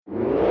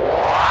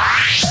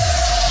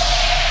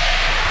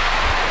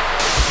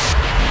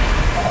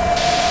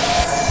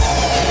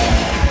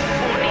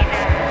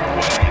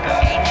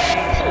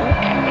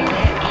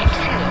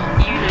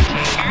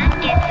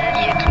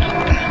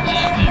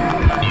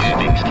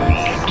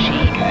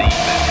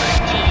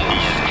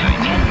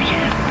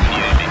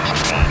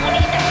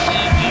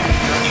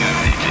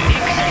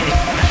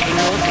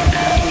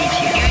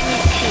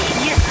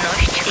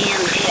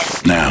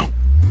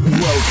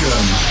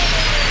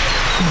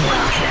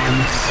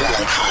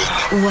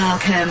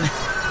Welcome.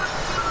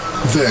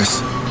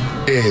 This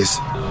is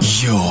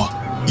your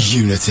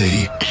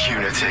Unity.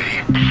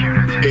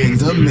 In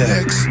the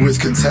mix with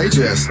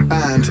Contagious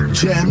and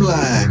Jem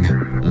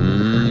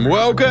Lang.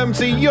 Welcome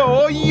to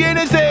your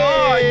Unity.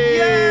 Oh,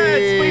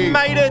 yes, we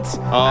made it.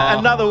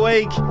 Another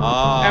week,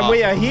 and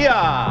we are here.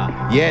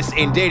 Yes,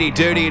 indeedy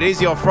duty. It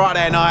is your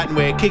Friday night, and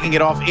we're kicking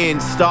it off in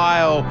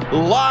style,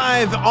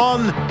 live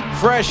on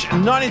Fresh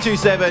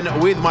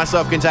 92.7 with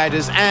myself,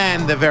 Contagious,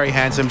 and the very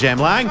handsome Jem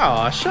Lang.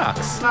 Oh,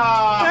 shucks.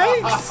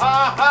 Thanks.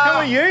 How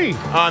are you?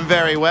 I'm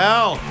very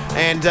well,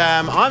 and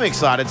I'm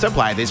excited to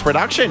play this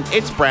production.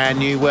 It's brand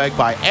new work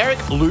by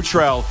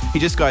Luttrell. He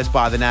just goes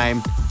by the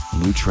name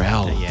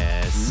Luttrell.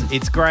 Yes,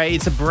 it's great.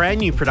 It's a brand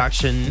new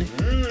production.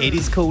 It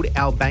is called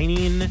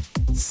Albanian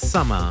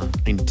Summer.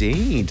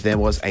 Indeed. There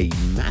was a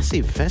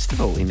massive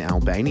festival in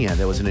Albania.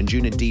 There was an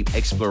Anjuna Deep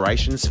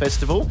Explorations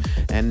Festival,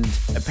 and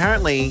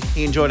apparently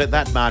he enjoyed it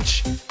that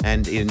much,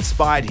 and it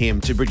inspired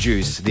him to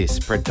produce this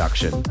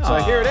production. So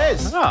here it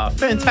is. Oh,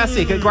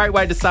 fantastic. A great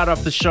way to start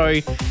off the show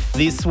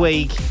this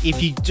week.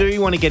 If you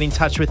do want to get in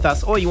touch with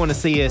us or you want to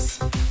see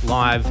us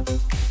live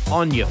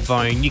on your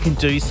phone, you can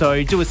do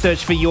so. Do a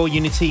search for Your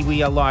Unity.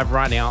 We are live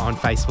right now on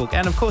Facebook.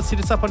 And of course, hit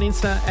us up on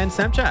Insta and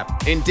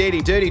Snapchat.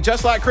 Indeedy duty.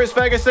 Just like Chris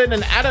Ferguson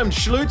and Adam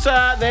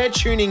Schluter, they're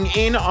tuning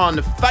in on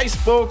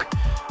Facebook.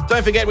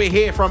 Don't forget, we're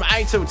here from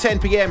 8 till 10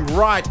 p.m.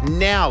 right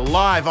now,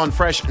 live on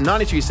Fresh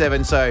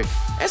 92.7. So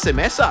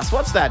SMS us.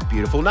 What's that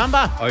beautiful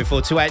number?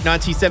 0428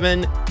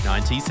 97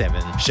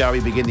 97. Shall we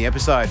begin the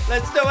episode?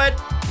 Let's do it.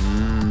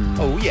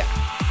 Oh, yeah.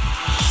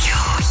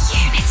 Your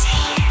Unity.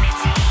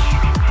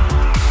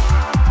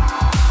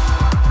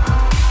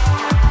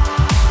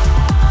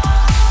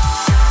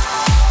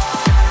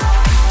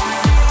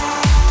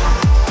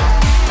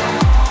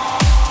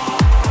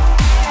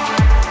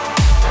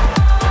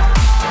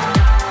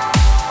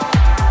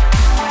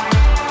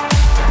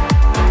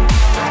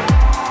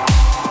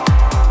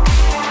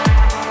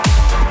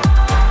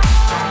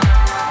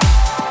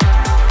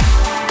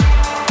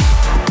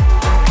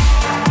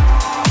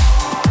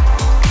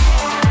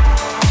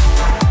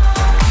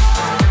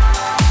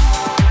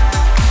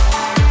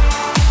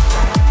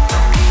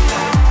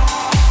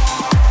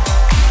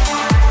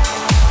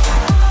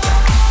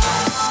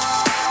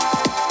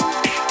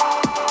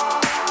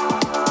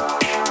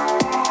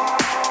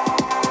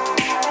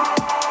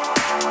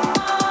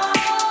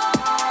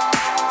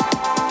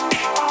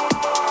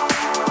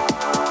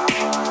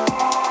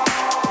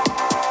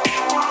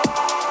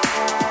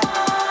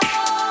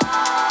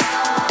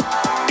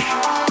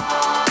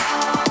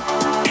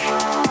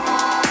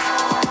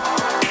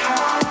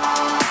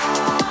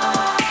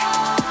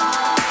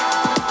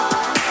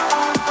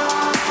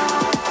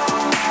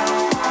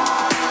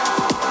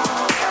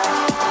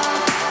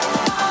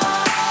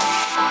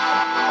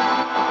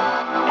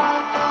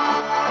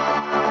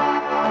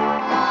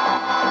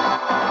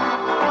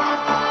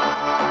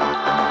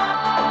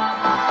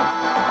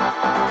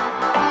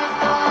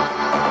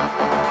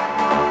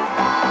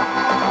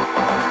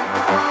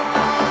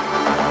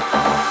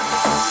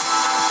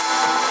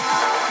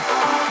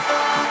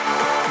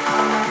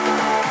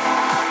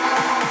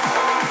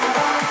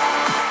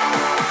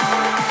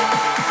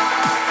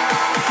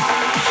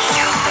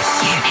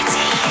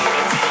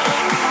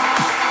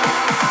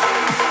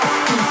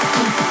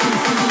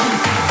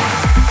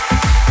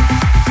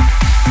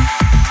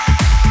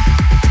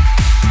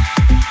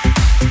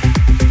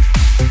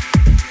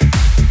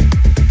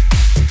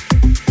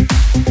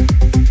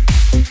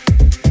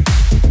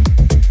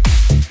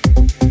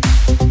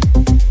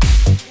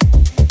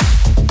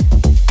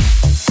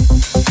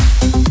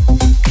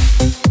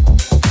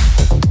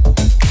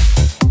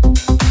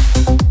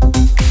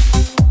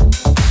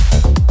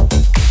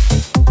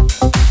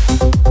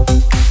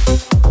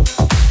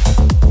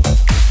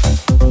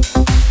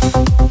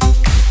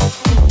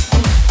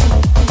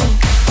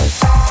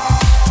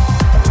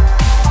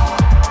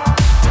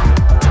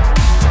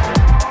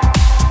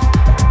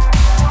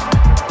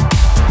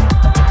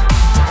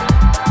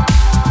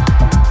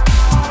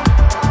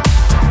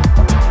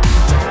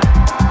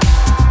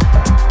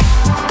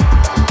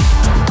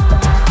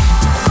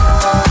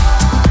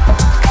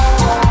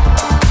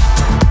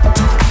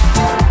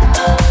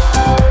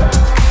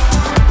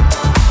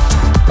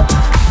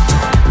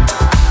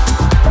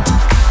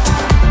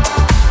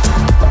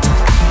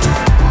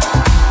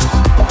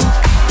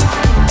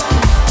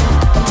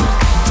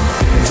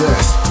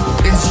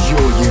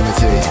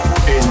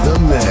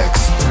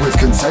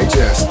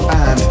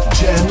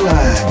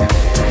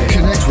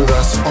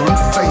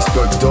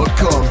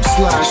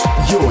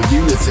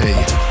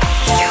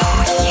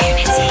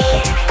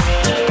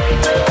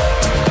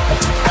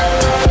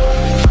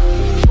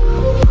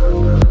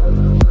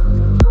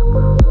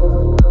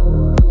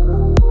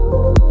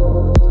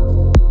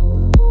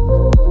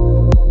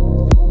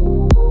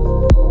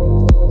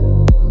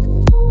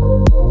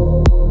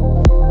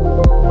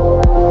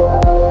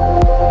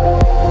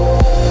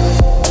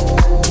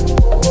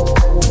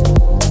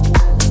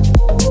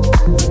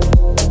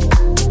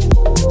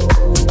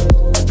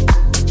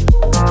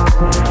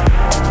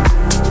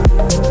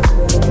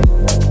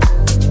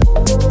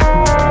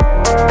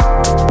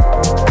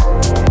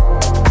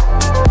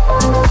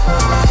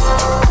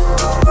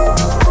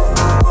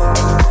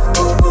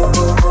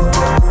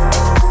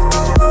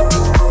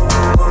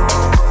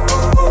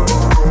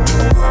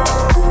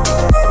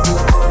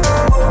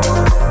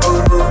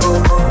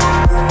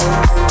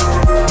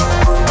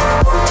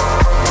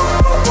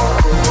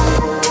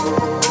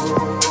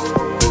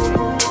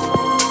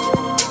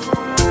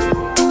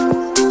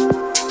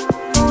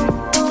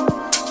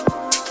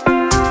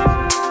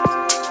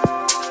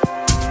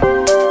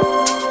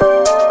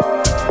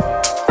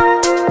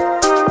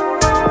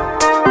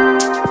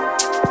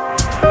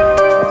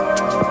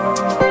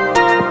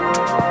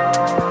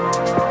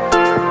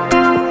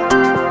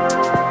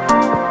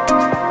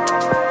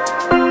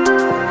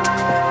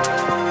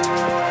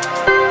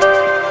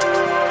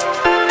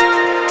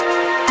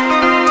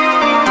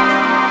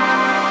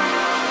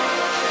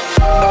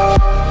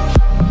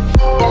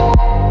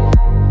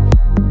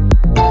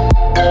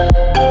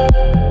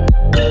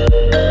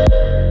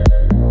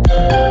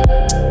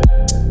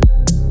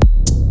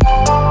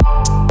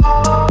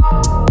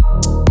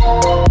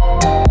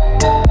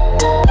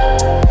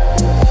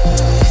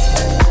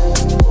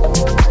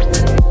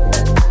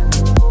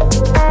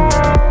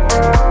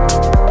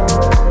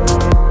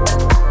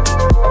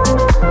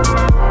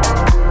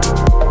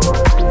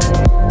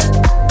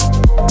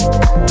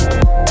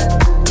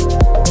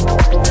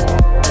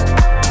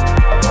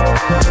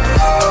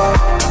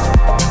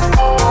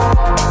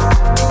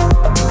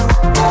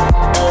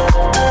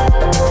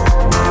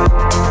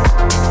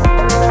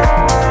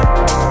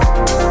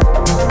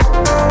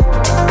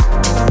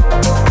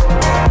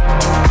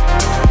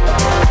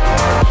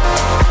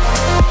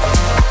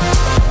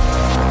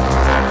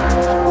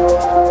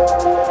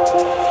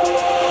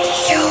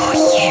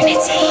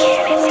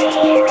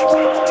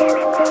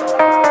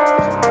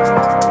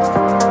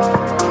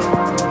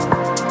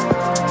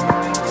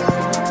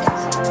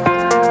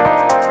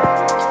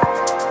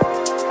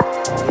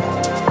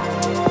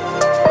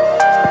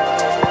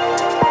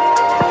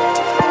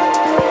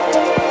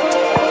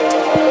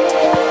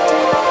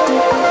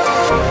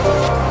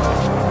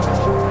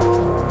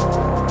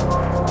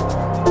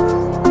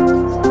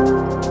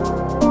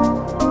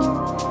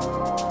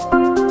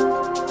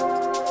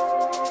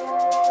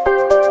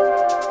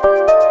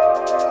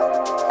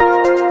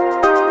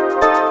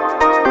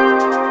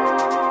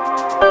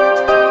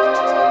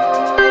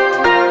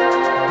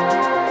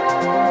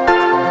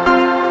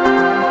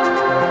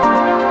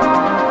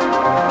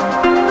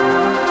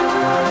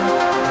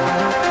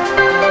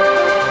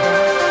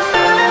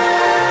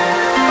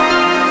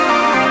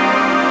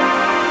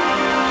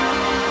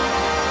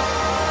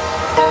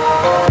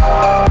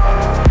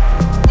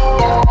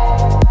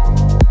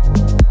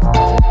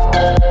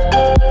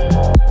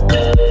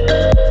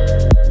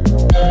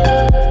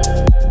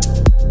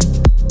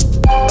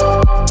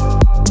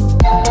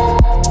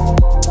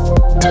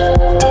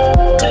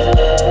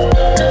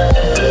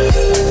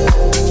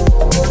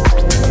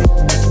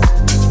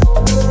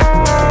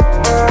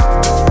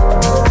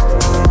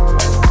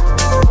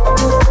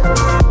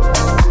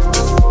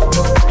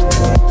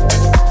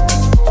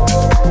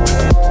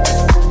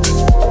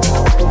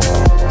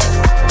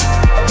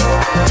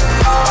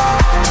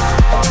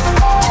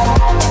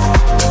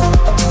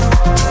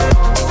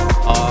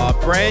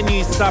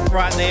 stuff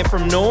right there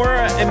from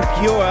Nora and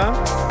Pure.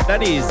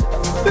 That is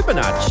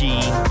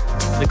Fibonacci,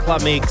 the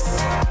club mix.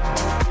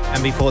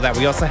 And before that,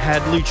 we also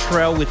had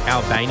Luttrell with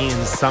Albanian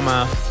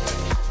Summer.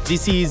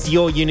 This is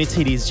Your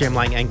Unity. It is Jem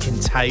Lang and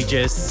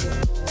Contagious.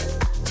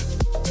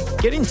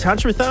 Get in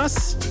touch with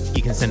us.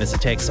 You can send us a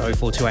text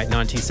 0428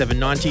 97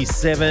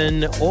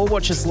 97 or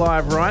watch us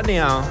live right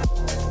now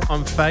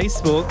on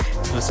Facebook.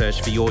 Do a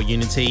search for Your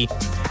Unity.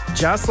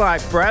 Just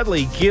like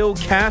Bradley, Gil,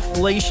 Kath,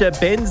 Leisha,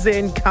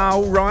 Benzen,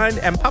 Carl, Ryan,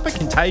 and Papa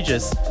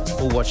Contagious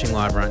all watching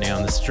live right now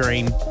on the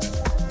stream.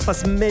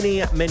 Plus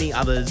many, many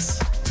others.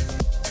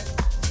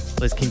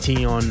 Let's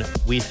continue on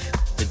with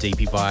the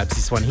DP vibes.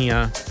 This one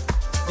here.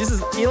 This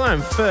is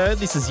Ilan Fur.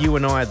 This is You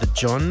and I, the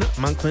John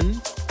Monkman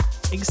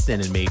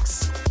extended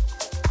mix.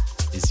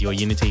 This is Your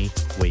Unity.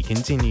 We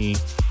continue.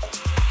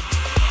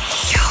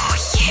 Your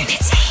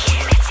Unity.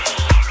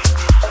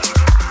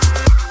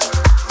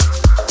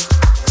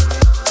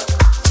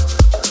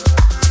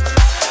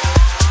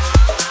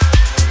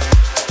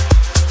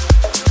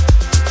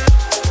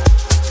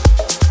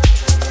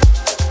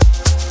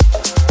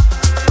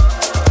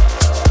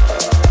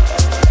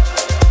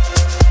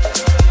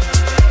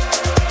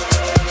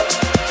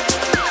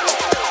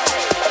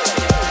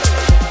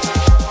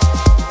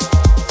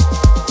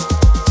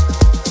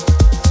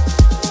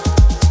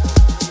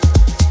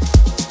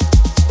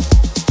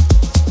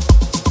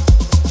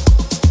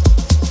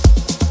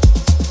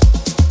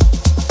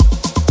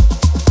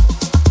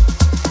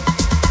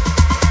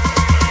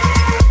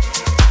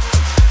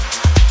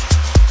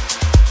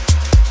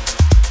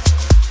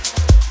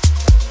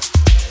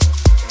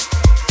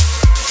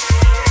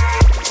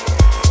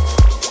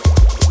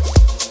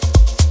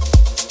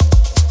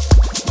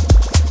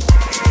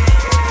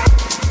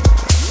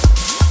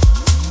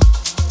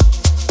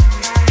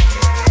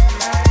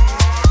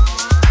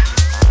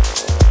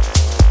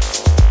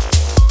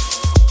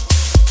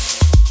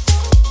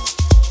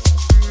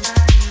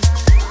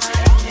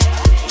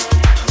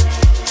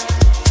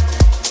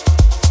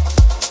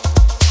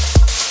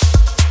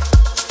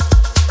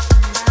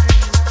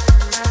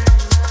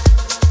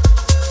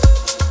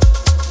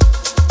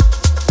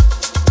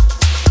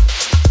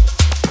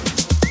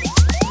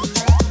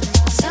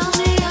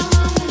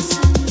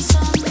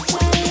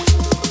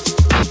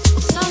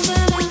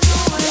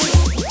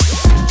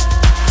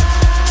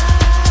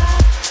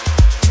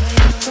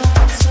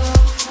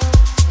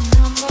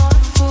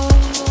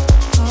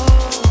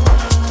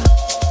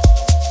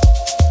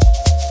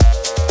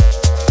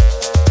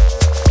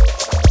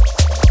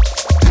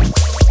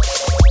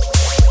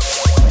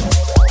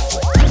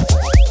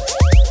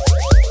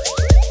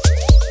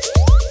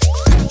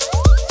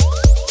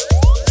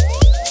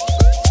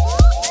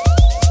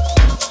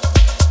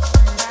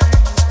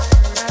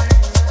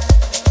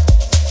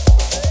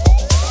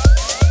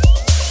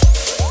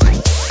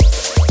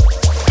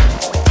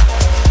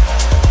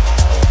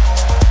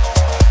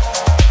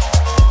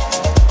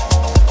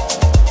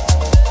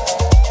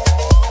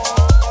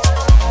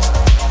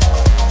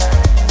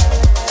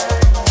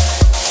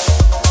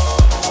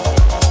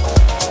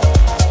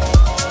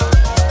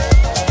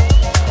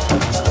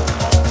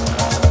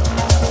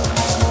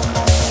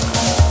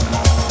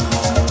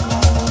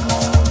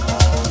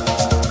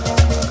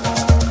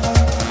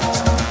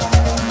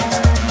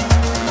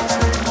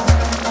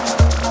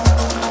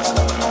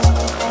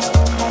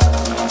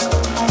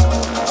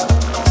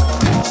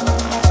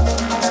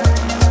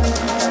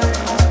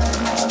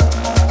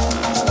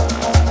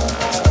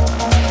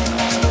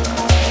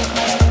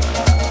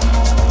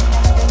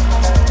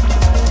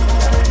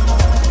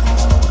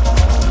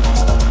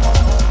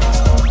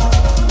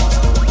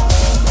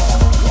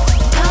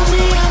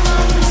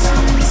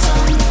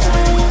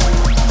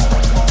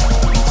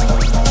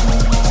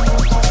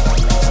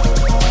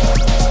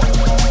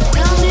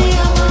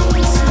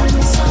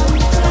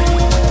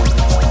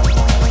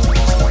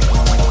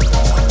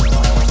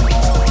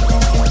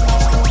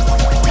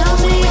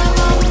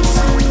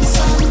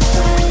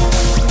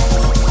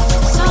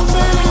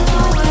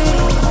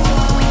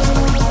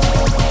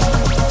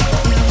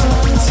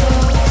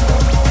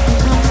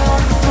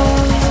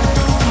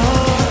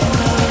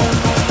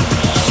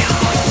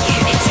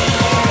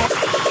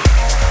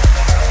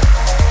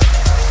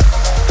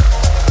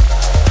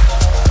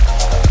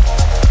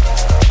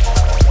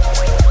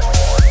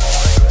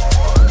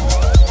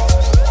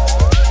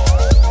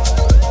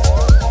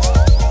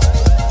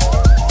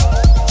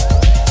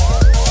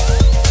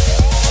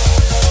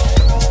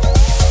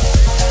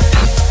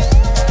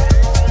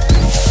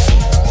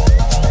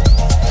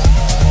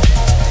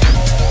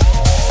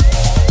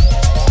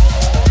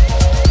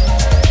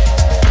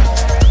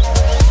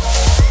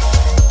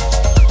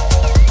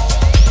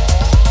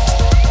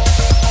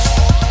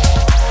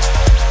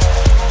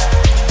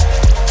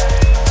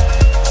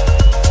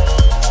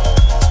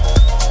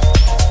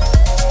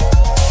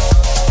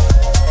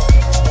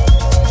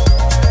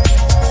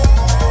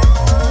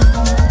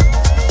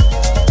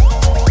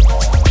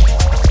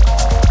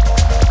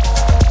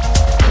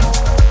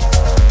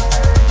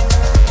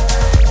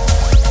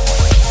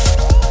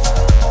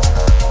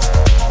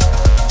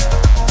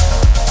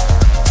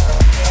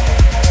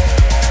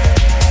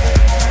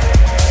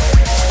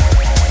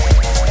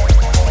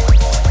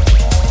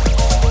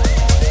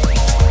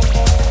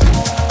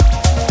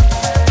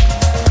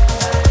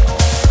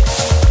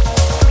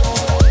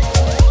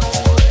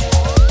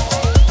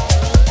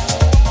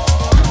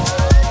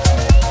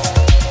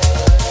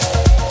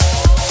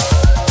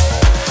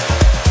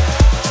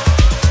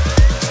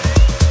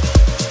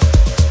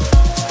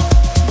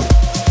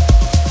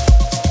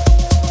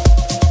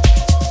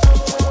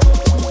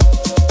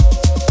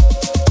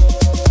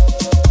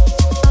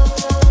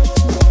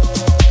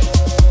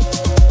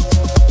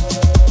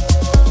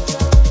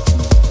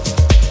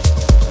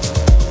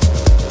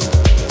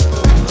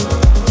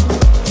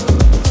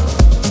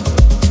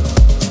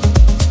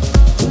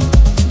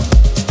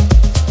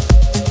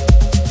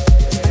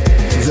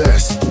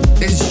 This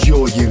is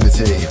your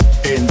Unity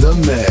in the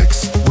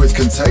mix with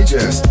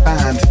Contagious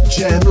and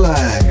Jem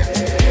Lang.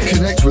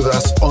 Connect with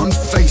us on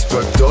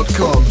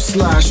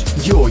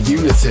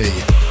facebook.com/yourunity.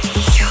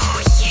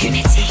 Your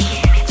Unity.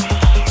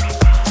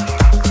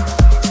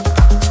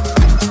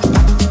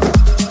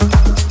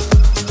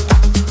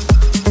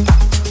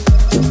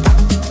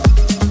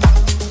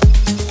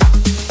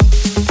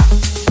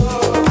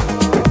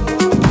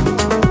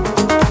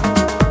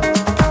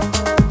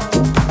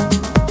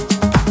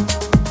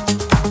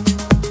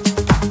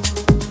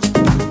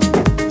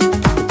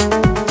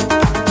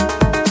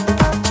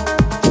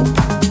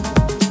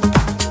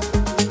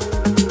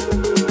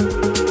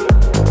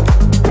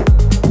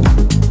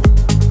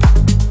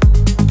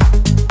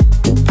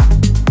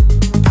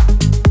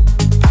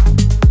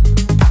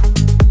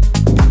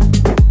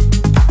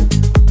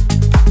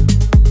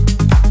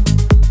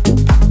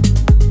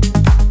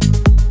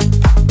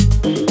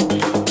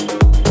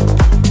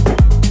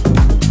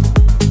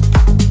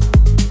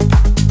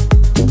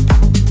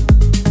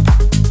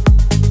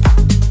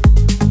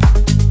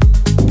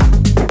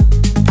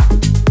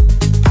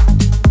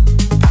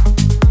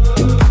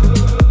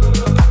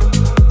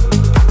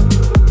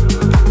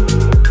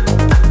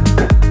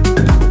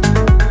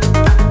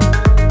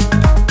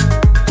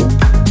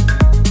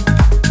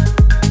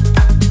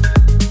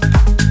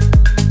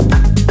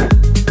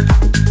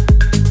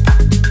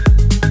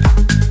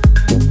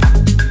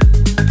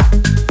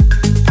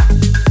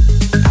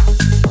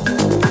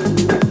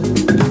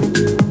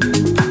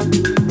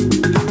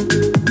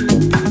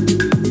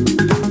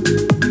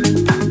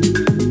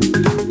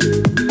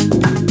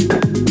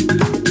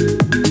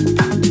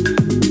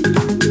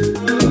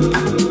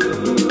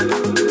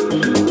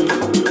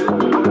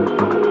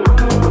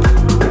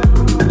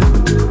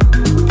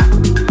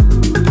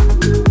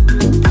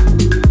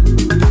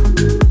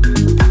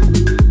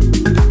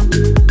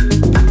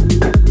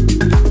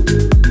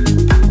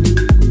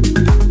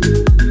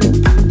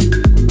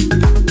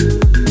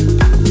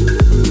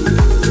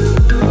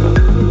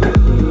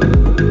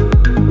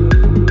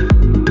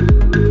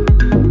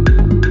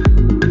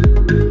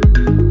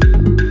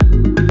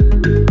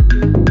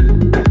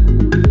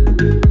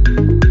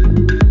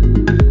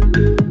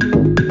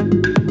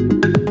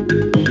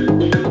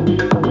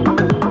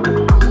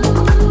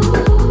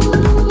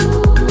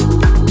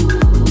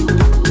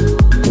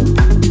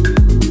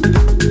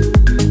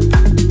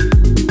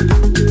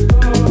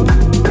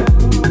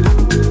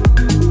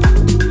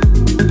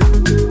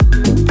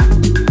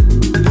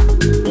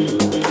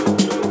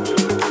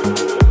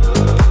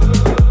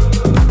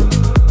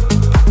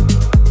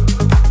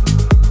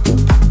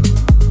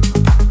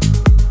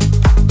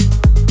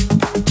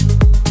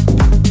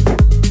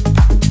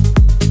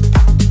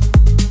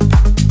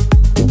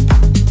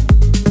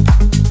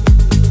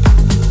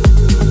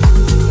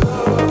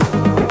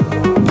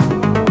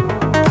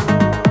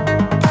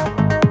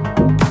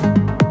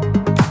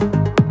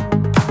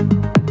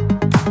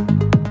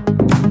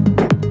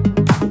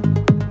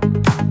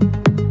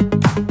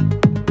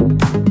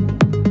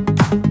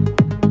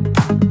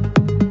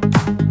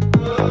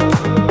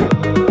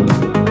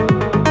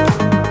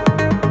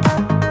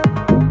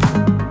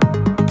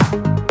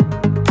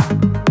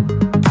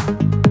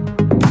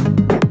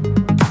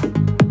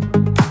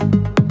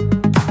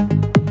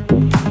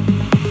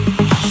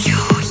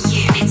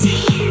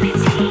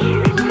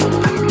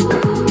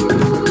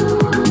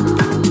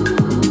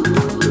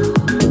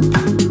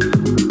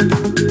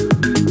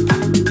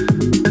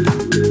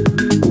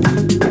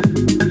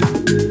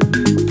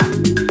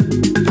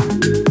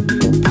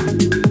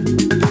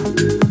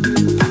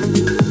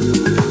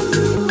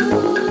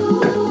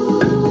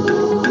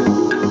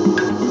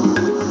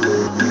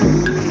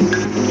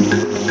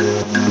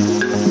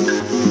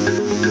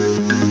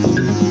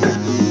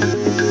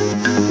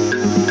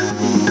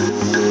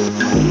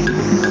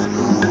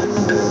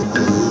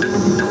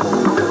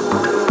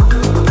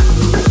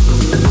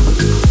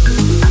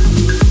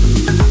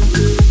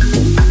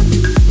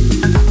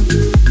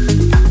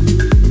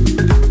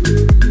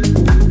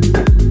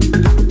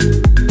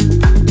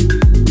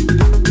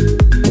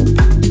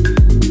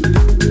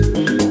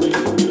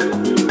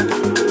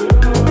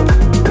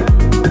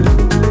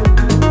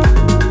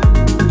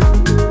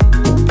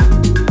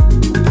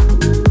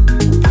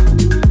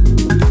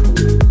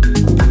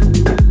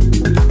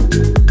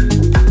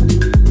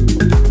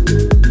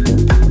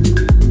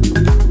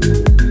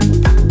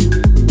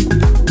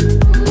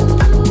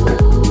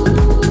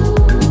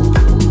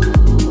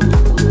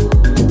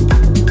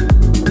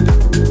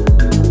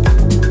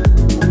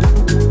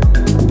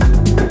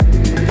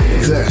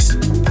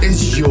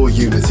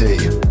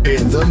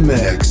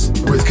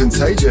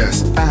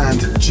 Contagious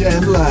and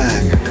Jem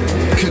Lang.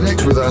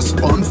 Connect with us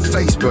on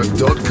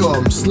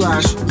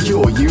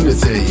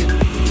facebook.com/yourunity.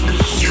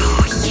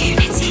 Your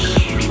Unity.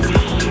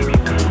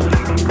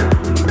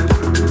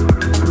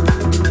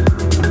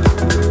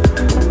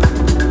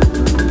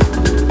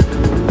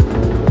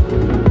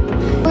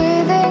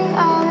 Breathing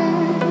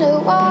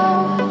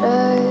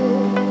underwater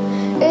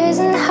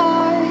isn't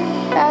hard,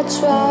 I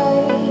try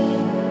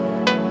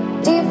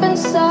deep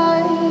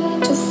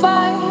inside to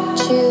find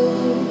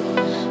you.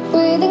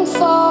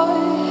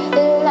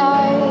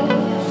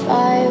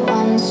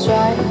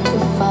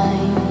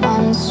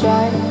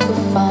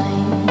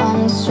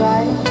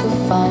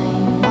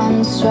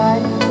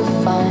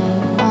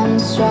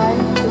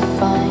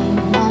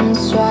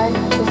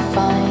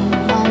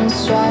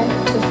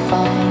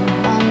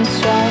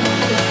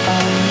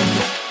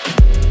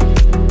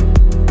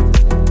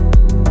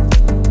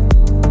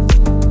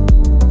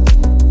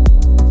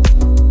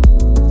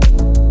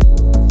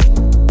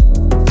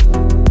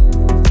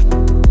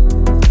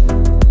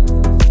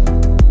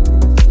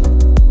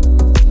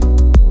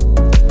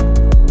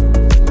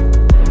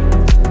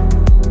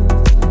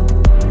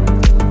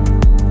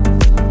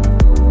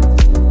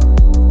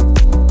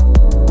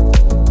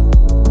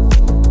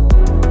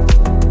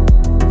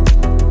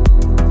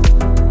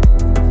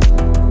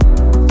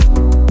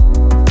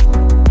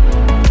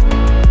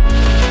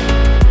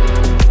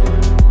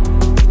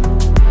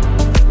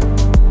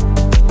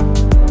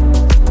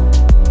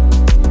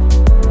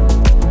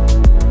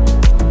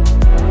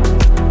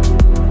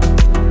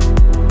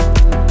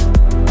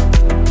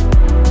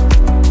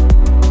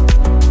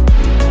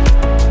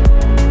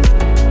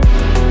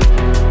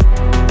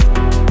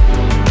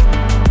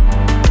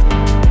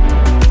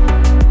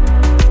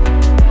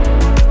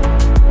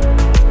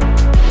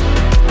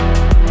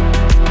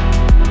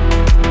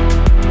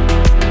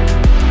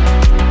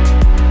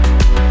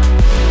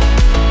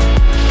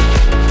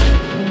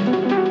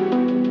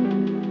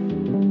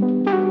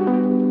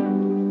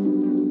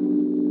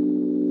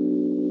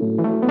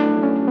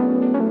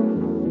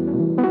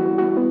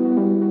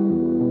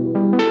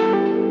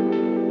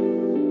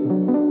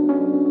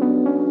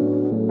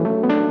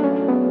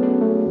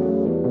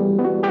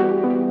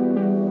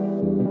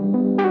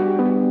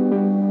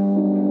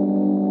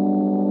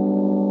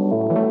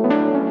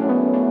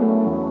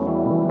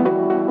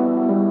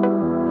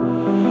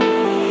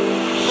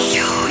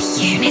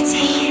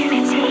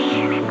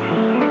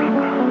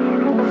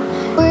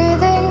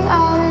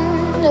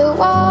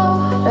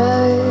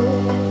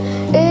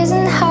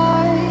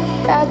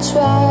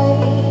 try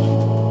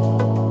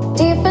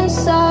deep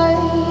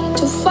inside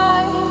to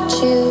find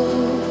you,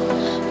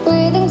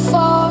 breathing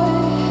for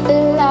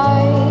the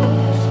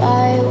life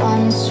I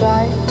once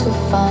tried to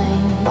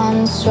find,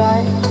 once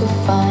tried to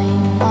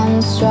find,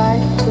 once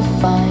tried to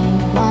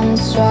find,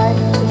 once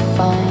tried to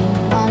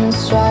find,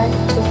 once tried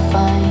to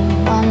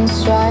find,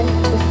 once tried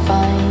to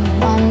find,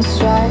 once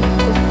tried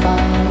to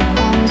find,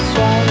 once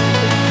tried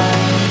to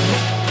find.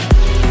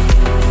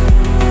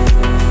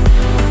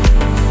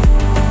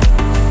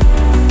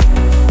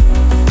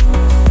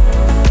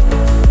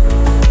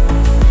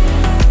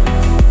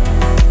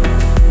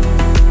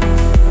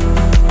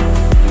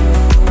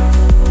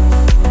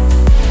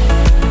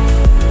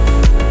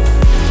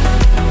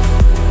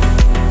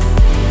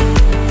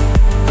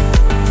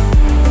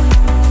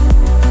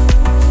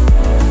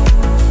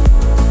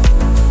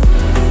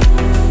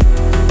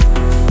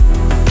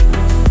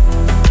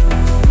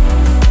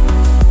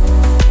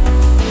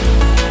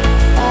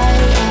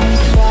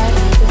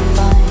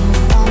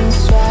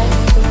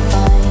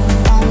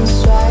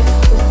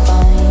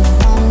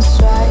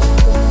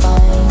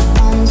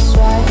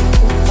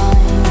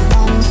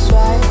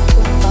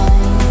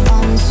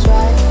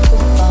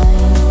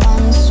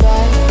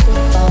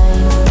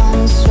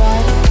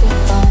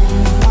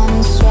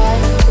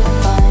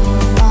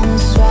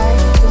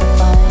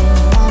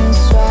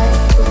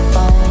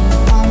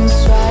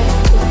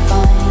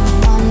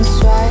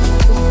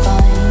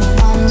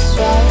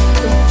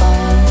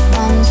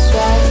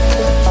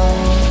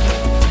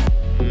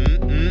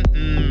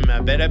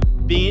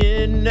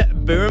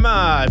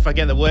 If I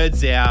get the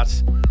words out,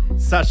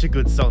 such a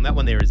good song. That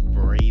one there is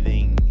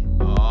breathing.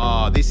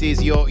 Oh, this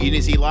is your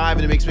Unity Live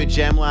in a mix with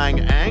Jem Lang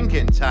and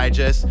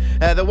Contagious.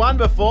 The one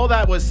before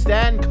that was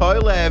Stan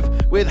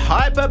Kolev with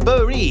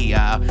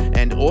Hyperborea,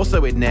 and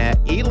also in there,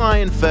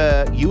 Ilan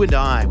for You and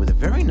I with a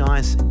very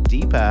nice,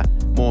 deeper,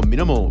 more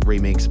minimal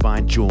remix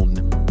by John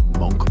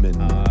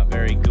Monkman.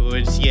 Very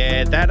good.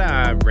 Yeah, that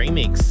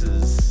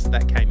remix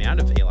that came out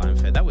of Ilan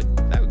for that were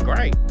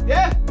great.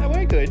 Yeah, They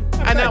were good.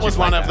 and that was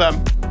one of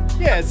them.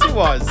 Yes, it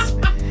was.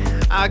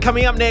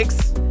 Coming up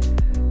next,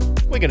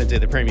 we're going to do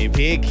the premium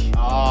pick.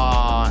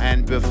 Oh,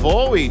 and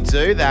before we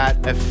do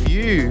that, a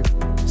few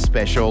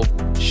special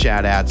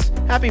shout-outs.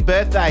 Happy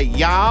birthday,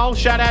 y'all.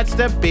 Shout-outs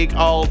to big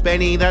old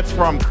Benny. That's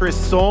from Chris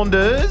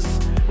Saunders.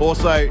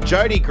 Also,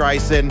 Jody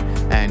Grayson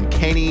and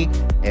Kenny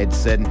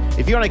Edson.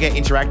 If you want to get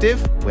interactive,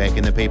 where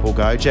can the people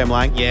go, Jem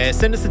Lang? Yeah,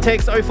 send us a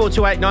text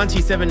 0428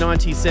 97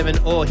 97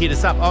 or hit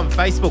us up on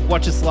Facebook.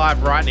 Watch us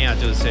live right now.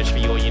 Do a search for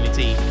Your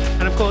Unity.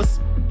 And of course,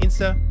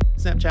 Insta,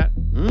 Snapchat,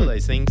 all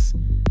those things.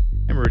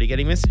 And we're already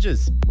getting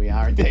messages. We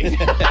are indeed.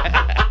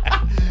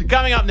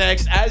 Coming up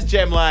next, as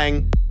Jem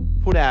Lang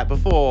put out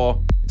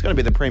before, it's going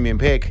to be the premium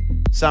pick.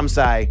 Some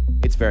say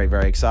it's very,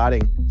 very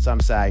exciting. Some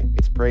say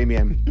it's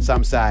premium.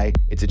 Some say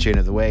it's a tune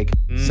of the week.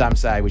 Some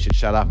say we should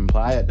shut up and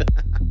play it.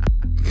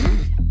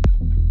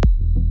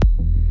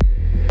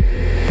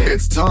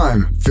 It's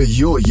time for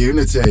Your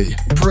Unity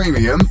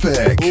Premium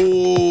Pick.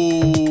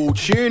 Ooh,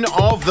 tune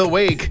of the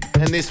week.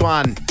 And this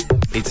one,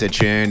 it's a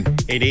tune.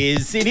 It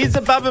is. It is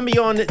Above and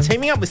Beyond,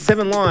 teaming up with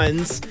 7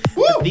 Lions.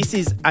 This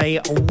is a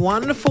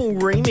wonderful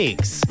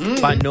remix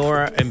by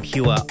Nora and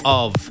Pure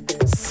of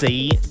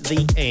See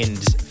the End,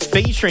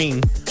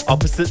 featuring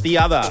Opposite the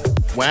Other.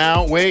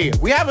 Wow, we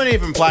haven't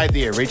even played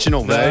the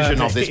original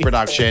version of this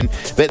production,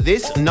 but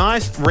this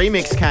nice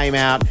remix came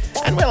out,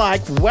 and we're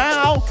like,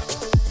 wow,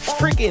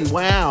 freaking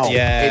wow.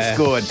 Yeah. It's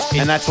good.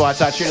 And that's why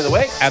it's our tune of the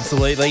week.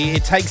 Absolutely.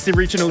 It takes the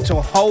original to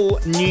a whole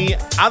new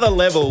other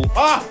level.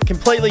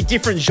 Completely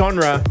different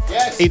genre.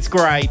 Yes. It's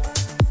great.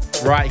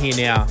 Right here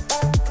now.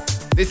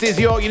 This is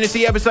Your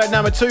Unity episode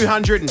number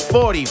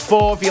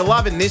 244. If you're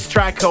loving this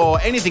track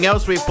or anything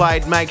else we've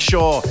played, make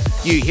sure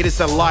you hit us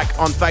a like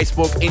on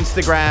Facebook,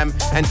 Instagram,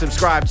 and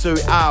subscribe to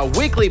our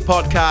weekly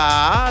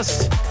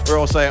podcast. We're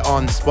also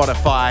on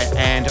Spotify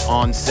and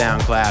on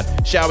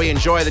SoundCloud. Shall we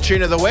enjoy the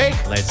tune of the week?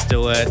 Let's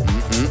do it.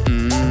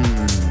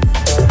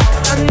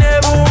 I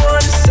never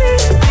want to see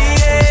the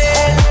end.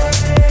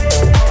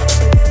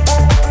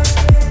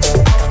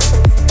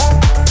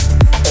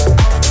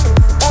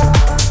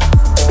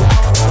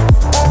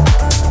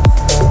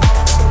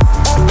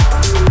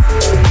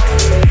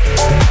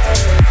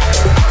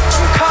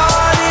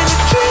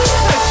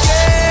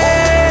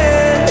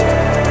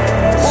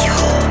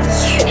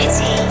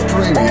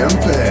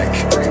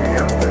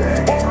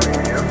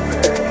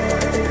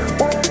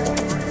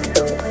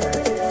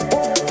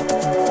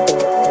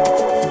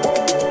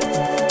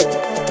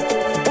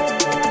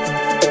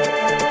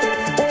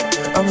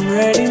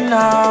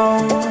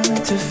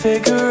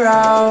 Figure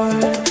out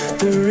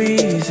the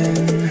reason.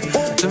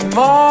 The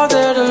more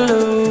that I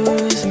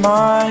lose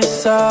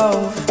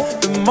myself,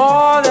 the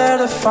more that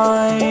I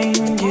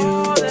find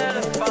you.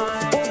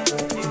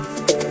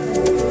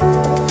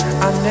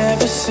 I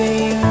never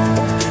seem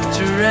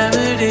to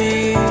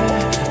remedy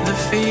the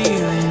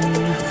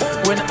feeling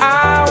when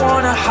I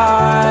wanna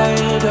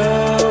hide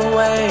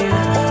away.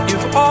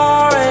 You've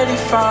already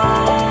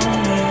found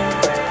me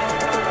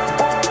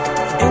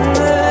in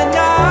the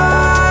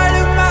night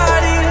of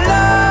mighty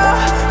love.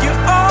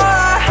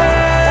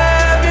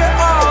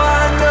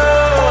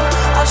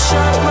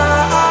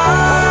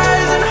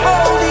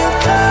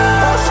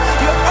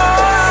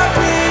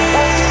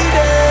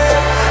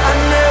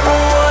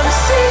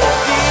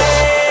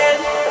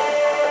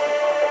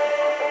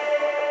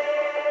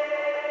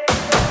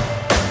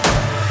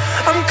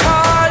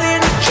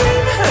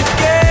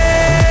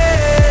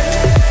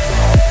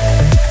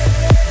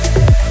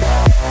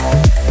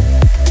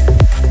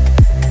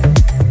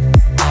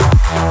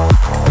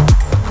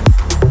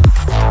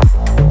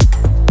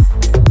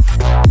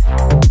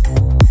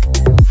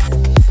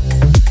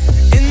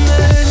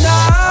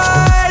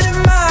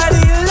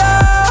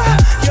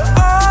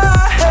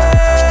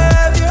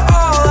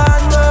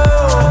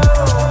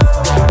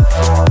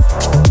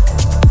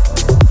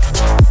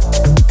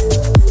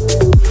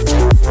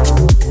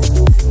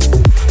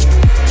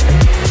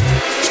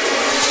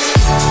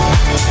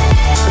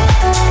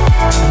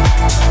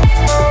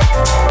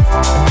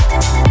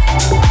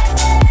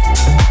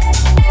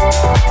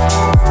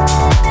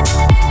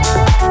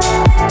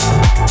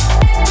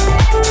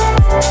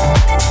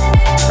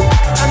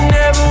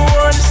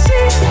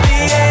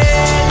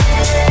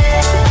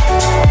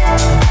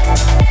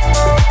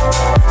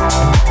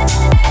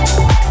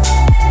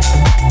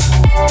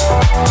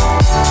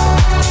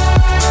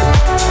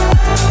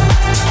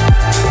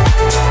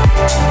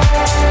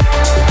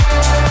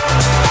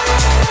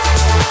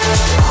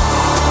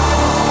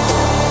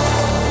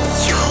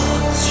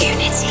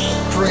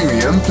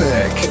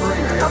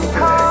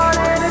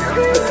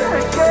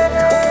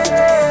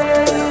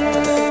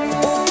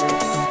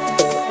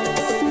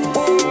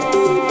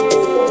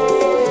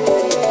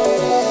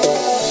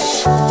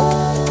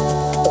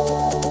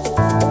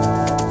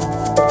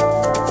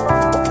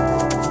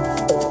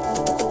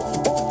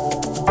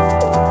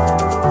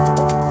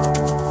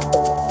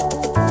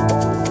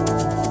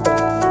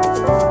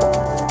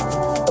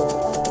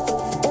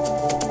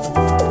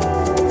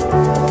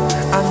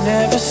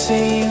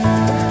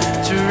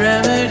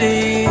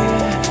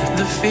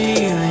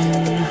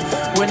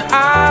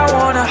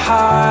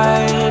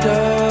 hide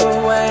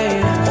away.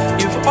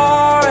 You've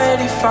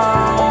already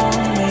found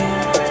me.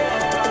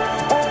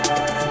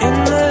 In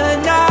the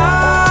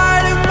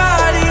night of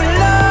mighty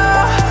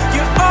love,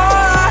 you're all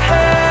I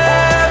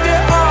have,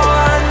 you're all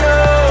I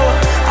know.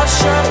 I'll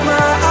shut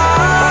my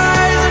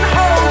eyes and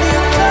hold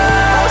you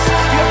close.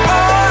 You're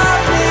all I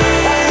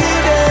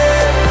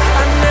needed.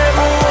 I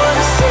never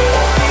wanna see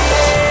the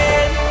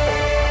end.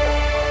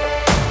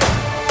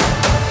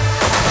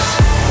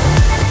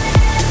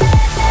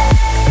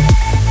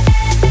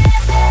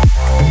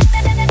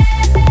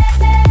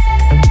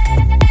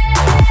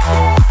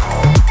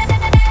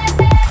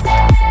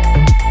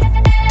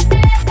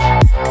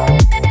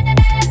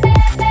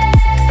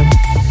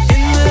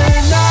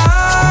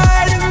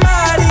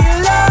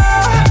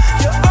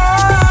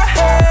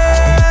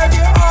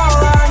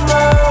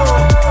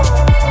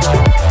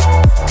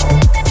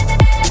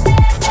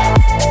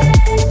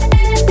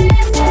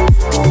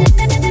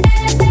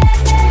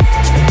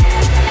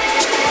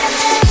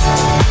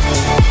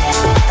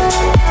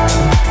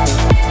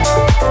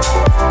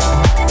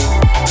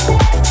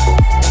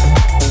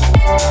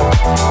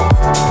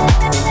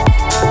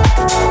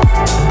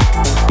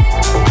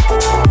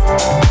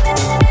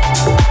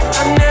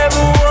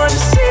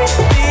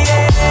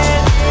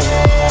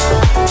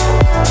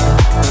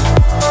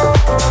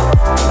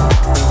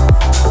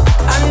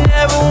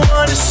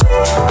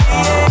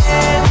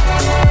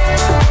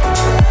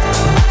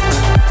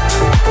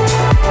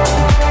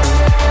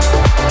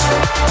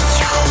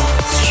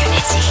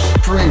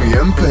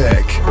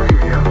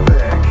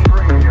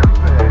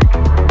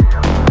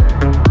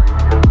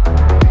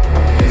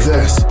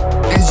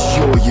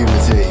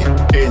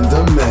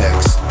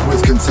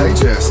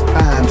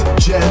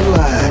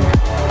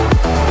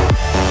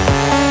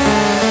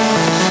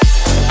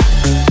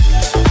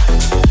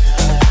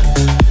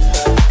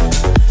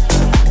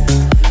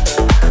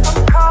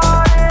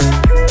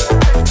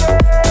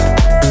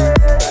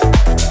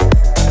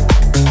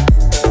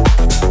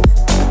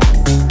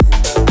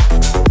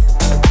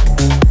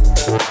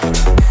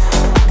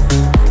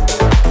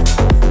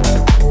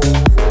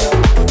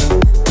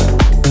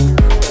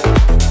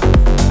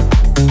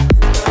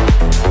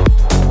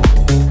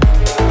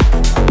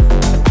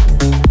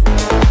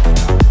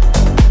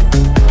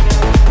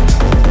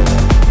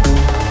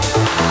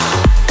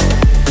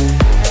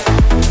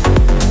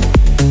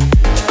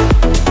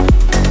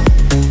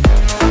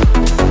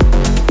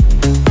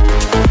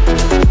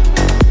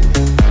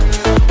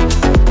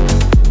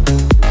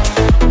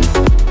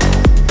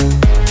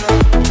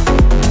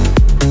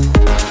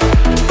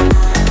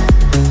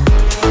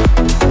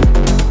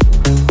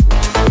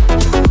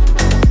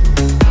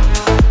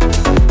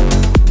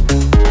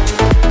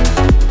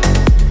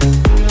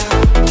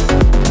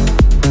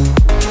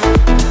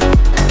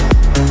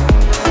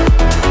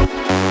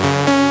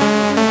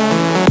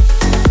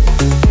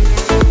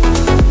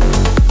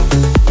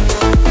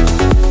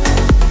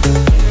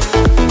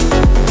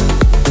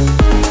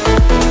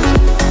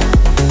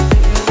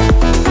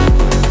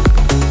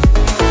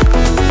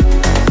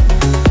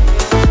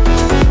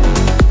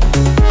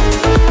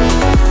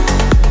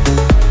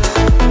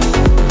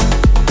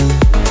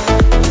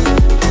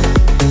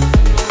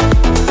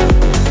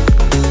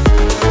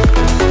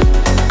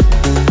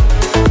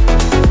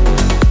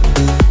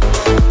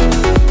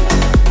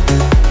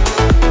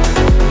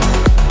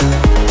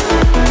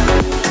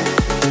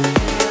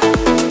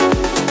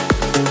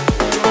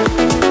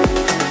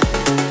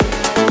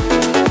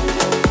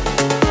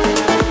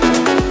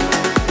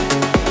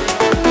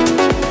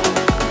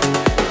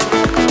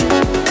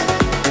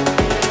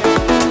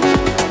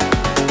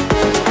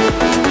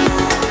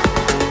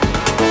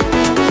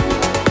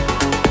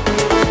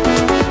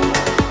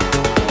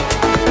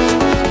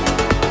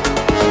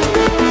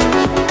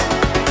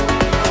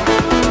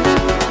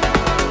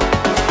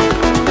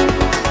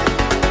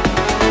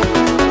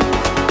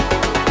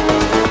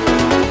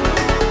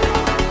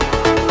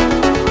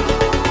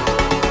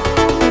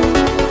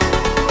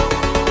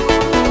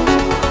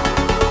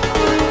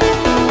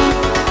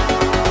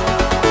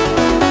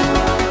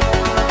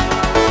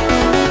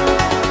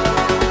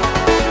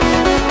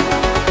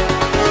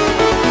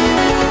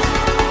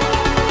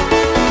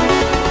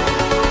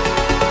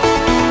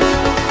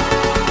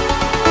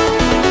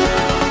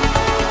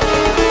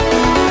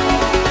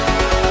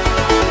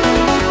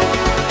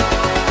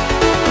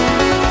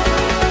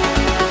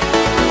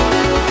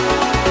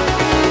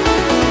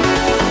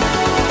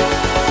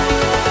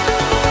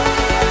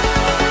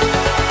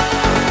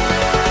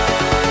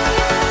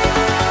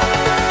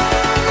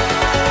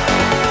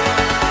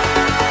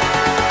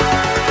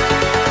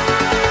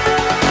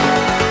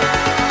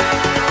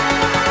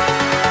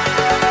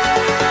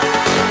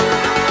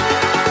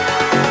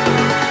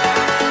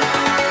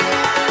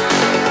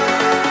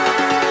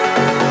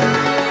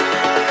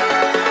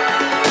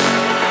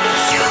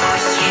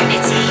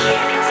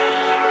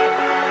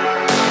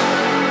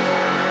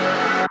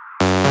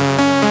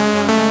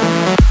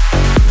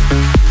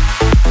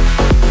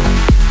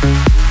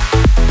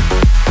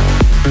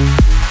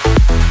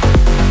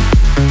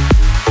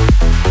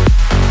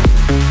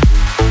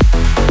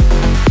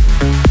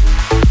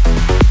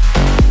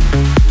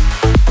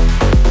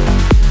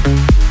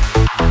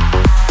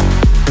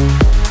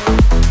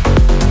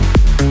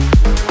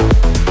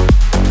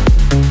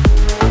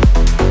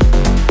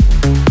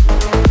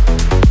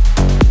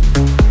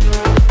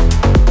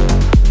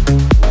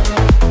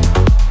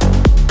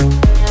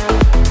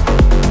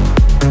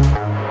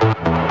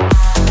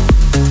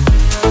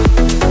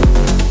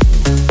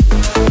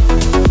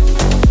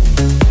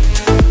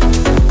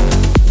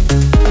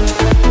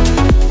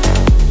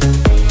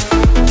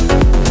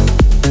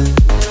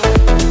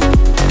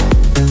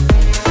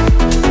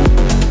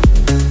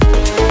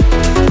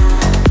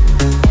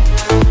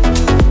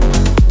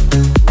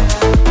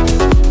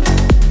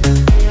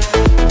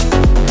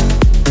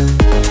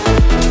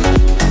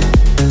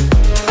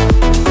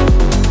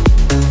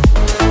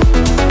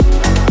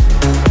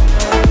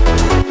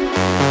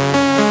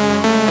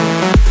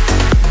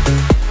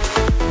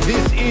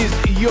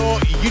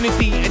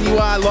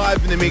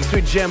 mix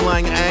with Jem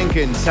Lang and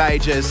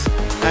Contagious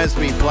as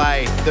we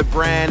play the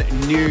brand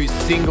new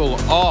single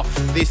off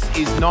This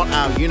Is Not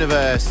Our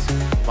Universe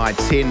by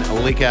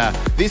Tinlicker.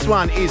 This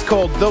one is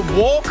called The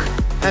Walk,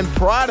 and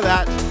prior to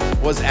that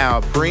was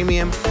our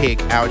premium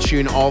pick, our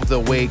tune of the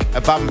week,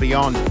 Above and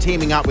Beyond,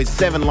 teaming up with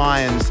Seven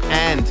Lions,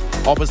 and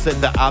opposite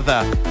the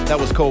other, that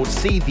was called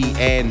See the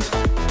End,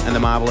 and the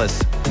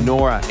marvellous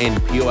Nora and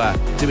Pure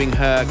doing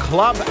her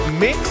club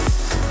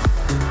mix.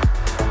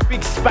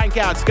 Big spank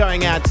outs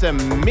going out to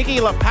Mickey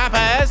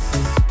LaPapas.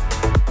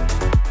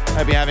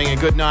 Hope you're having a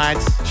good night.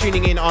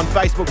 Tuning in on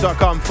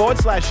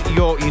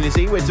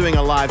facebook.com/YourUnity. We're doing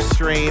a live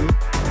stream.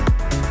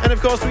 And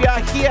of course, we are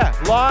here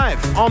live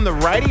on the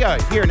radio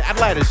here in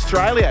Adelaide,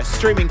 Australia,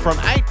 streaming from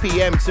 8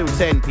 p.m. till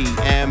 10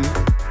 p.m.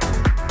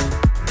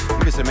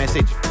 Give us a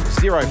message,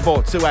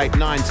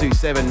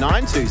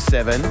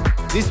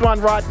 0428927927. This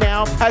one right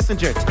now,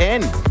 Passenger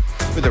 10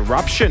 with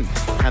Eruption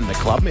and the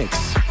Club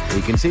Mix.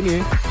 We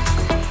continue.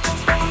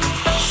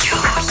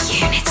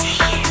 Unity.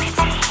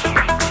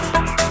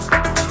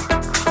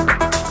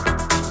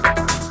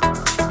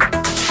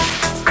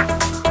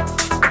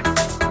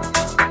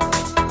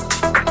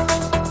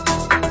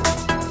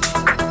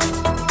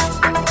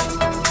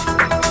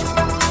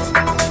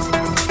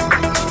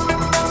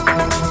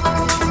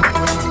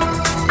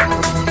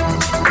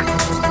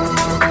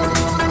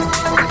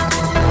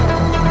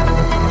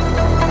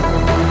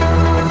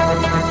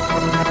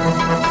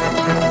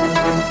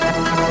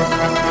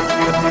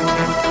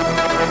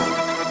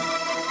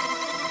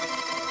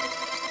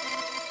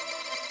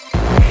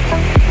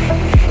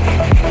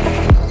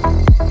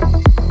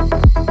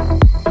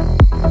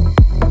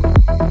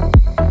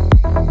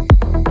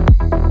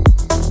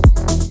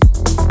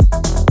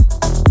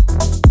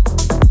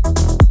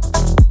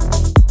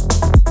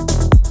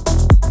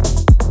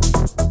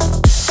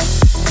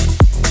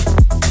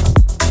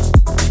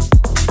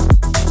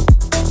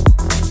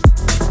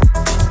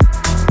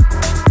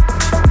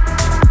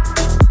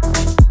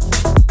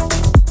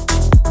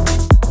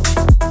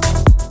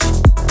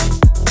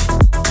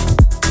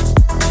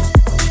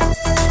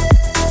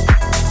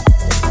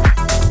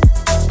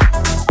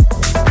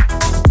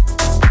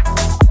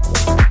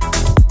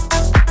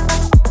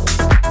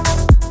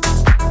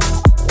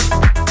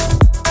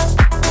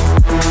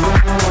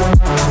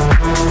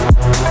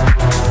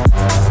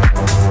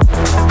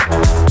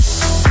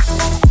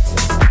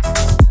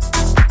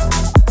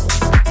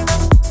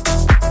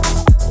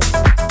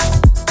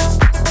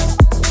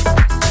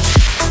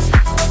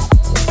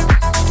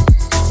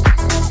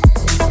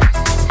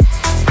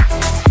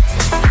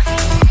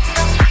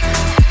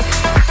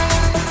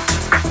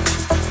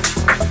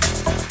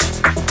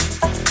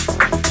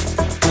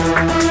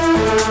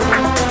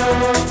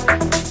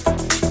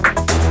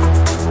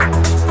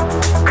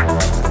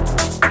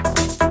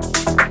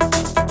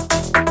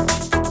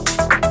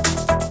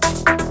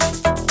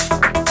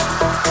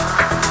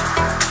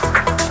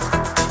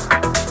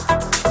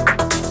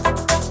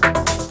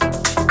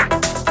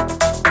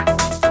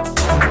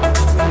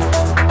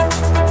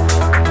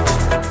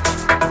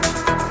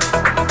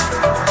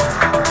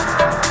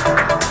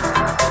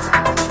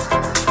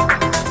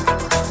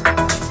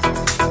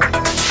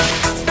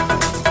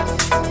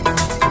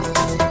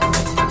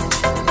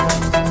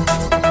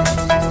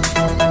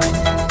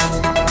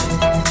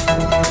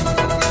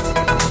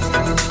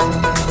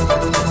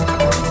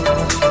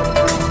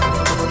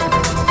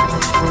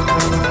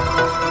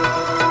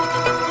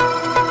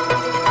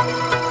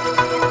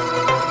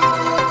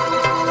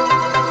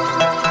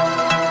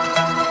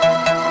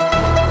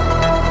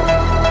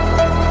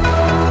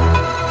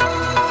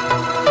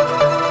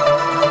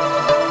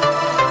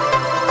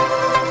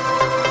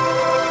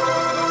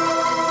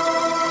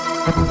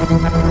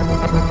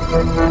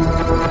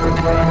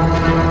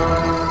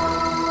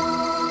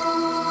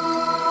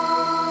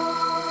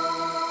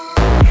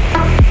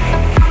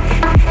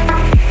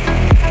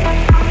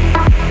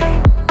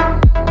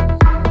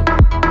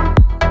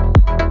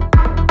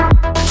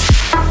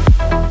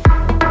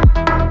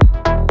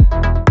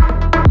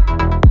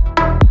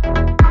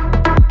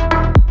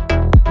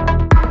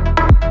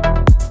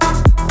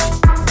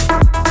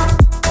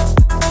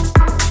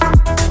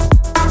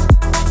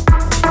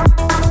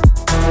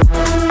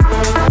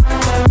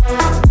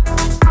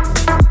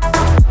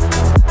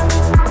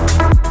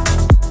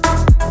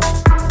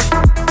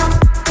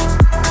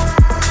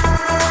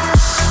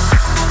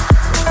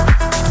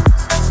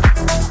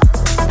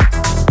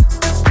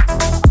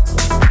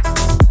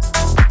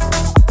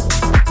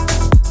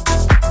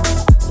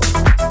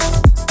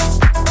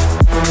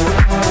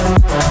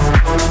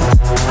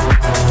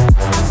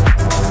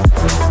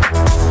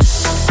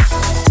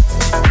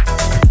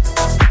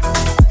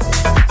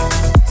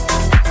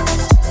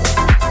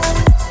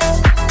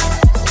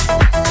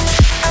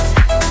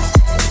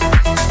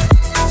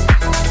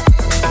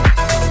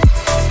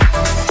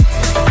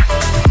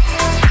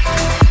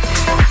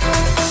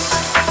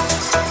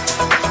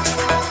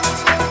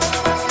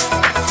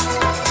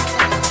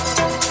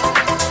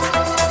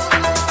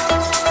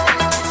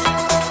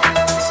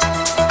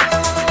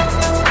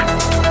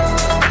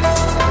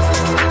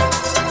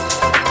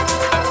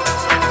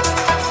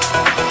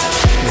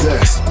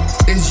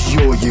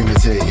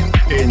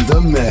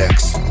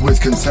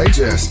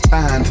 Contagious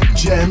and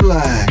Jem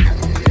Lang.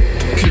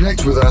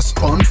 Connect with us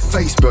on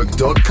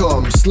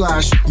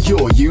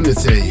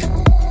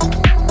facebook.com/yourunity.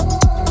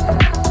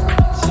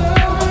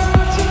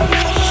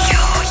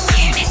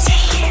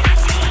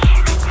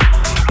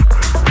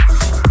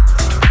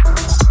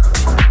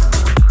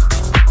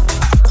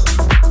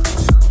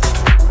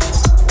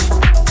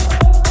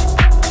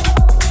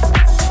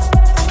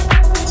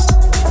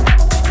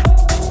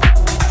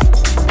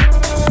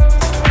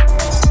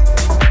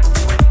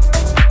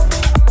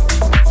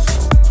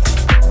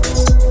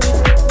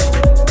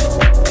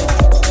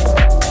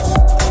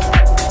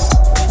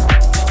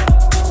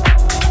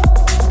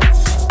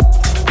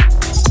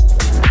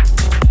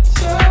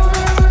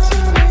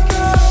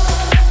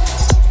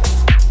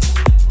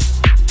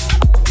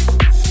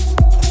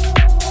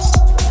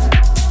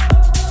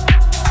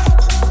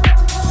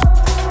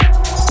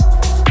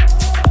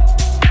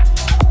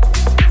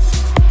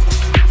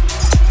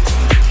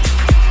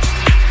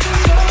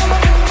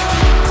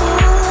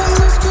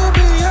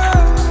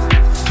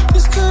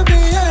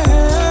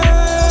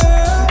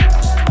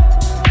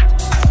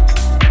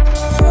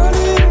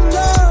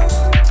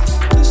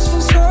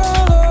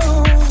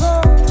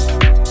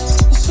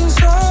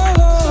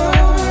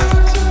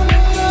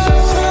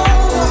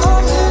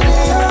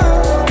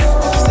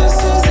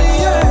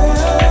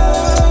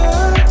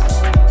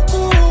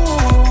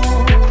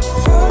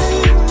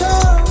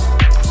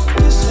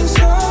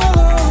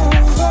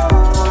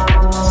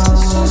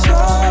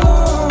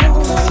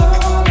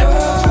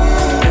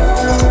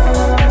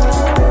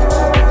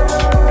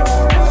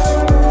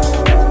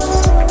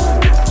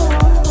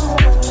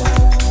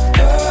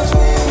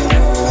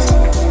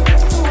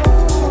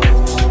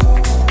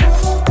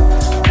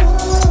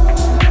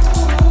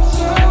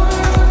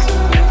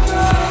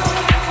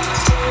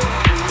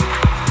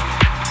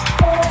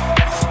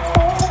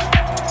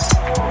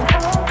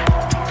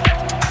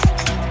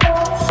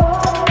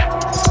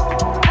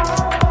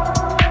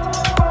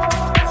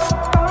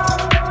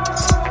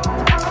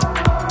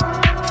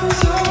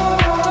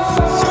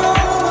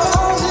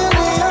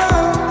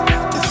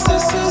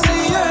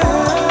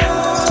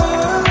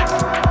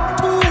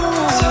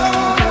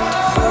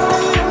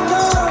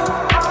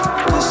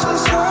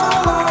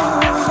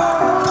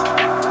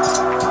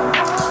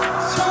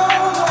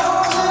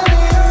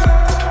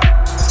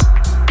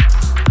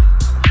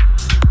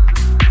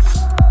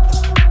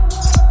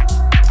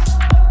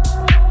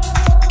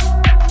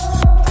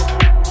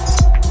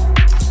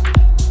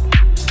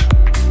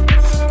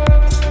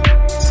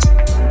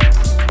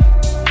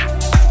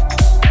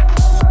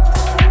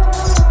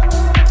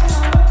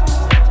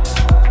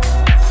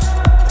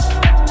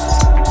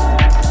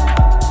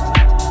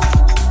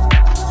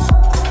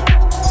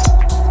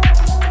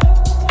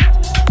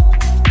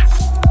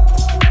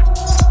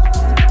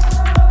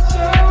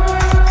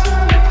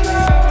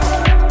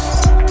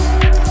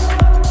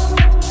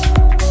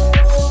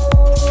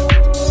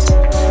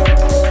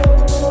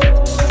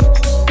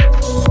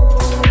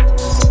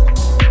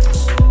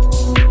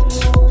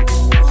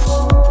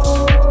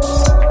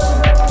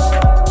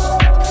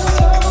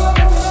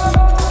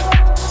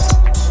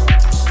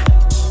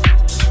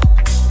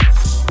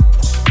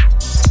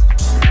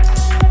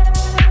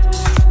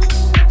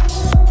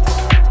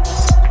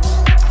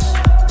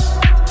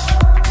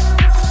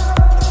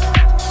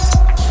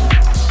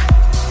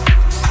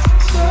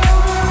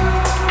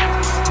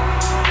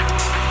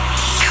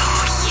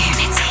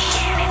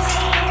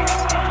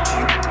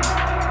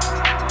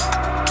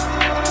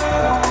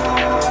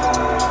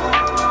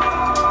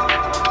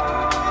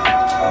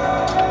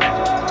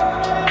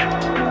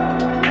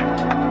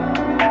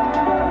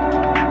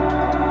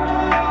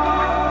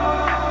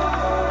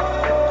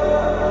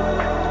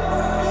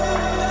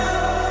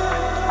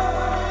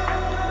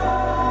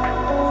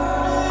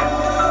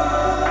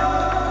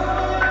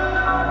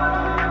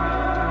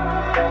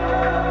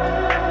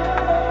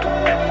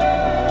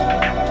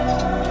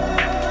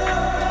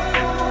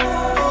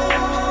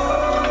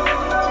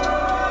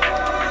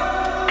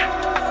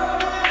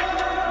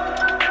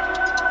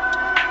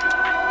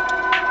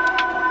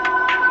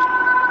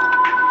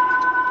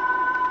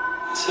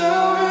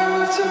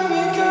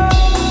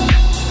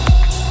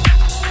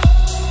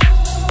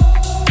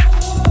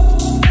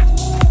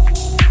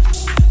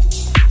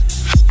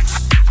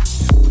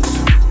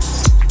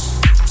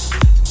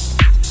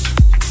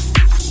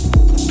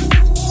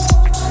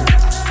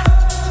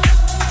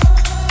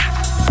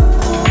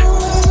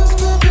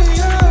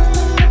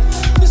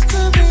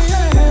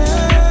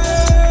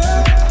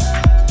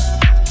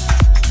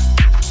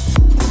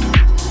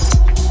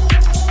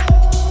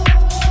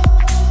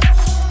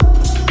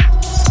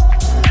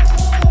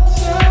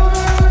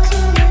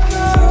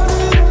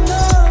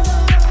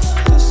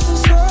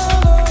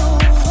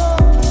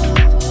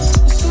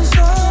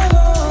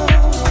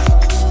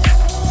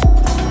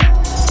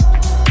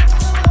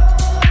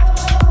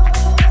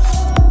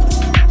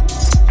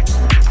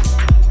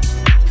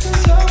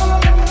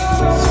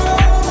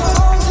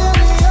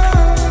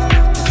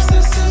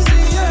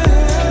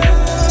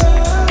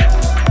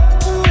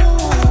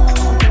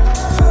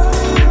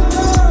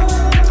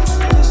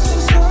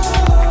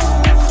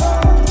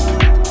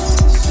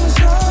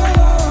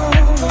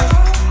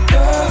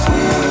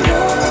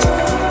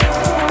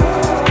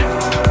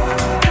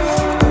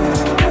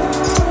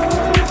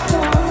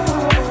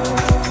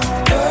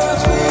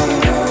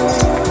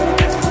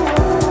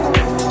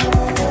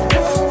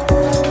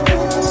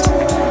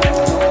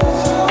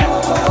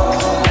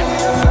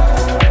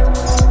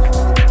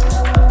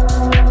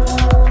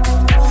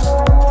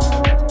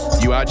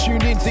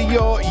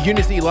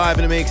 Unity live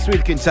in a mix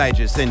with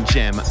Contagious and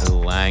Jem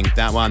Lang.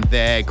 That one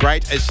there.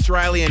 Great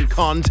Australian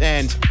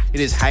content. It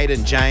is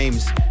Hayden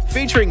James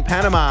featuring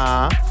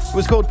Panama. It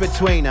was called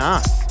Between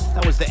Us.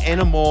 That was the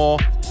Enamour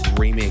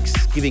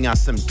remix, giving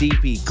us some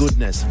deepy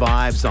goodness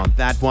vibes on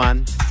that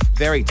one.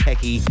 Very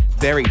techie,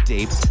 very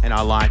deep, and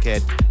I like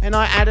it. And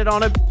I added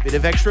on a bit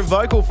of extra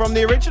vocal from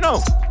the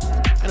original,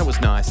 and it was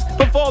nice.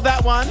 Before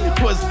that one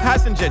was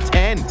Passenger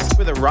 10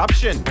 with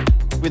Eruption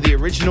with the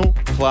original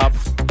club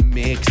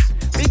mix.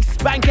 Big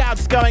spank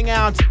outs going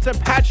out to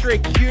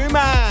Patrick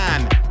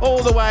Human,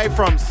 all the way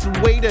from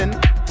Sweden,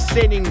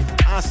 sending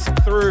us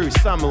through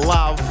some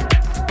love.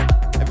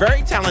 A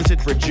very talented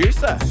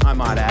producer, I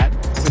might add,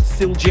 with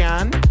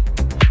Siljan.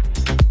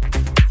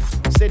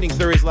 Sending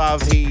through his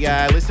love. He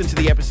listened to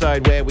the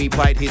episode where we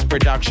played his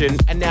production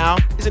and now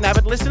is an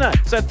avid listener.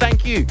 So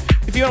thank you.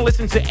 If you want to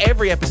listen to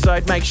every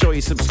episode, make sure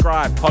you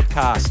subscribe.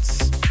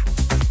 Podcasts,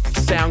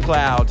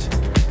 SoundCloud,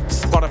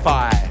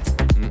 Spotify.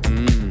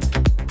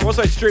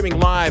 Also streaming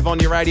live on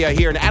your radio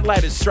here in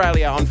Adelaide,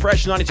 Australia on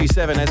Fresh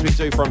 92.7 as we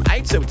do from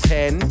 8 till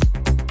 10.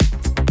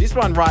 This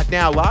one right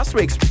now, last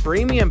week's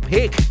premium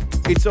pick.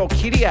 It's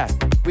Orkidea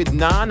with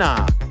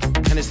Nana,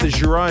 and it's the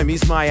Jerome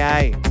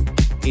Isma-Ae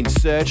in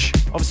Search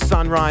of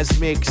Sunrise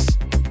mix.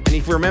 And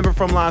if you remember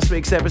from last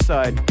week's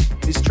episode,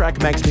 this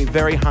track makes me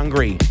very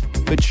hungry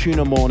for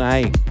tuna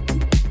mornay.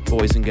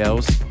 Boys and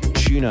girls,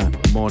 tuna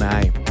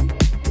mornay.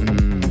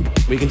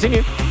 We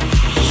continue.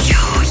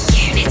 Your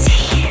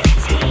Unity.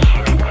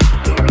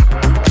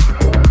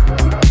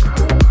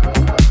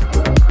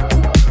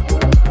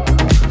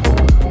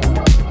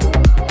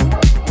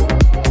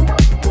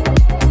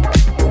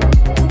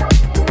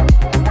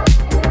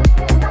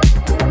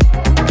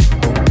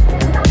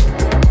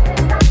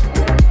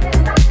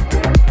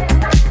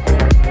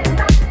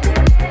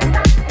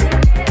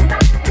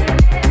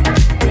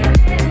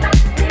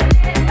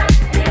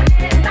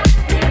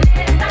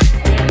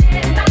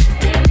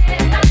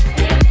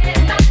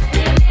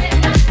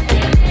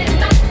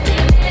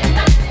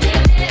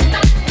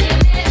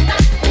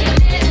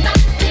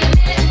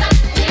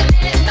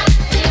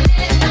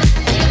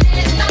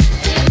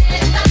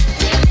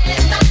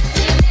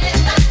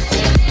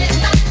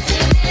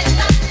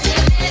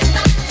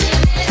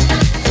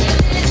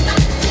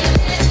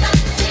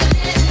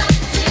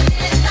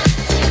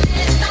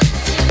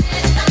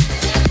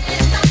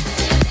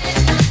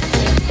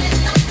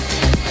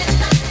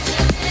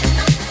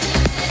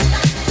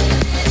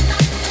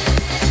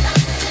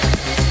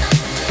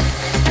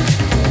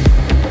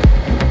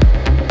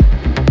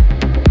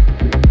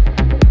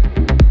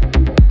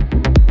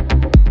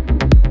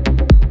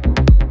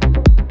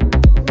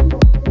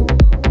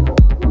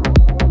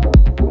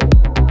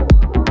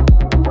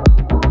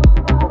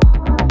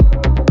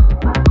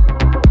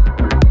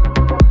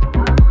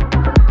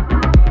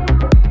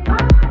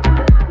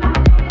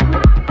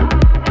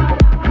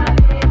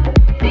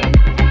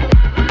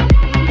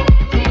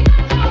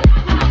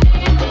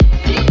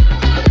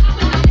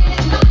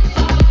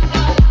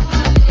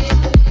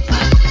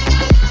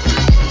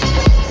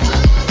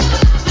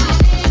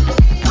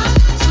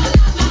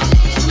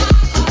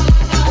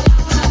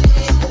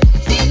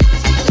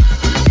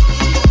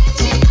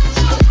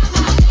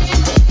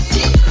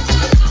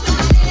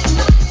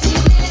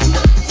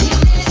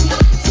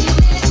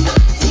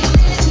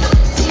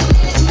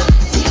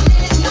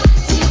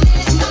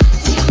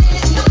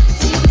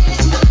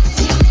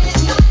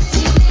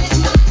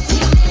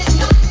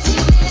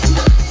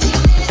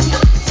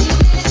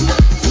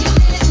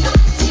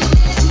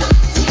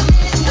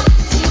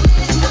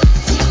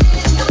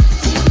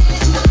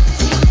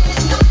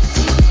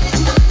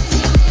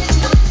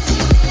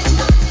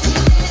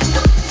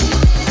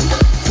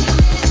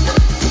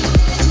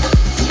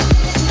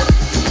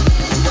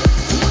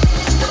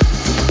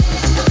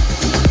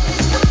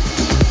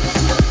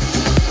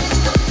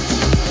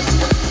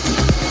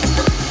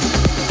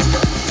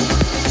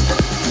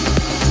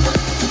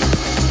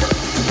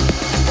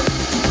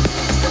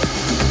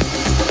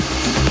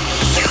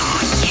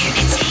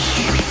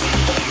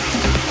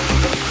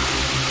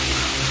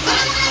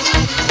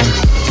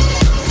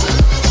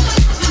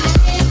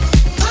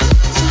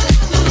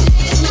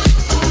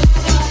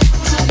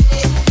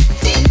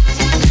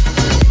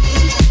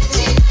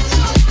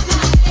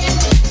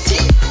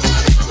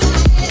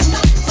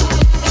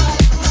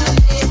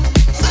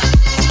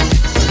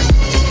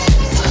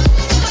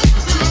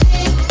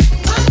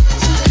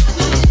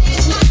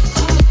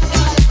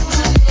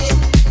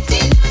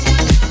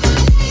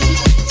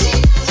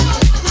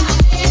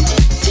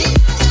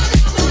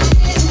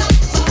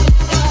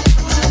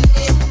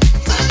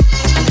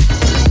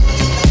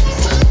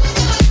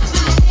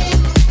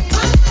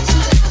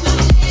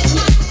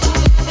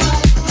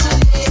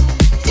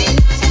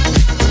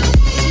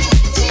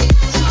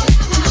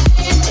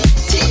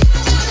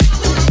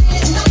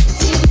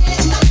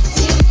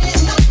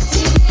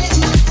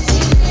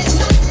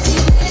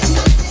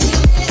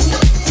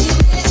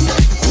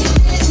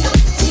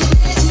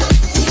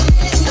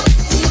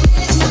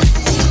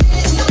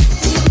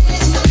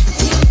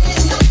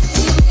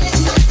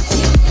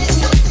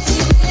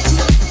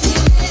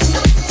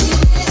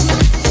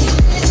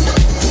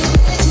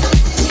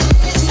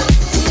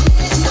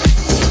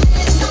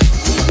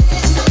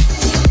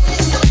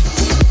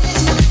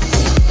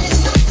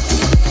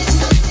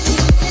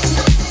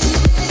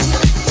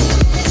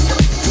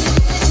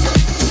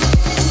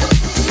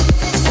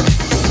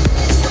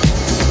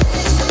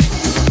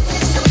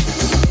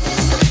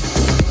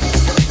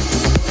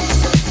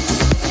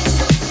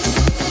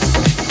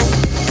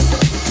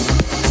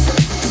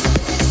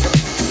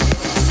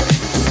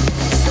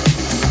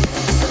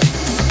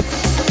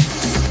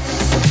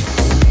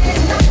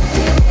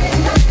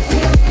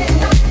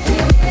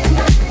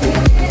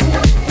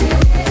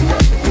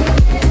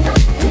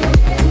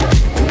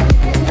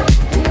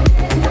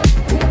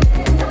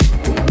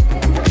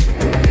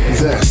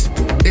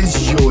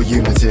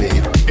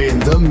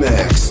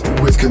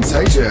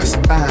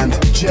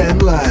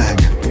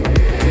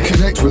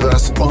 Connect with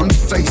us on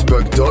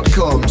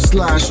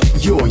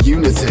facebook.com/yourunity. Your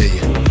Unity.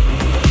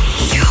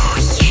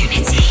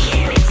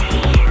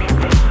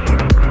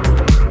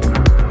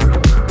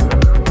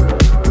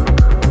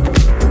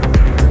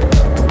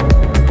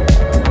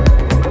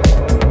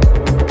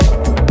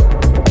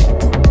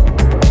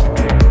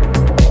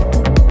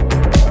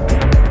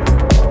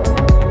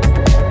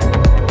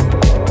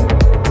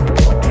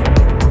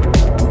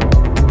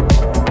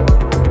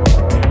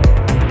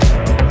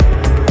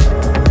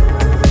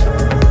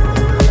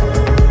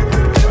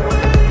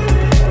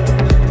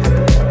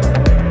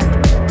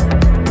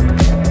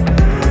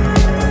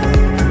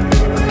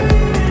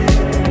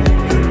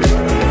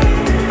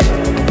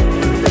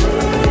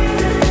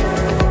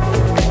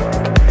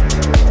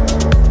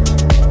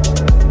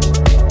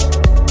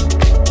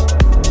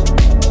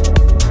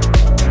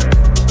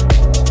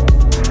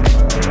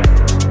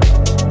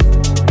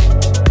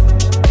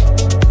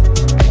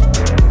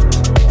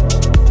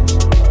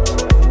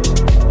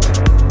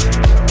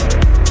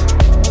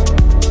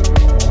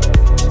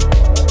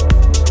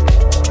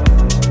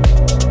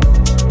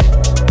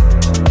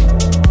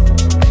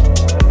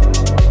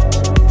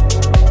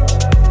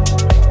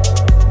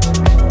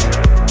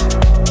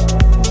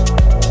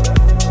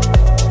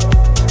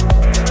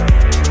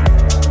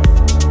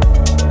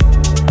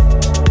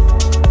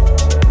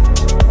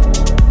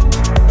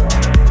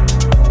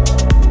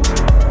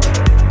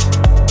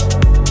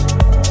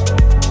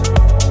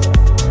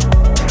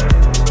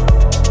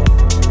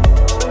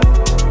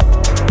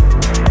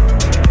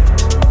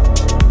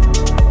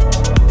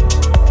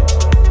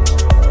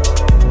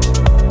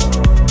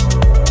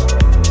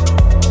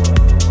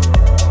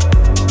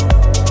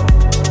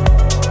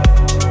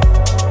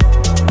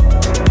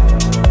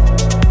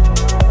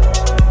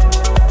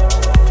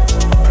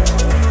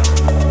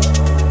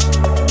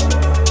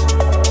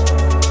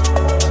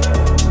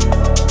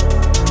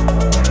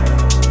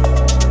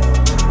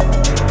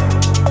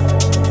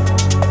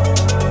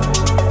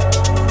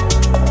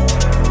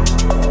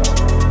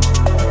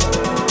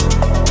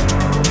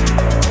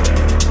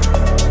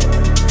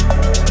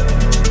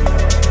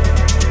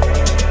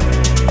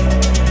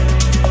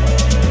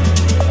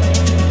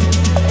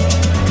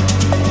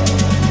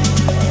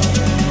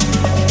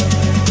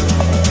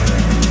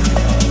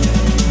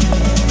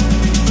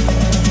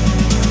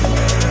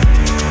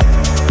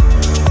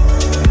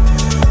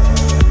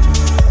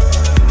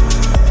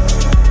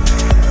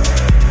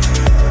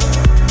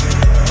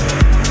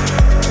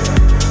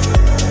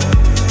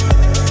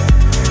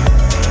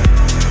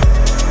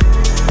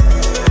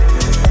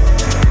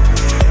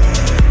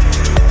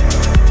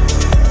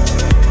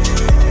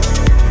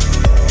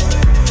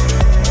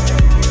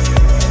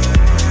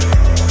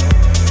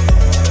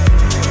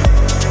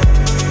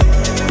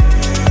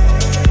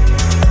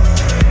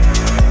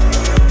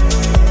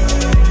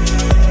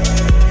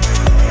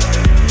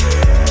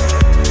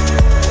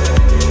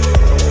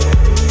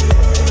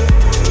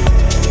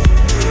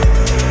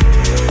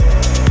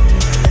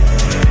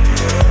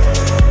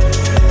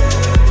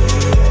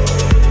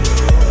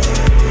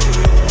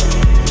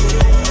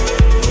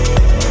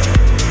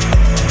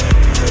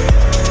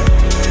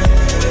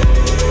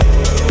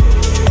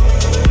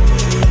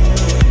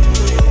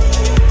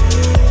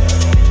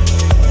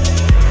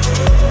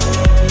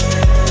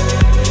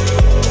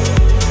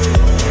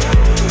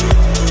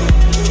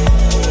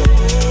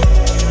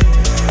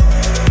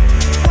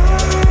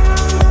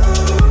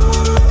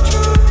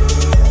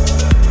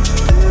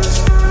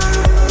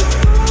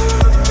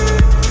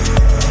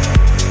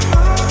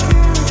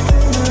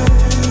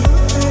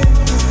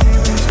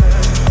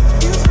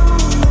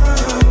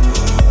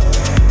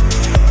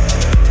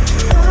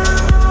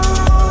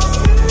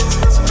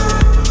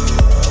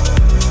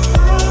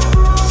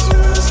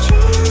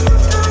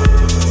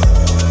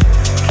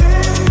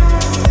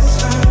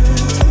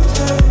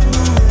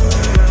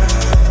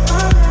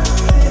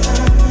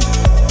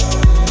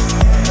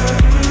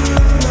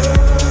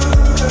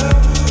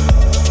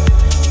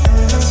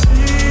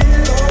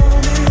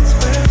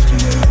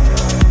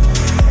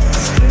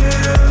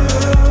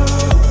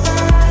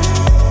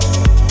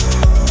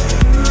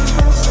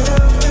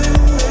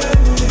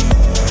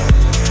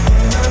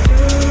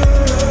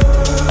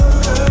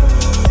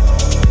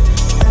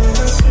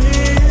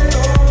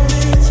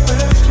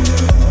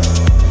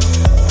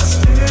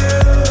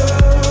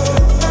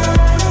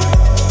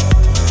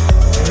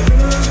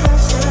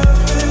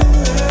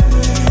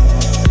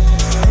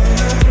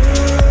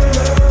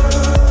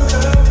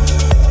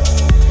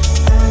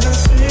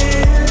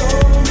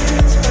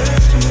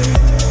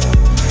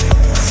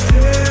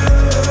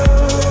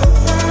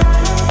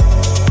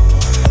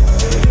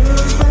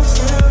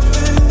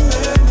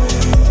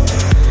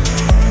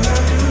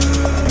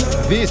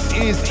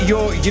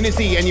 Your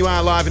Unity, and you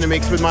are live in a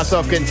mix with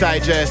myself,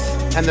 Contagious,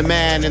 and the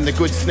man in the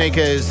good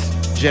sneakers,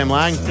 Jem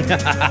Lang.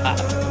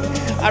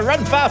 I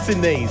run fast in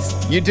these.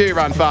 You do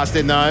run fast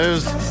in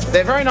those.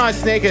 They're very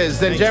nice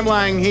sneakers, and Jem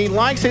Lang, he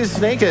likes his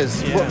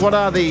sneakers. Yeah. What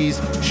are these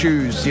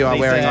shoes you are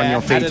wearing on your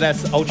feet?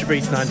 Adidas Ultra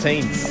Boost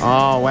 19s.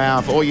 Oh,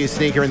 wow. For all you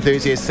sneaker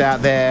enthusiasts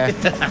out there,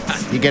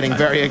 you're getting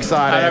very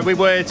excited. We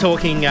were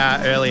talking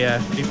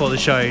earlier before the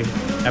show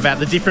about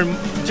the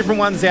different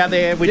ones out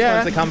there, which Yeah.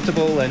 ones are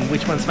comfortable and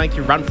which ones make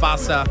you run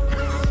faster.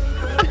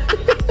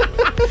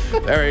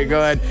 Very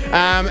good.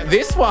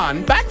 This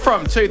one, back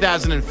from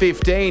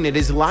 2015, it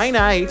is Lane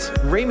 8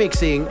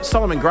 remixing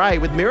Solomon Gray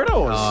with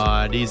Miradors.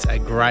 Oh, it is a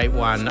great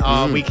one.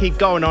 Oh, we keep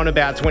going on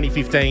about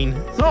 2015.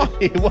 Oh.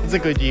 It was a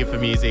good year for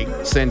music.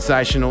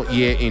 Sensational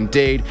year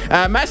indeed.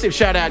 Massive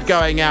shout out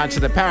going out to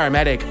the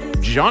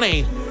paramedic,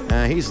 Johnny.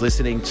 He's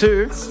listening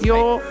to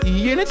your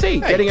Unity,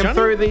 getting him Johnny.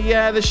 through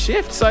the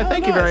shift. So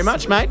thank you very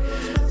much, mate.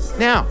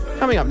 Now,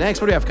 coming up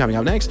next, what do we have coming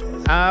up next?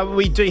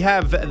 We do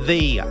have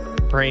the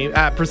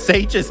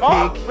prestigious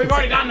pick. We've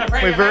already done the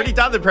premium. We've already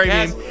done the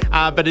premium,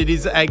 Yes. but it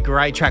is a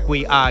great track.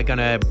 We are going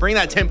to bring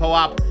that tempo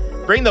up,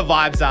 bring the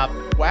vibes up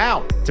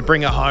Wow. to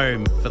bring it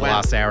home for the Wow.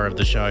 last hour of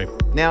the show.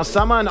 Now,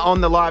 someone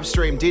on the live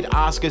stream did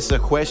ask us a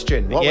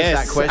question. What was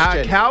that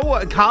question?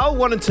 Carl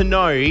wanted to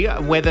know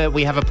whether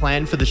we have a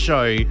plan for the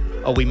show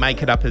or we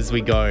make it up as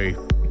we go.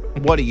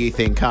 What do you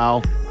think,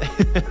 Carl?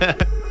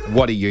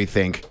 What do you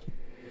think?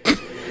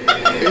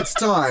 It's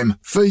time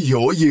for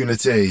your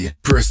Unity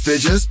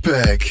prestigious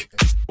pick.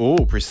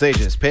 Ooh,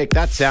 prestigious pick.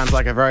 That sounds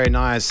like a very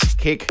nice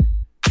kick,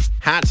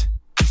 hat,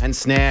 and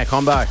snare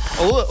combo.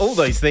 All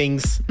those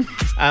things.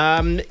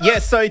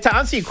 Yes, so to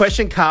answer your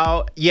question,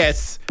 Carl,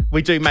 yes,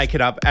 we do make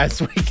it up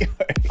as we go.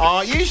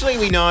 Oh, usually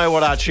we know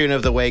what our tune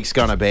of the week's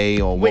going to be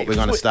or what we're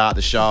going to start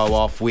the show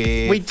off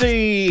with. We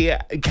do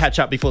catch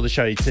up before the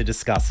show to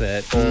discuss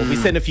it, or we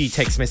send a few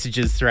text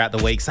messages throughout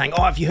the week saying,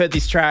 oh, have you heard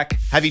this track?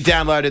 Have you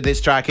downloaded this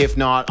track? If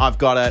not, I've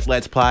got it.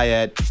 Let's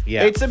play it.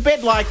 Yeah. It's a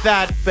bit like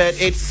that, but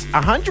it's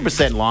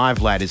 100%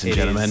 live, ladies and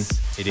gentlemen.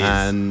 It is.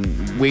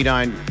 And we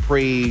don't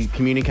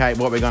pre-communicate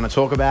what we're going to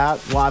talk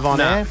about live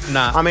on air.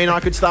 Nah. I mean, I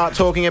could start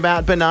talking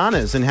about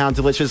bananas and how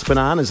delicious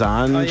bananas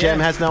are, and yeah. Jem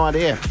has no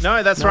idea.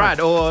 No, that's right.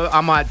 Or I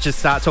might just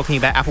start talking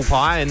about apple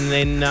pie, and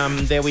then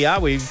there we are.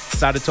 We've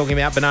started talking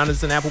about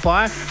bananas and apple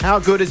pie. How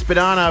good is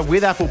banana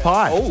with apple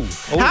pie?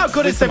 How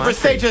good is the this might be.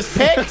 prestigious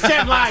pick,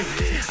 Jem Lang?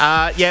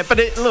 Yeah, but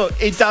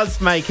it does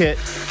make it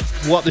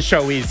what the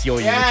show is, your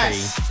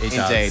Yes, Unity. It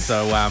indeed. does.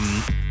 So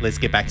let's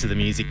get back to the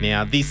music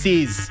now. This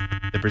is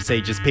the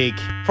prestigious pick.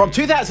 From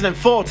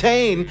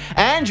 2014,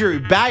 Andrew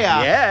Bayer.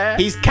 Yeah.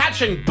 He's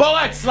catching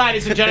bullets,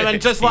 ladies and gentlemen,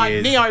 just He like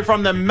is. Neo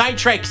from The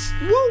Matrix.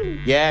 Woo.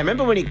 Yeah,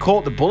 remember when he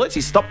caught the bullets?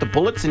 He stopped the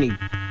bullets and he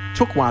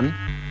took one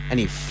and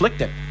he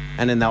flicked it.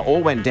 And then they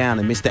all went down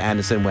and Mr.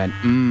 Anderson went,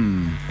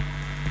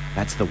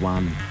 that's the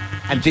one.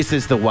 And this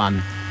is the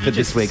one for You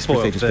this just week's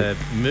spoiled prestigious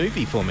the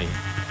movie for me. pick.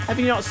 Have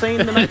you not seen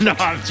The Matrix? No,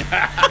 I'm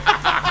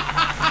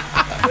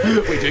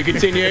We do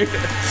continue. Unity.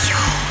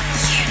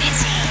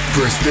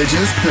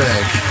 Prestigious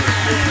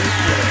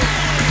pick.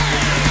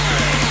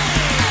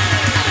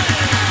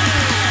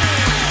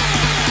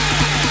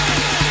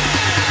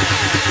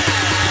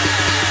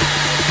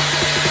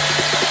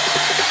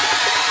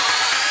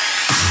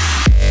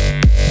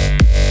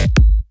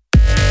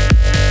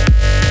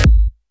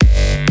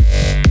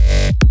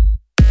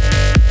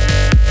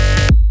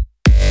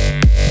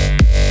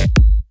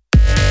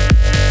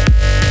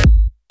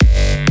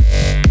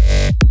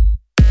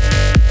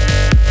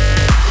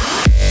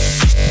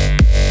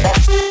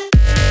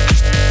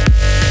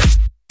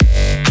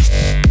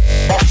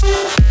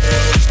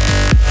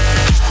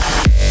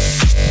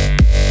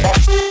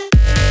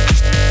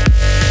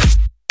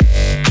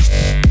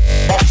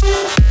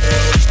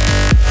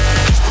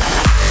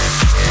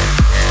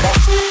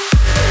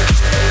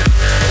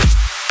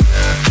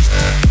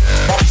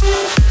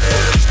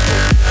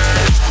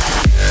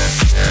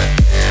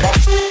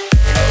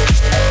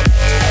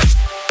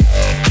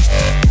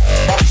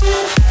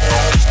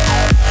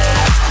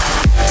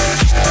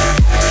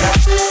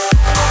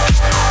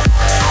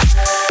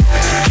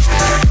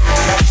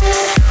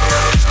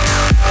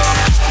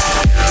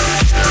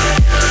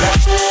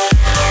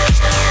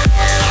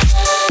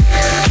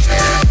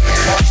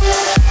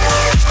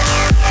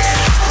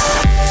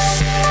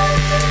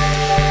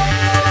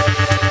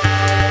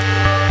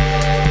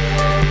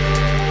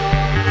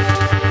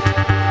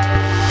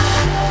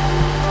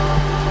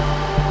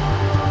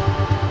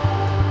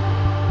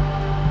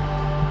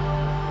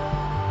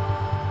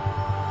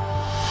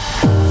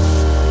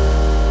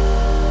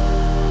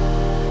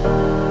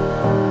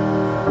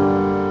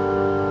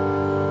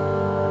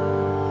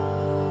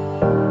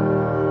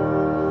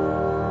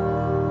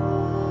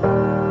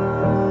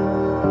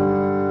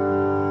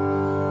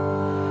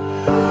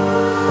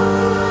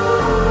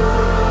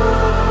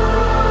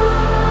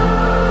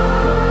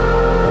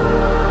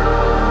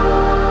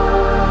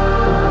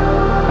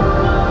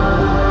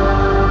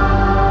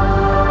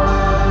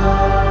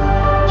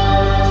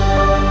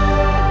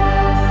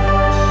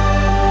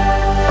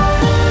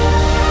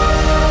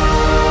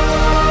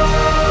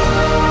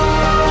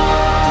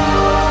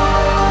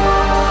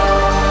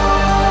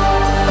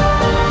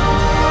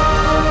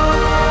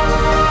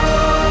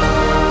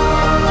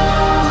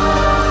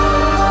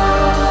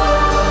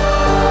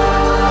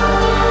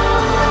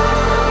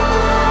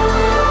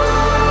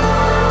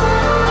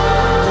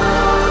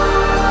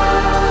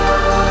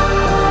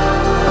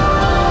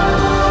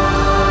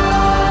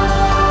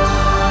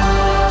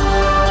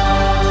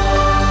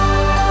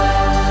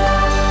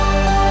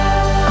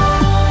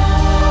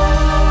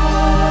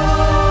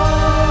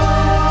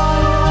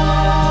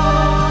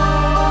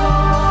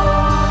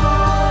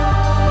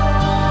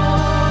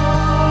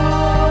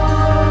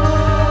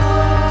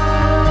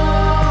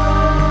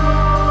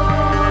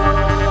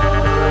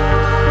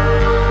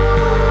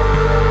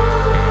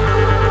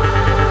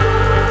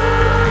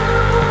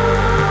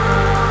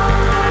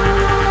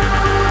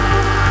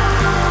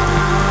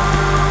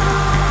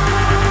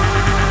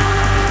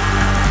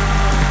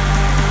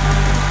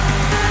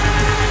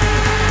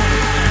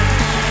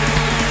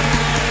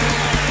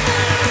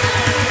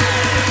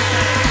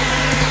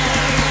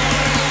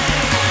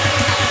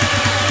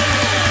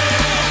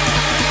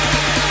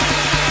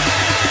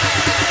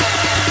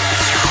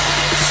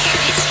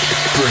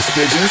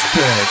 Prestigious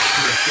pick.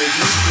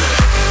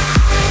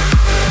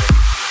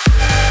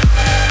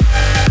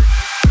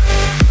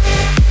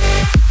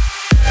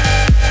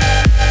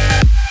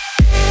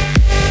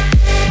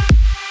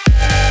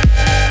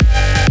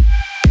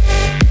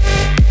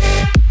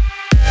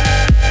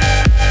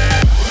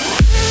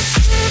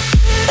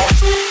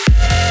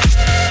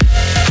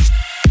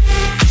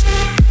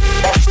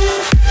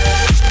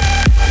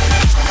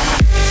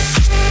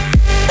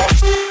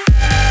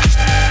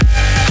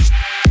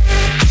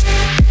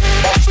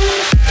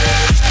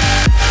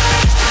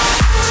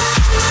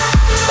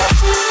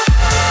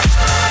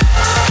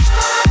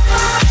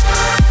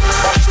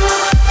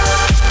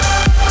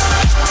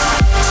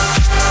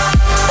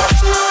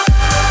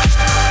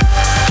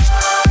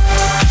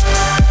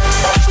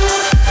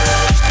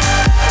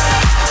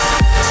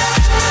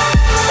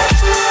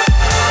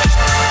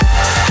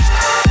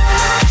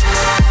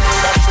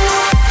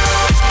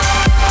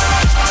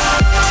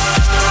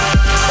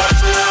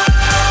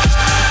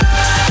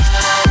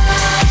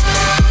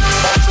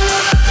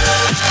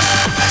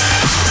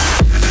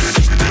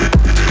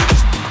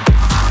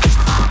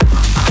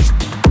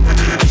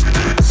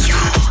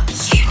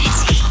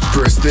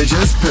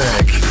 Prestigious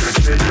pick.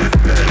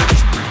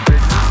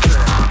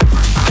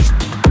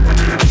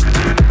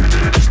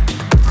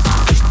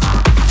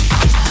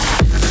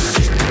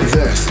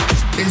 This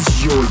is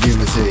your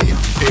Unity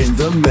in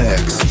the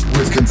mix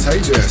with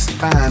Contagious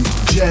and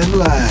Jem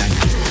Lang.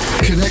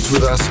 Connect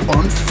with us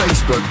on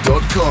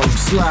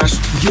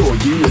facebook.com/yourunity. Your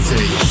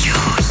Unity.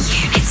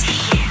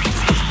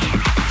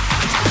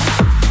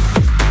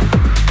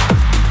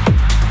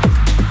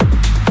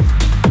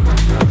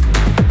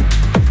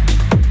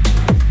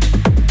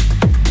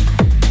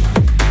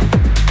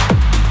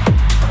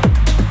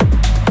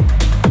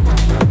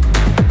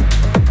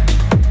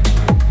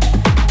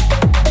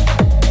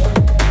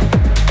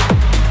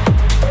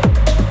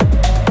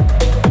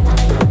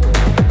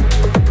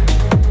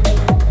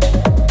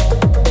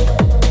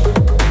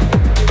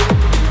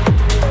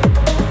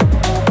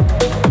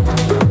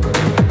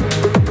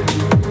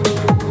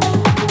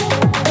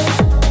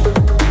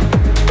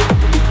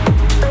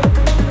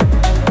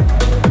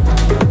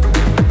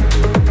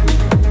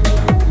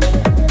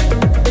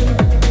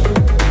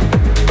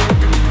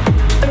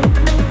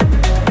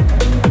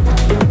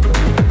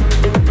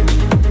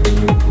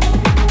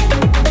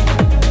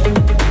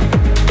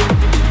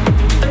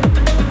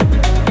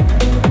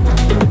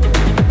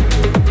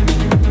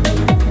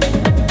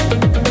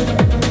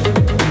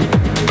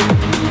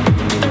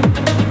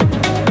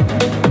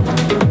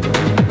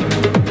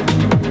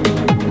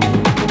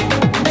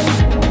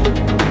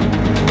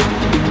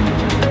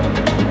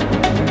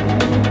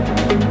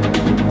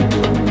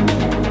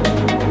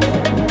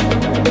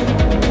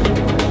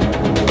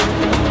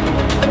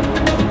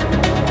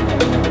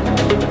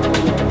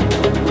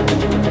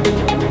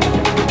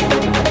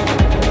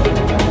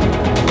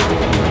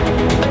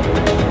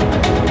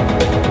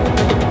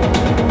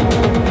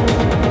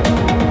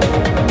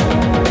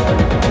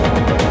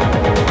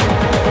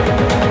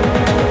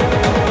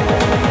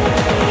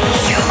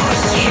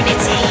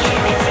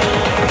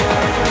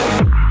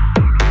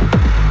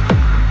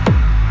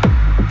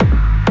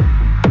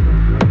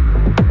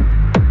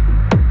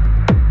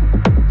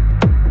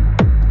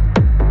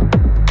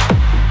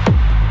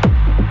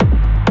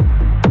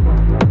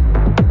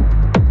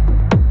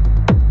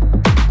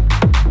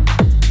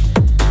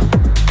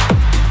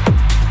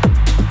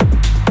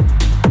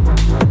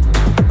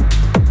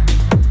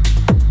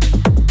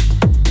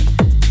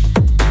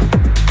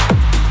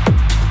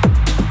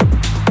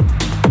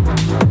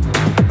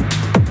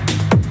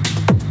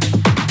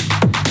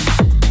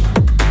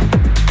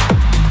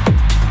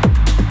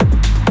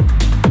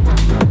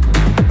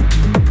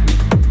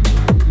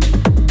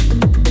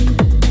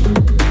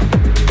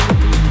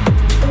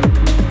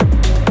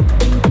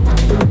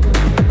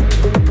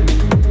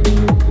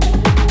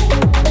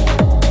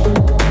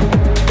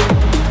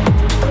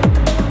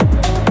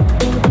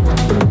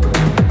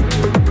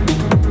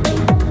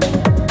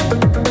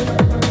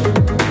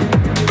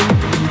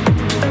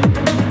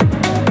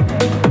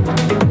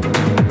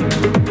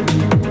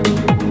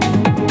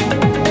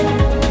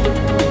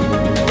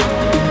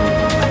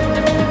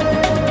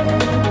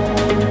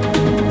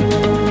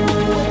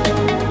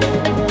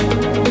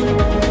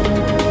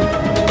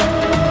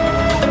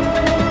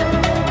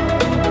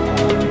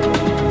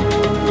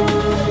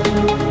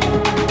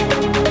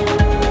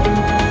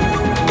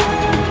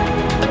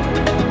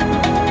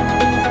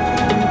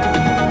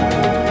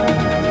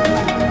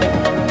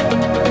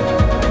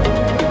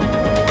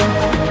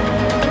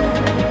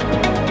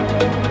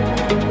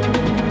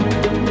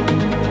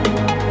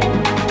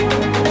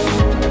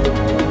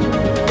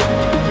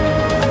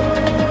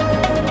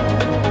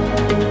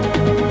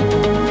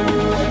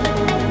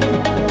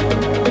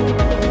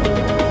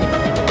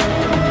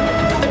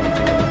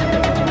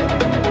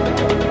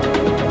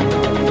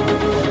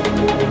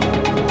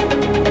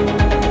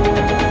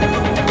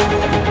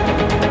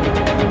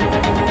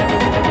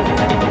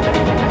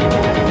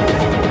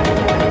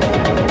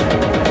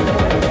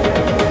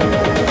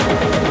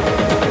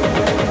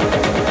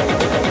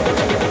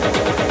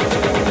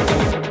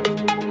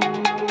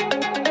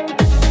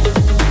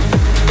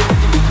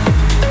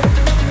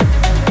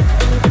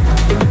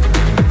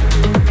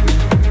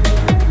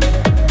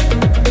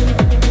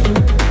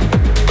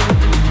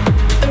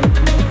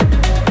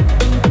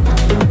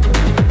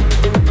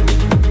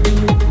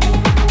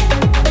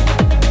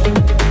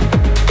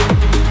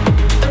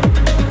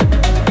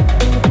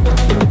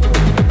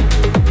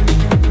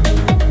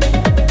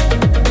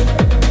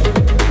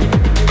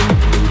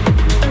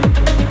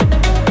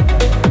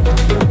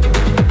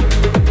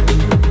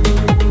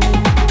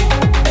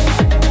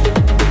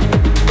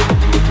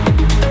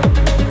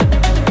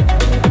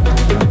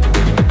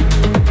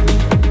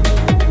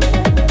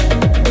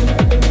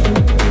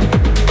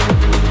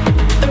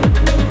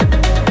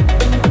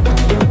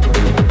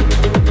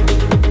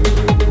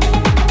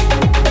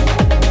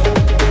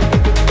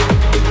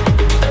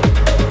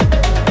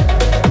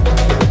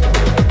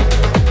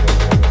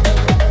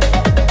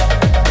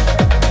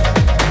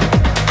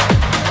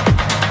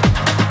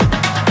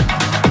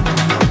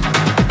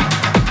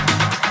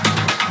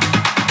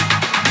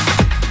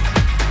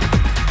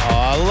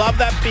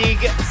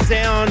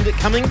 sound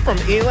coming from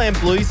Ilan,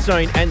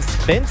 Bluestone and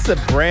Spencer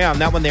Brown.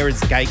 That one there is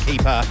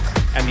Gatekeeper.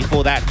 And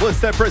before that was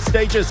the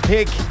prestigious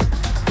pick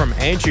from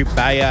Andrew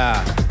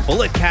Bayer,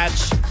 Bullet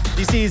Catch.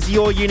 This is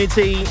Your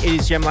Unity. It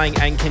is Jem Lang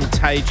and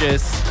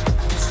Contagious.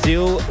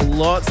 Still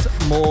lots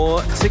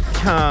more to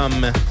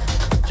come.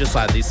 Just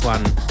like this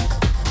one.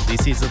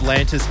 This is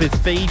Atlantis with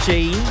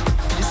Fiji.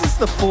 This is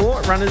the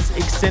Forerunners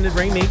extended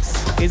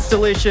remix. It's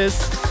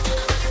delicious.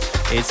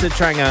 It's a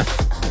tranger.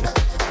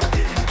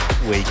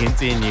 We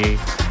continue.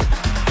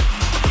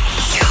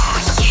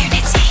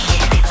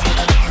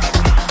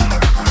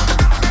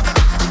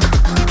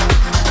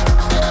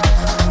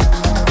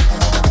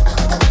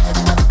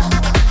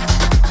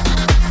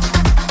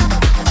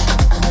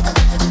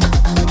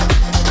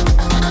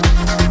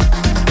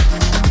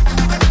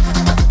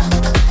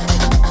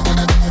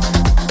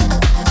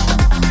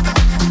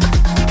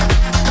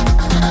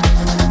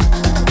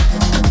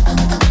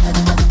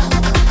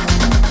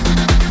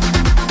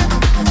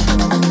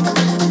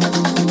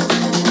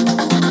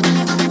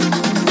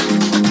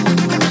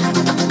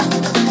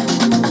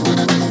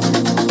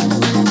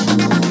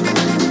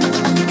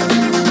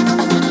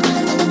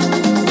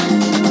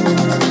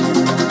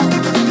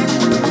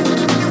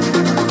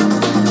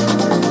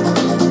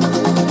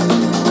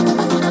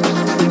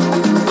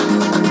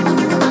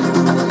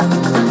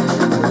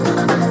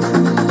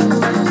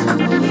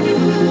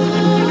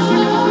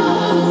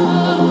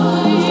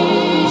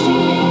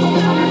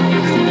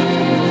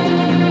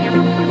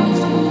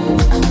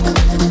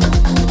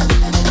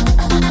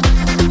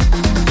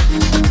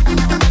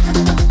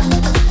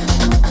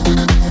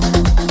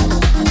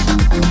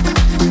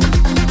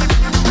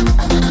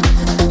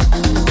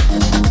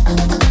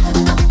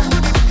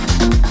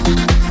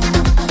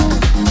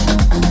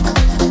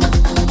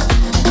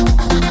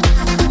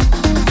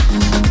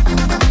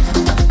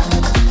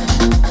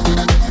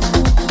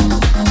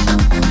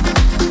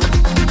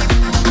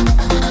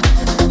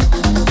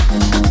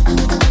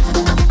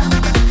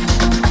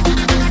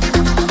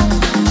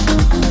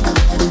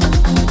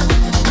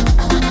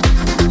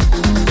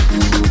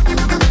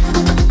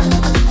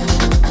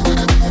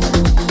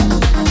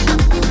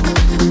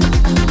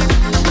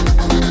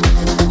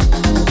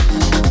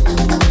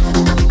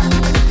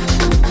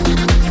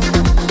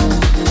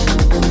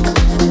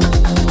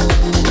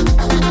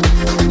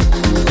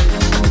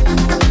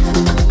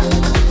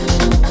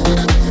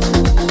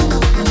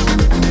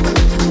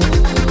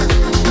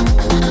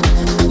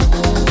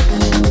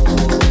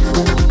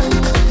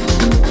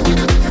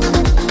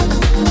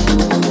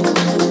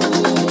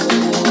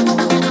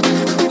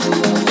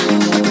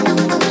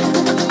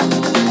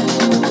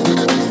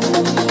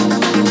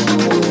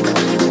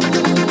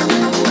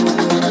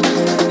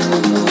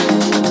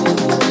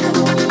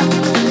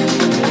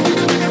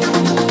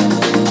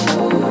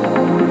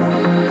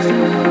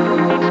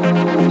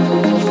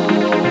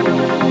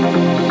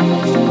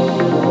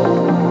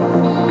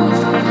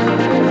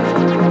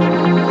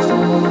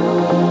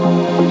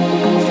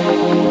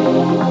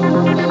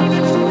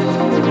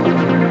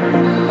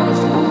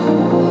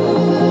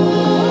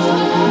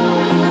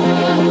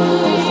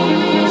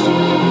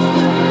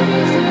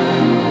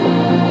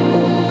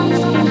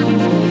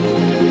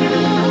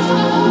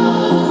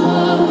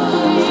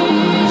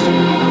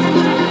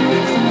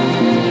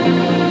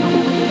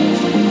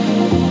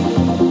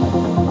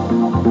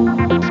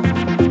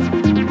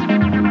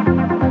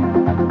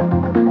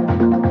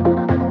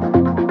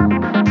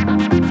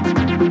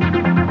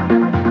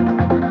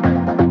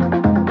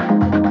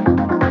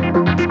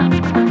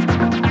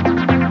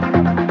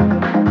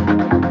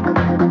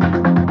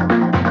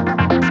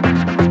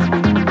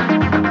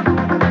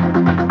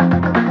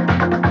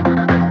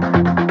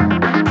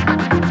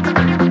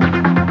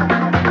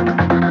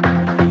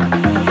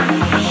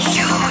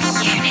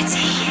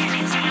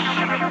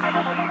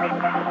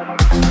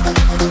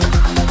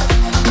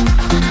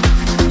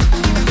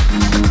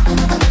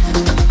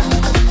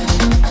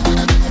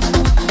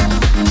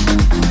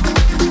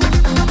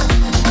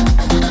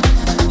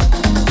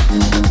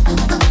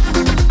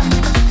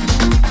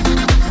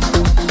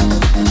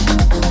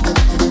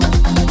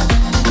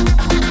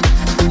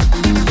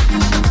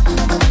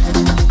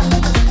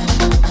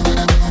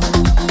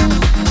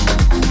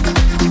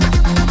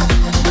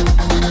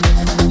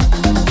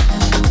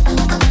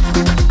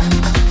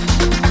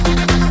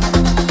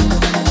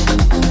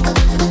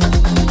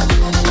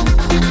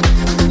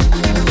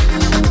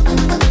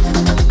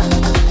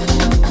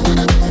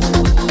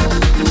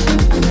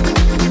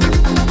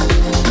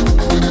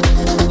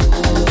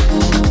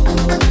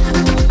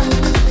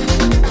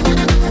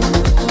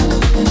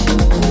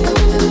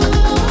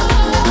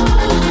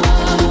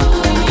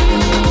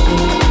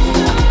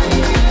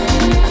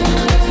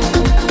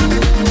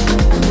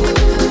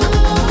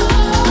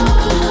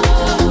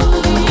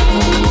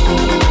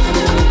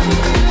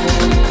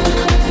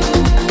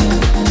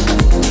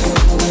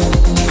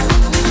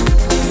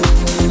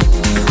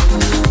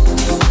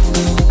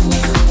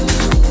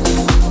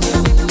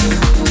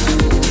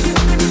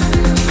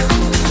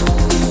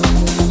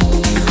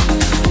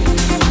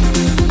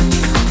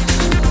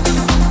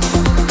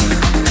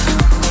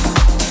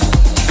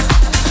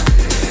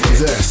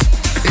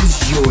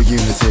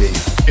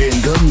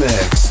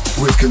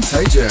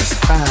 Contagious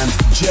and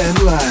Jem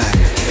Lang.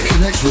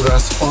 Connect with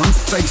us on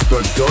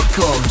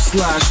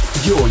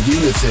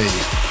facebook.com/yourunity.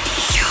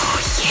 Your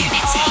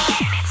Unity.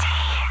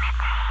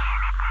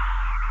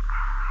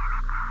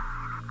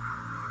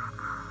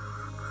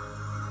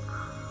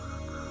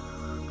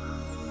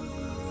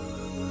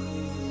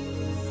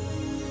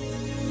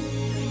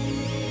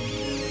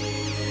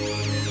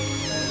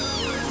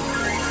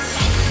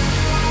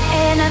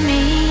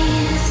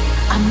 Enemies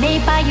are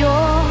made by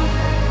your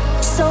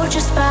soldier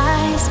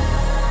spies.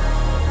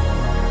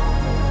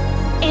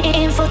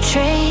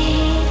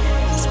 Infiltrate,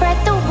 spread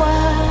the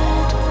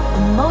word,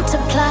 and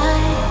multiply.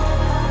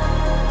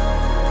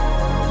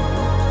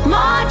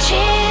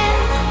 Marching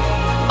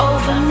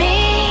over me,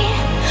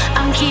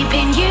 I'm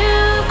keeping you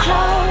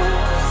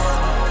close.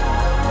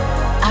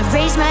 I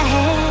raise my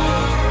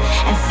head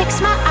and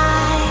fix my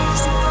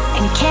eyes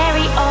and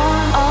carry on.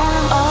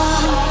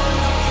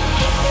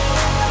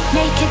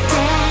 Make a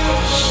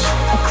dash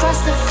across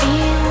the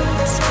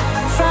fields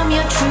from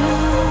your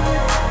truth.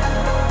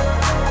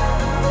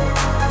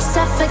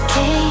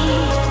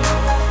 Suffocate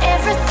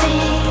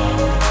everything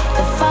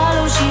that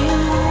follows you.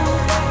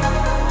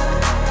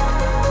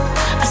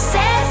 I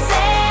set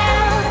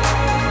sail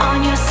on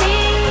your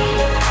sea.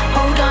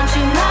 Hold on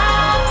to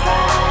my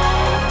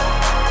pride.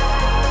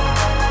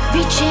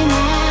 Reaching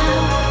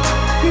out,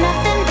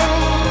 nothing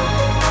there,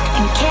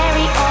 and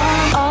carry on.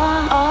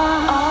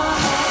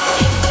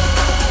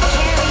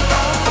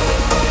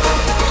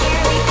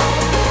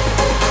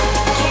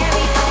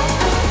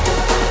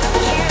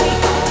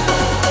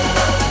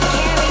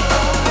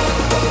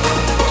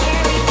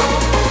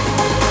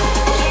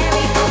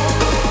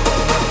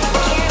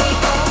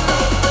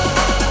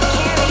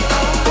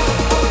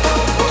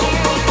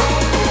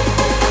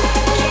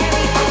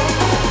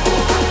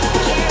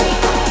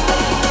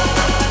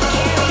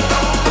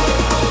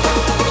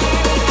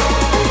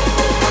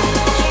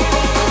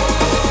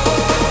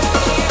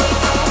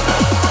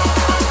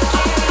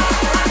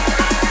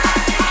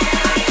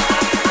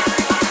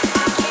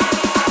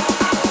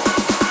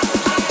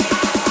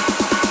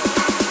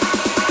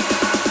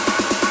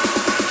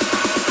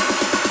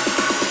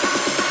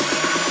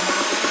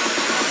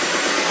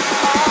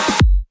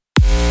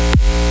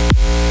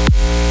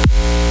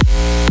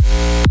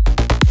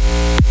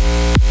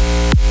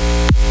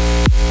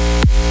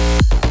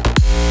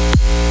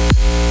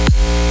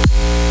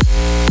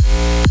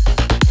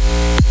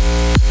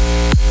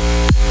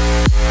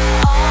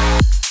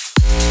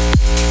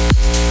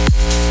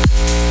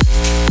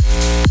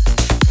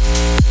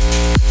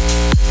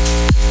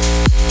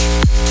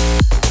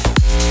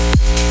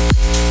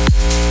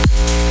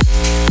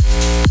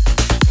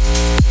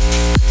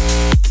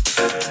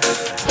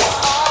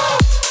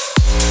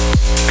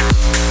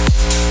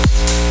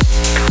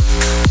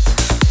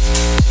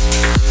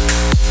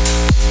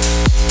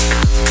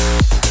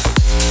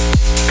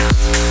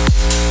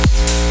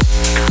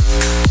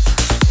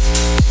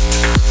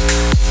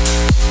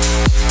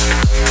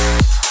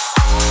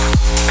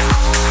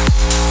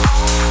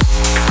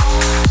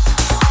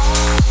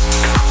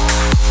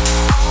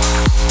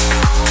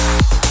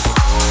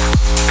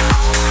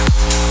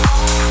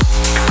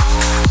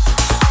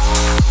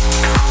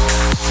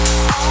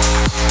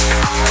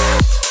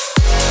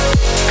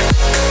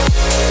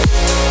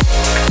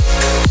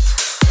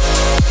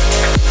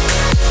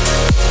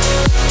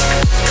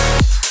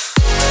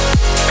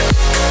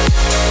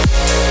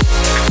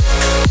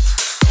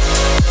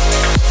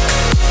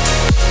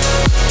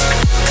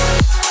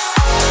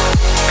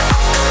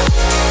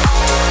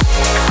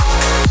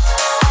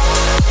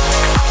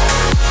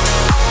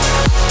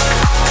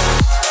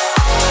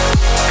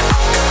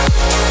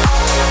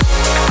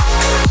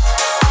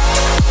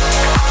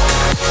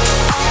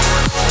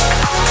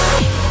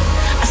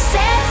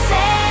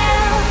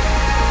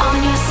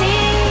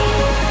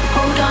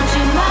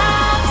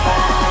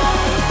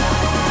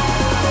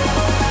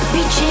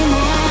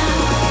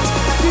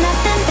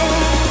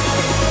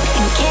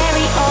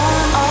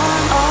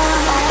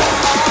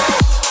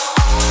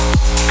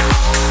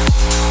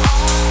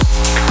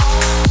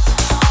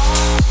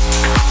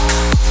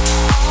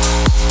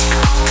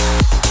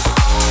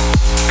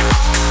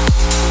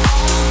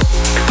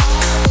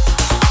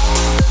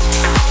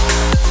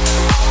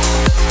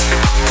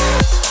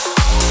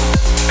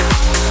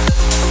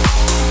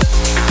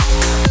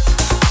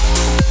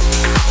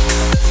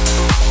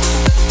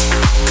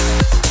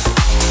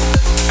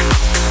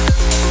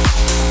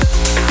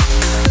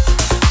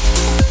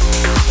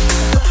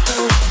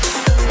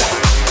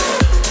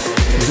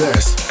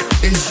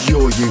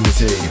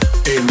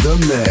 in the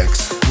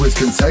mix with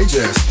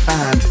Contagious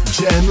and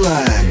Jem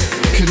Lang.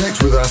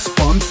 Connect with us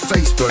on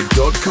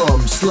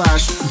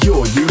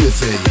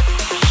facebook.com/yourunity.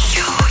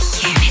 Your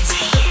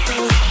Unity.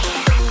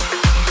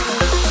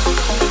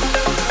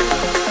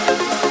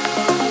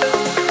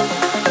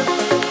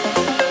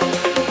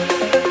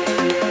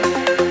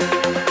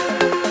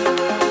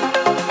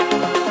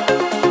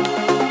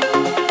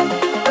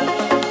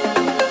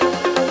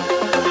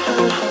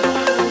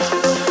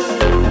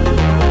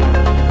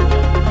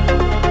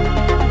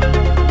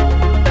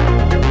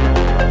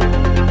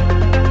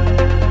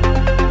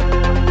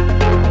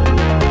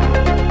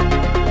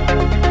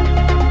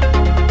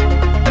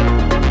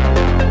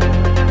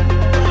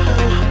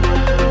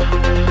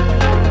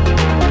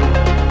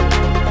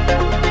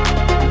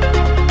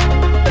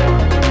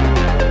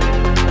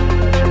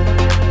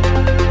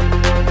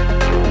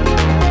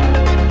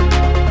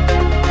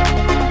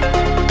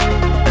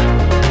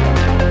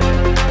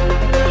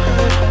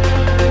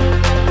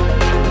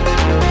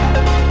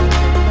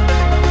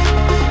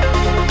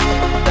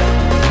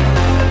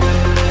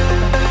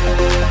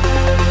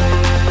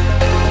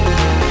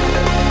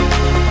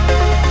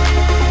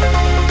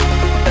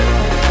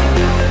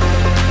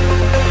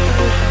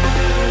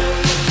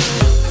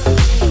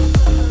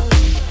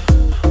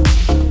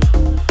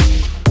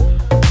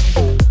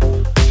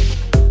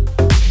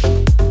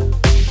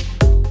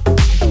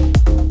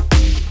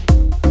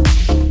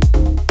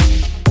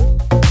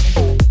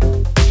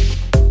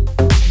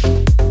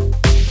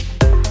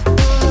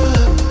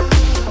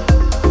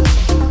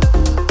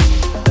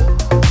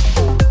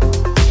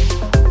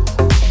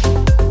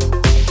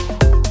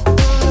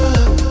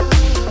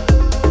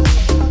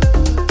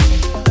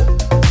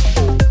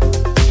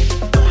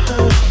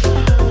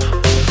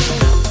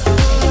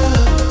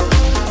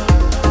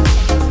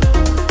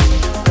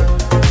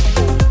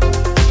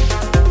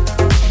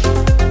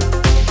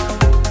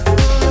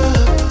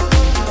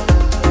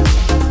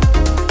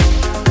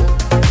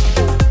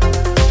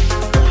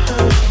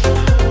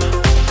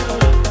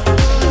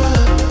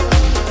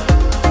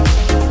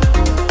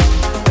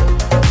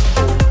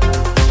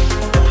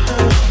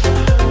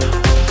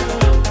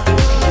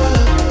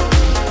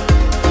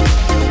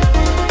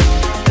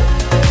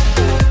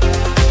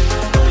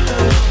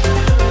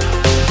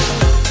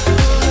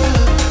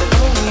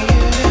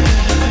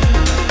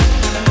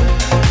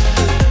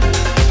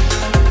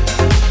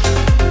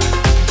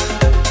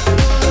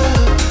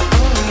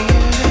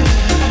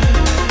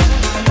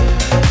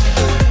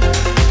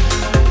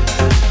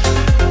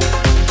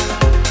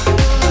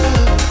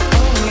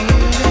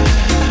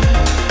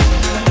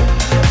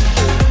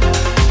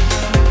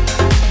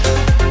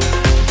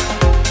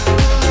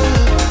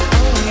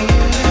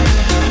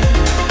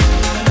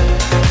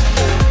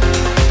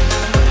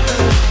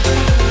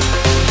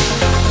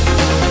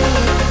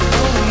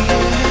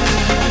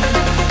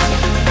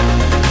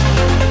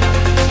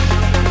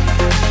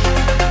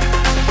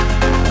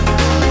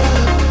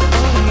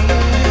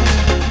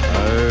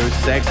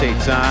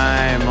 Unity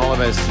time.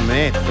 Oliver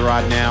Smith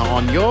right now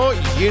on Your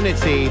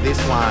Unity. This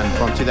one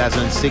from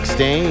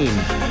 2016.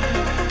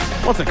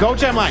 What's it called,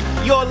 Jem Lang?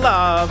 Your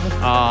love.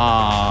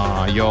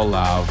 Ah, Your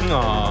Love.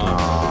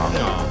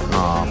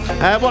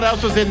 What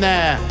else was in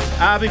there?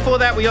 Before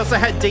that, we also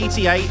had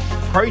DT8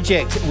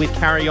 Project with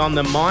Carry On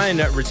the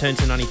Myon Return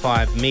to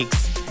 95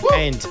 mix. Woo.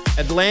 And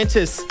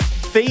Atlantis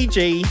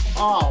Fiji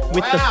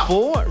with the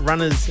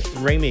Forerunners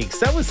remix.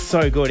 That was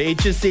so good. It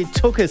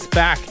took us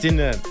back,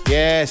 didn't it?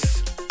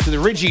 Yes, to the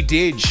Ridgy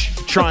Didge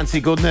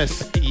trancey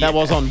goodness. That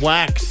was on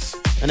wax.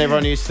 And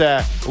everyone used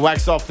to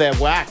wax off their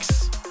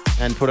wax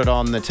and put it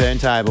on the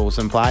turntables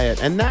and play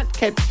it. And that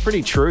kept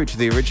pretty true to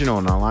the original,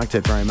 and I liked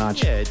it very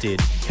much. Yeah, it did.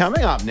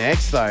 Coming up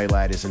next, though,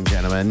 ladies and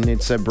gentlemen,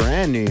 it's a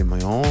brand new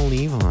Maor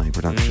Levi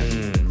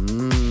production.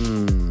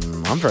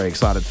 I'm very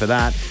excited for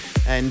that.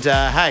 And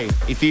hey,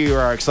 if you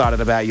are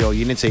excited about Your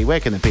Unity, where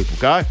can the people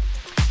go?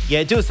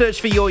 Yeah, do a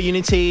search for Your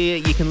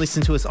Unity. You can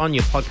listen to us on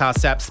your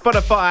podcast app,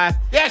 Spotify,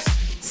 Yes!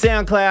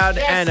 SoundCloud,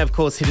 Yes. and of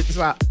course,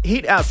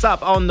 hit us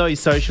up on those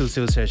socials.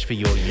 Do a search for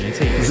Your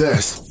Unity.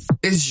 This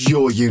is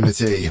Your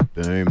Unity.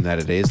 Boom, that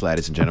it is,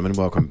 ladies and gentlemen.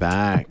 Welcome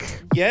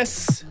back.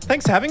 Yes,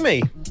 thanks for having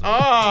me.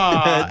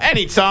 Oh,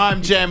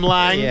 anytime, Jem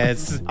Lang.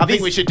 Yes. I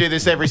think we should do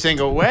this every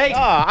single week.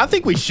 I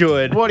think we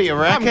should. What do you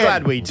reckon? I'm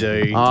glad we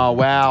do. Oh,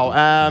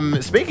 wow.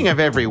 Speaking of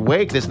every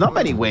week, there's not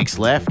many weeks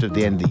left of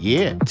the end of the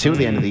year, till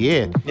the end of the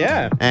year.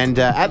 Yeah. And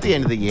at the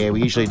end of the year,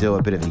 we usually do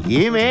a bit of a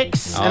year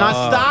mix. And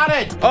I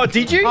started. Oh,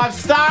 did you? I've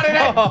started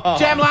it.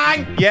 Jem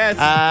Lang.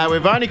 Yes.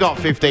 We've only got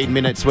 15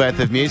 minutes worth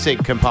of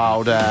music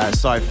compiled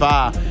so far.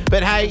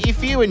 But hey,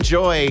 if you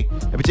enjoy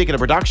a particular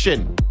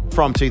production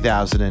from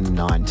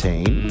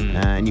 2019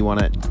 and you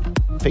want it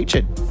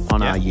featured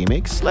on our year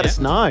mix, let us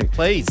know.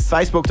 Please.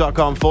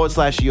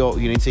 Facebook.com/Your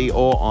Unity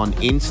or on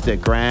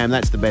Instagram.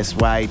 That's the best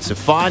way to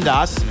find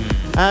us.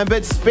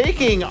 But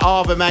speaking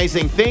of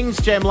amazing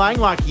things, Jem Lang,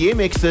 like year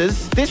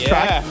mixes, this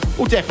track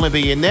will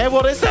definitely be in there.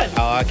 What is it?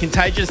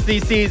 Contagious.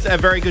 This is a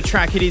very good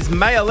track. It is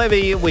Maor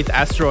Levi with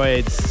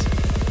Asteroids.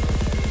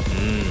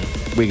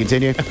 We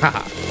continue.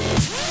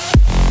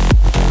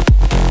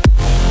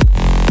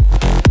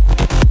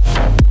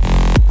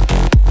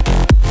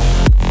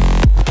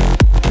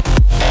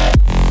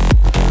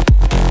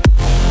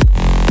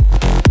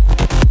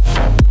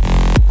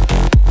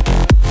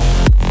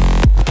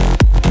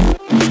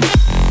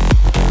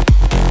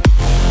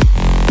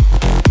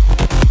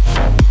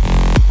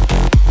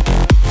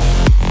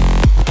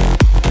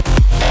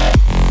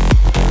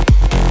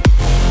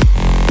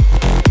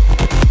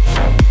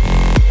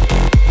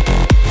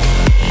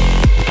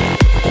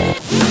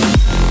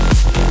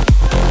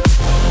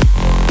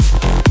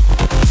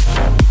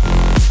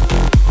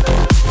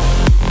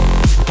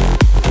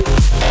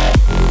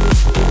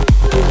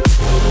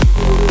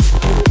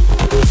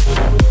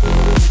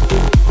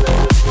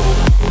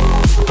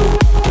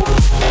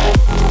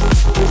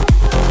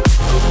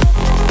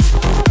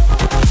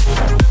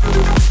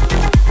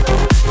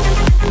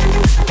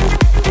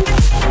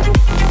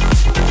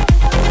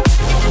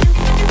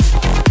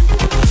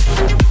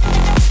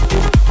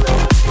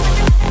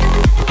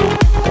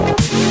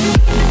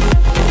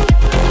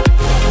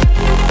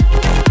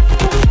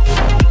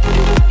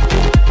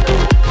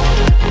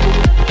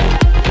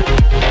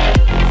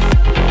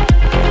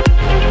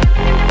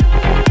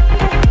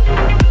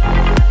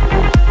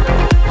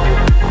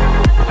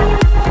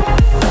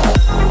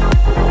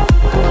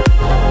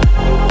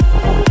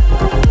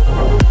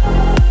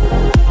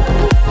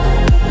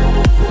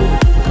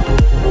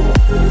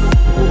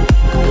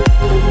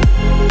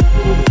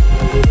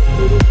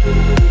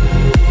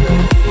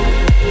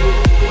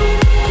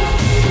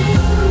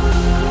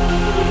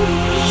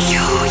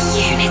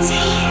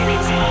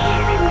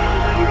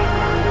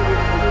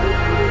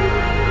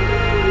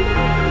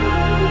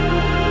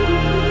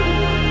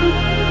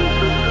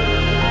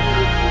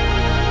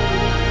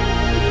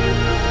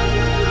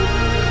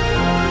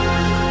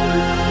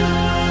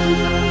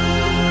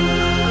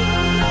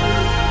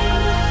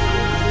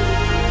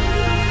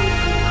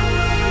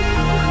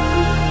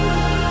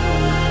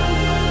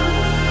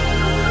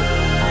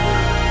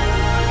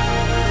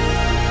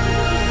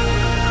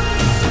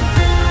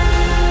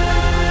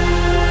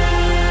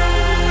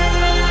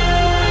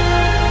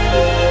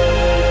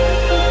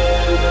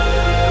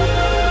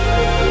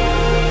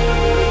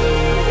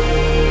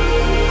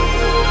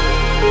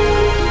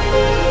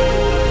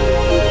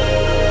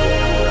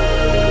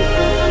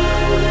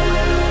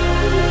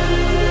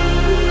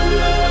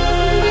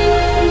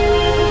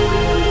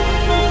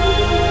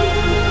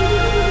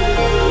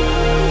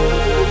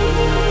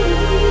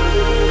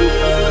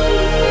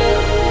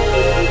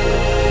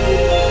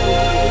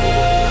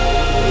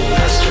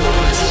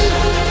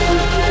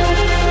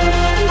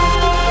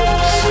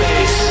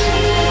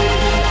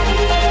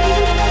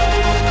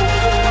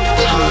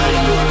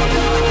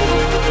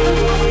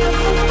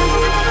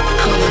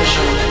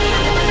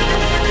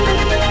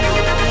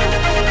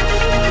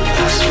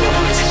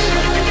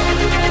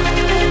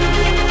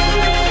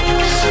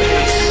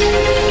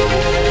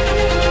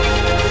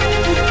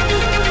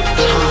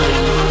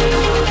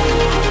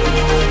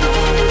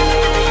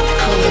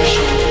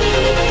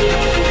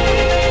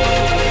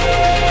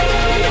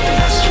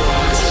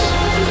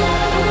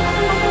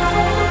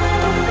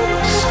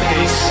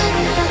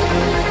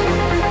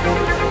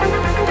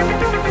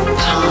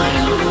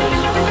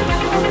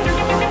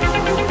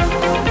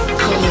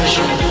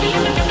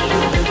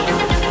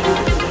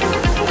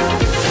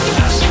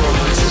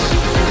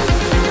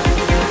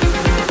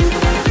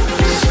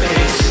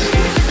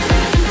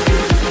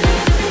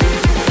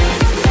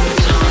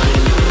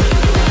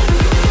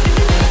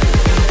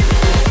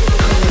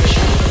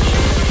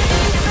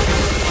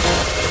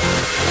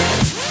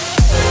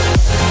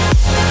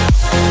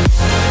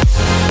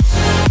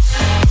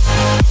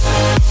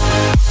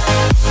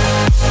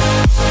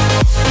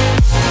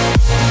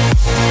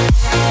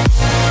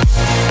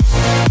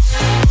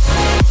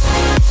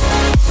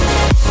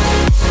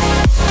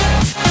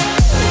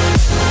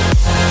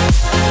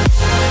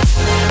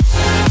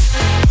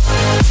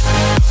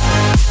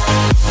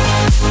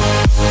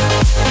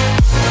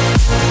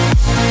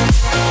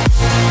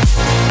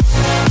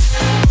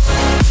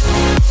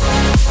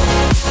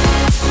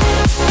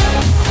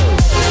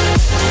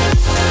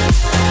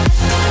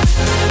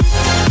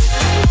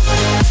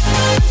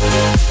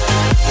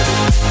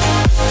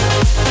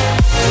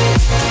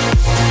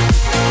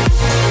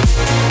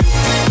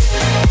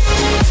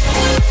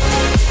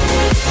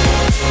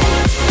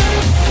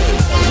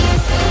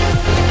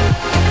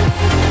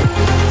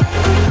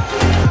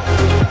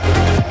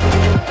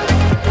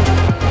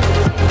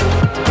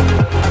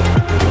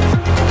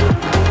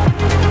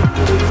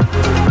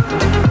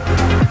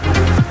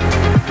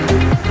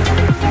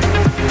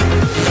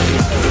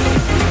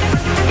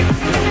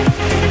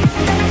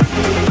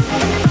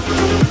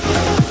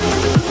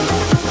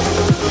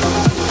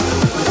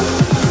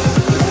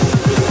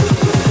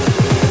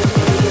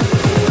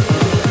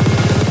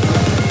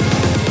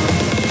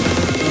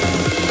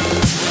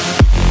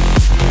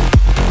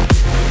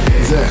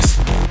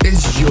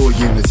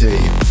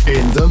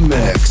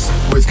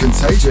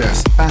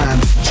 Contagious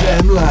and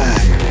Jem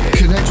Lang.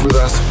 Connect with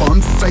us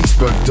on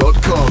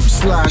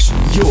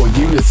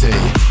facebook.com/yourunity.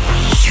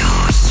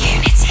 Your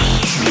Unity.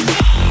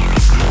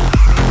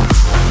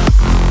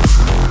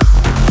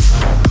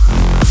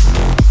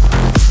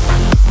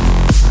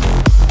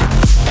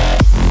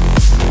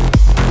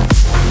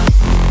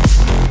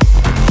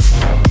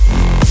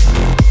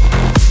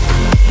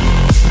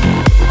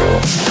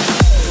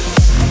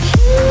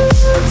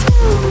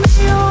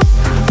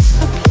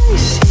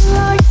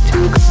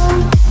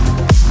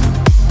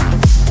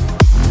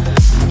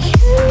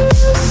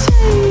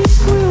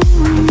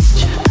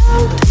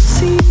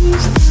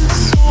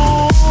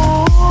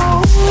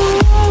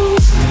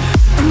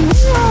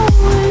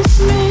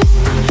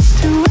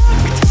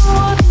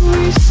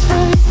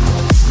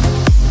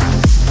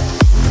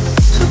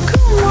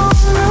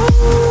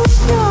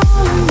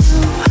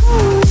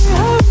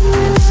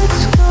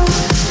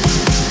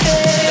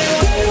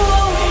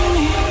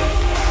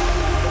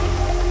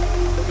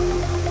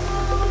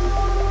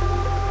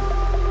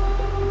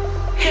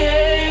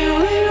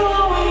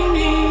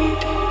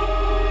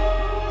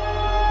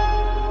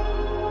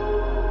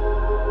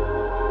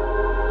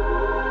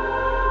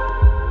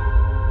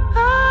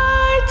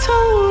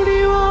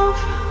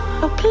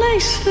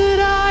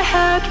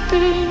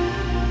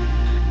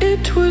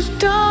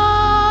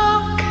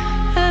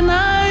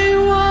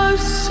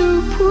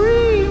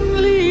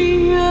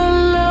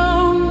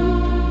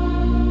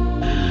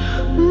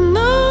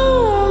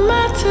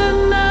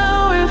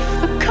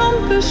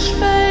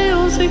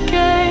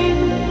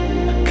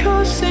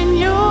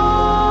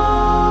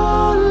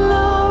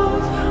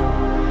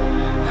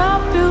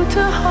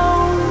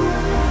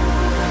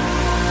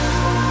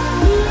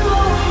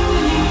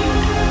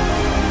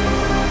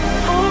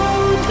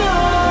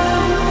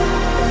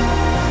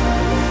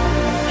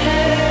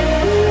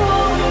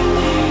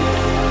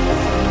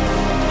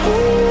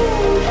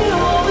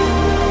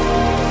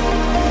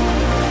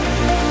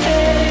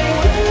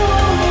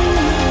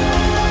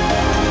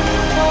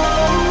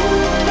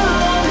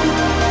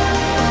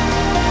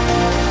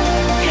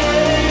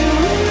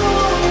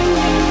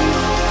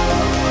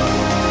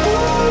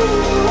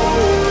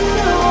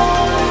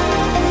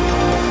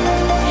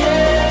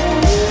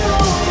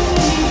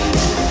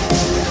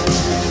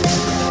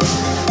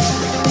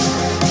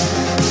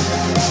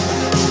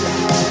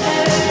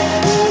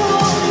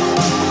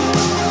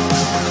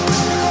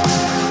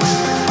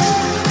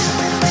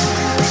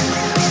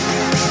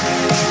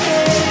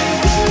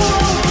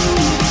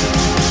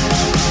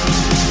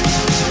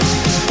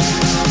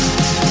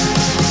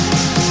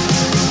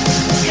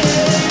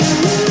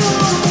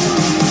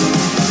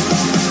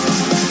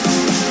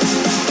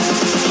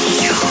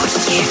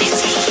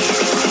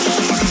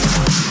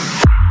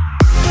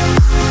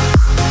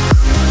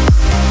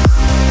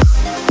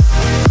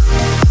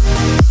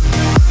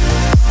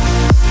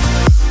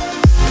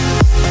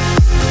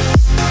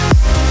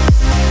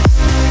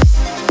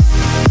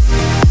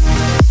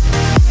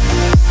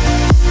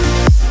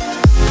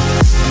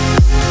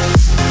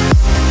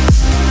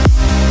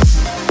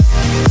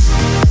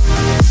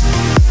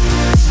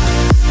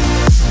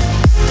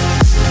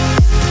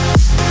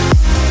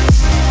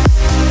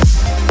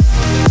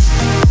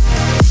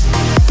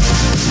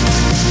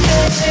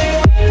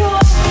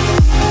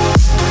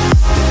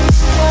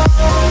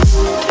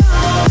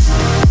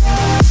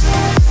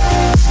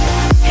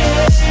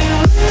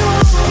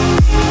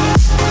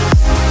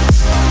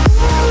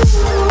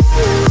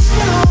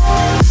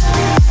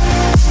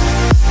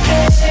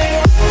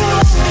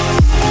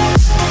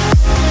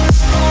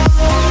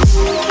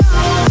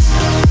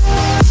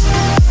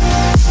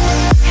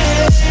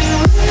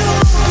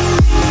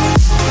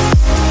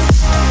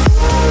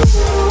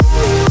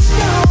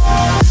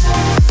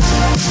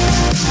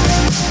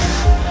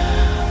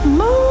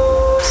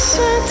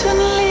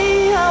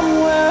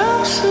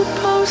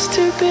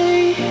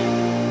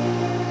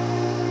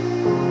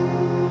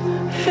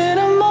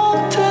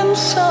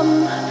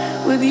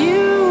 With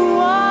you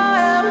I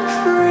am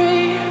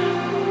free.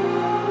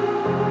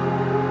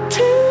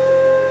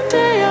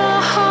 Today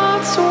our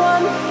hearts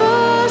won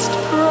first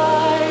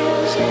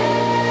prize,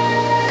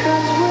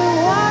 'cause we're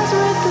wise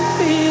with the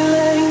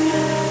feeling.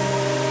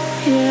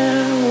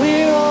 Yeah,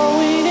 we're all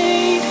we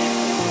need.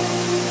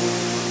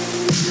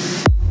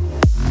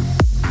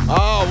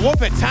 Oh,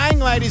 whoop-a-tang,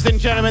 ladies and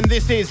gentlemen.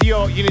 This is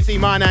your Unity.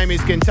 My name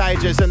is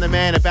Contagious, and the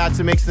man about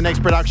to mix the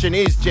next production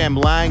is Jem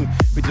Lang.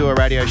 We do a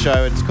radio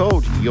show. It's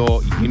called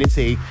Your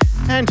Unity.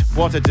 And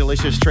what a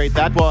delicious treat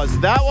that was.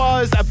 That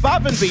was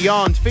Above and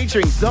Beyond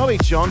featuring Zoe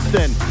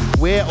Johnston.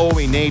 We're All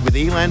We Need with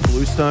Ilan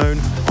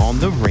Bluestone on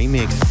the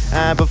remix.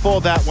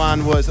 Before that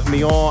one was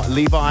Maor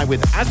Levi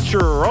with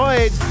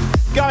Asteroids.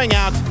 Going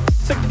out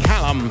to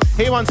Callum.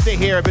 He wants to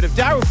hear a bit of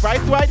Daryl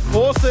Braithwaite,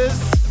 Horses.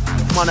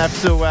 Might have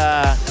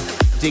to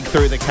dig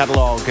through the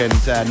catalogue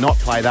and not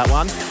play that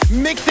one.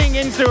 Mixing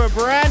into a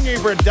brand new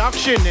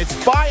production. It's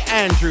by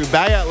Andrew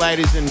Bayer,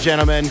 ladies and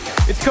gentlemen.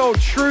 It's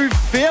called True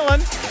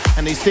Feelin',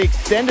 and it's the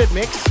extended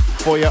mix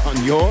for you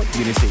on Your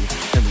Unity.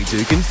 And we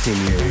do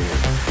continue.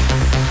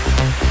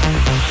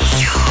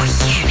 Your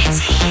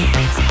Unity.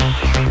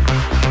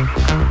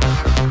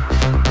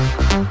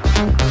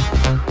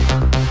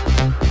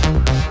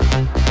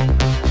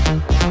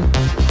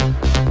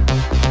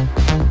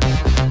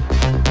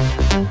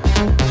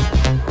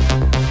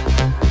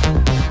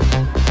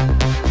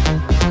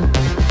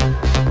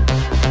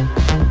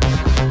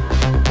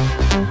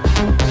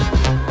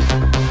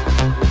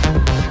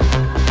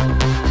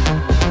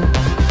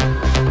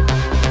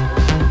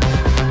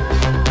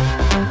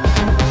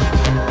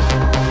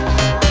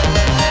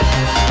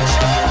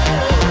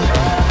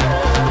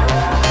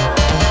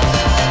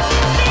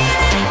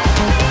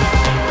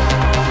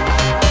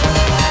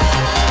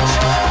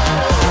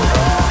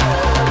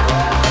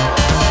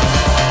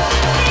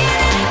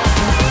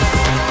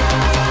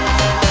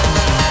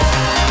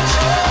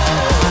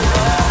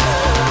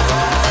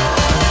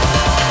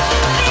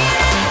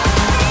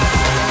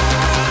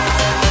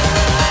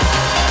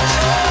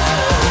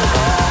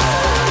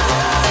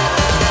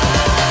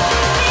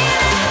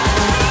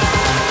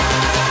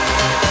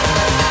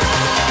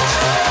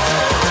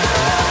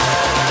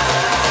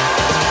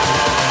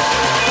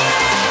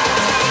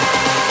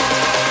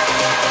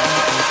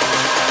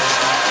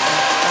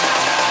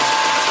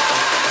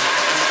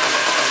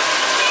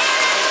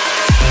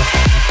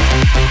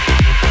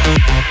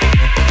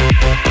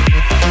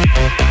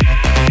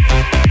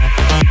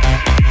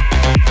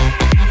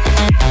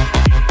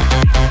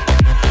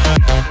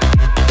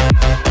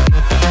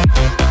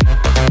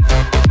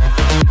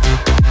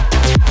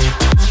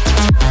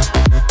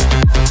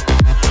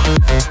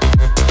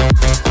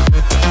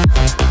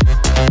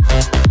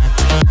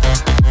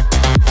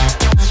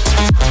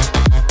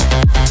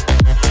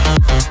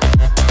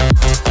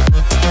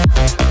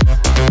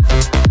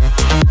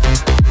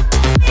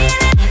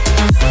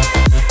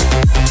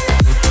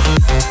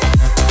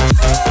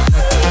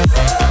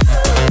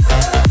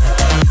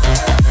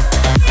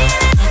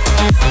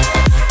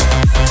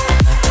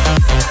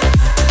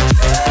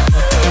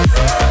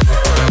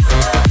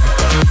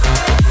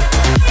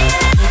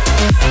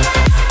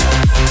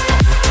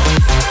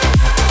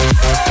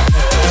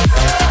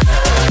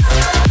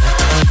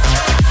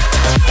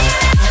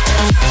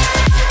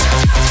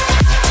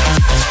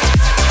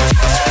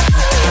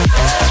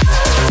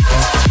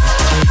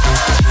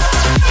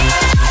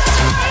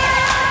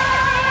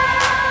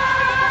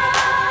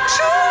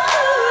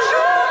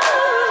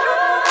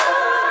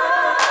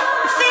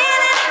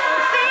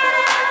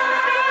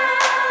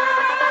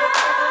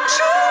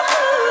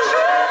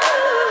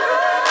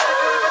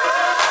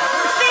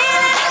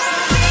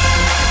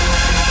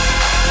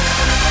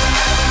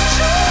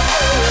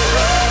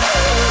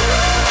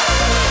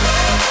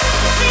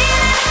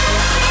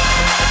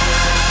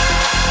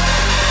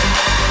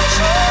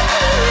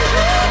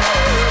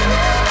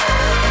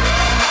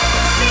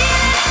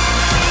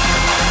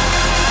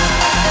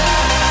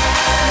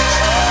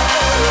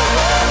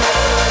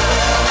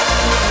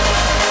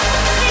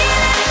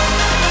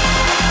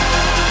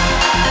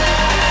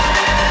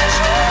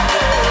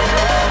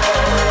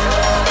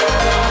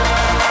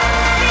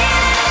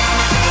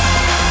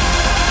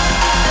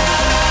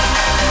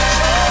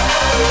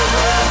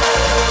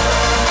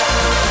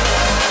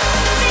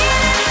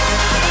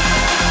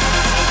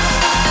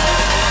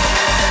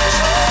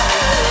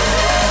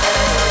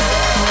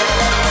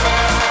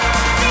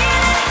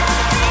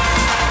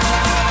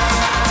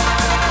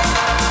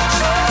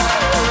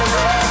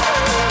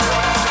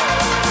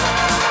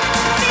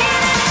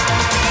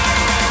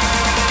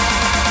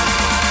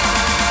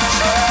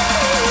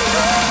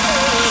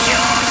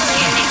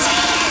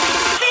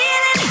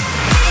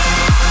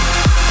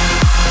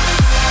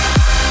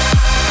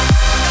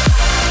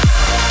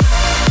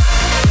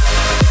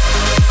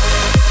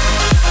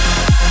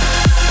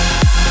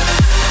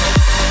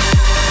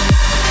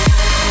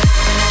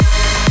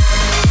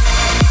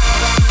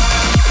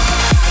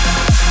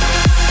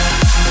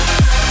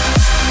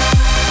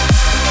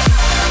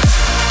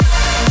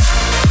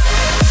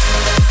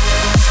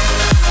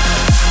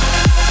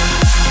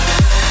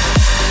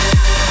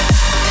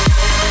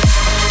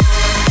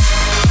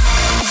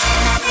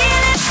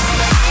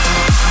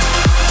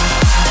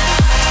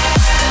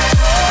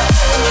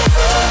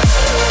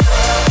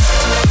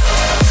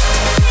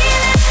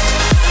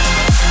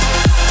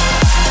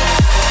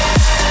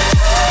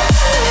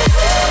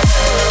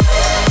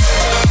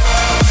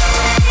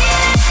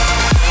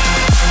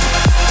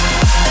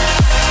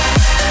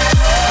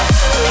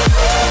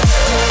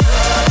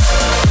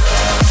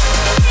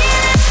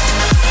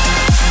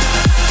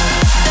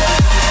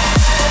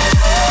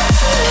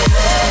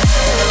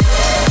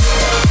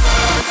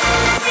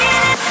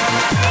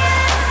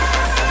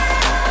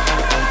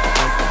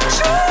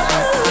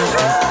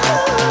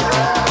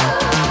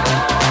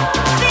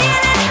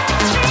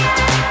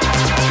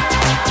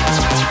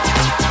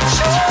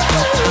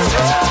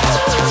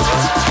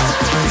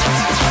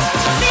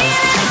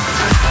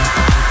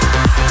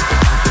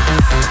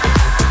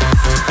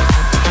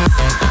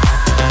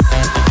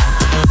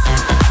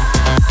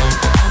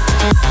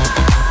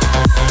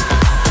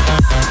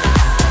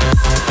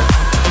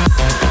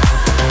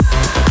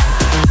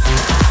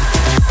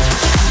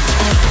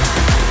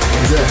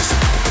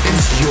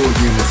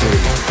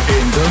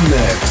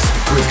 mix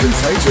with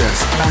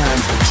Contagious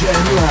and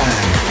Jem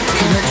Lang.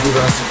 Connect with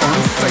us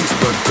on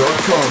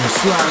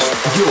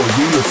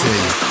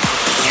facebook.com/yourunity.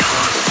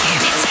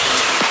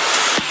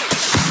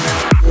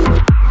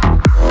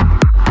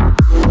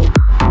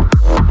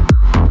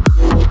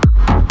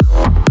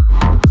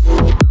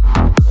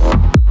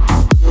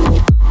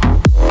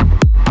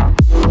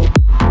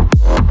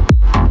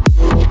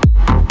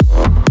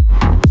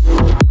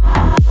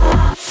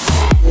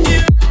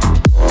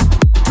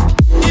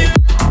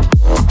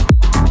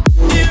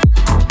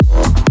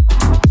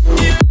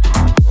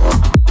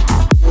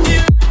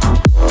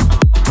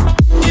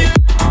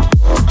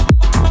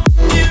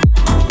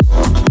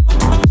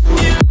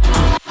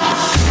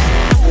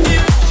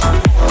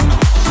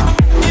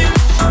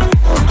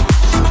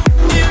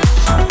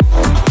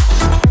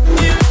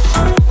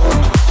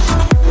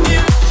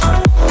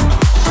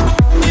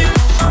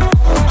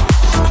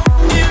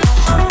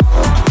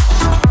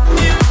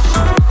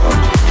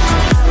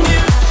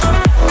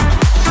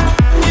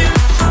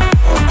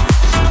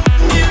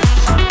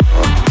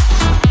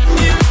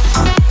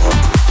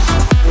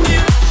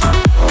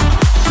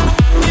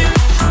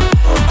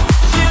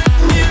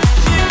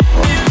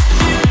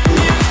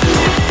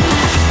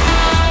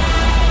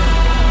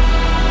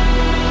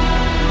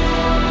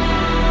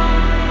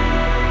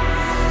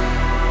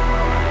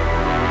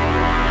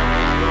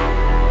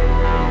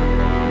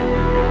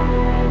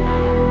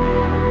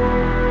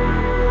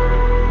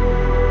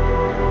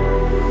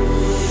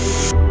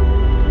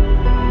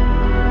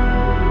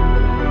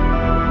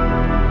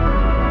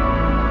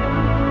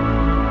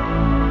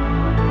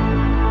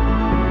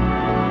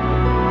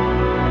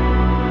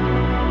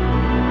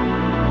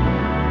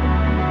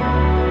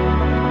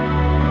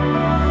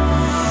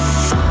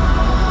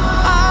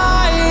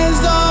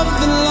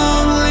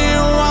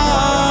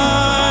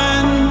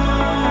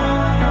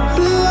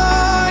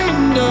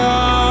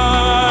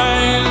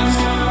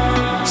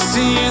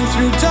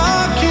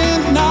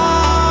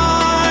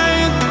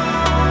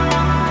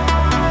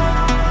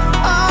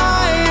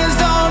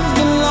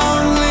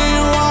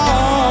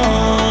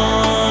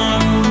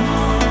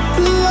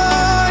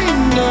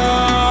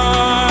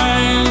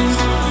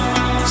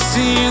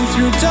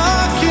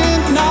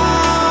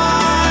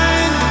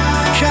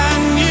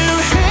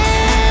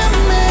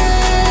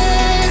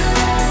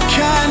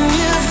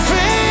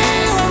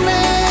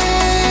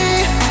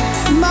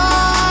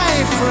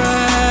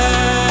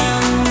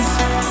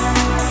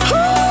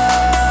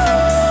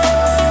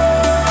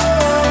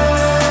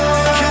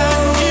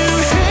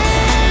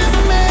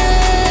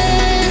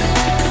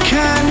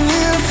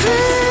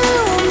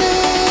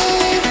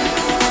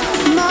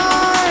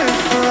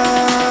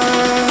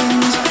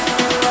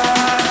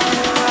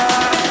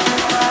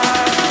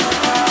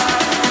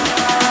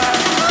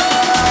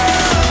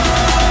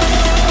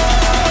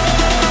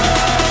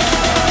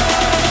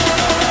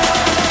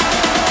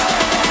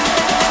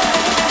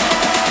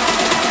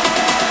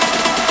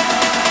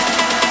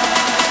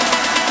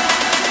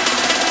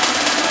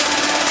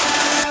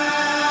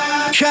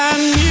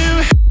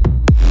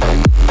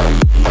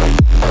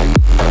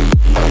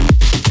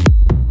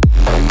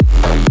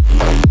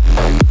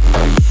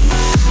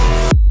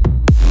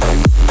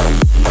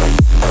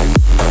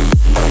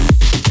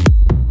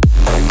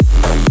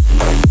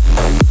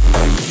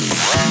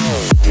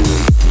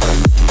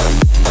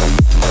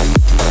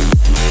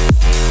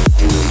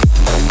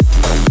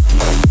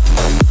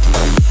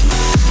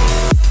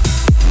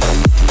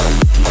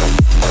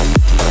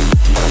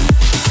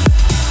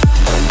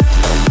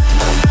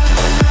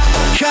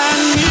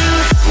 Can you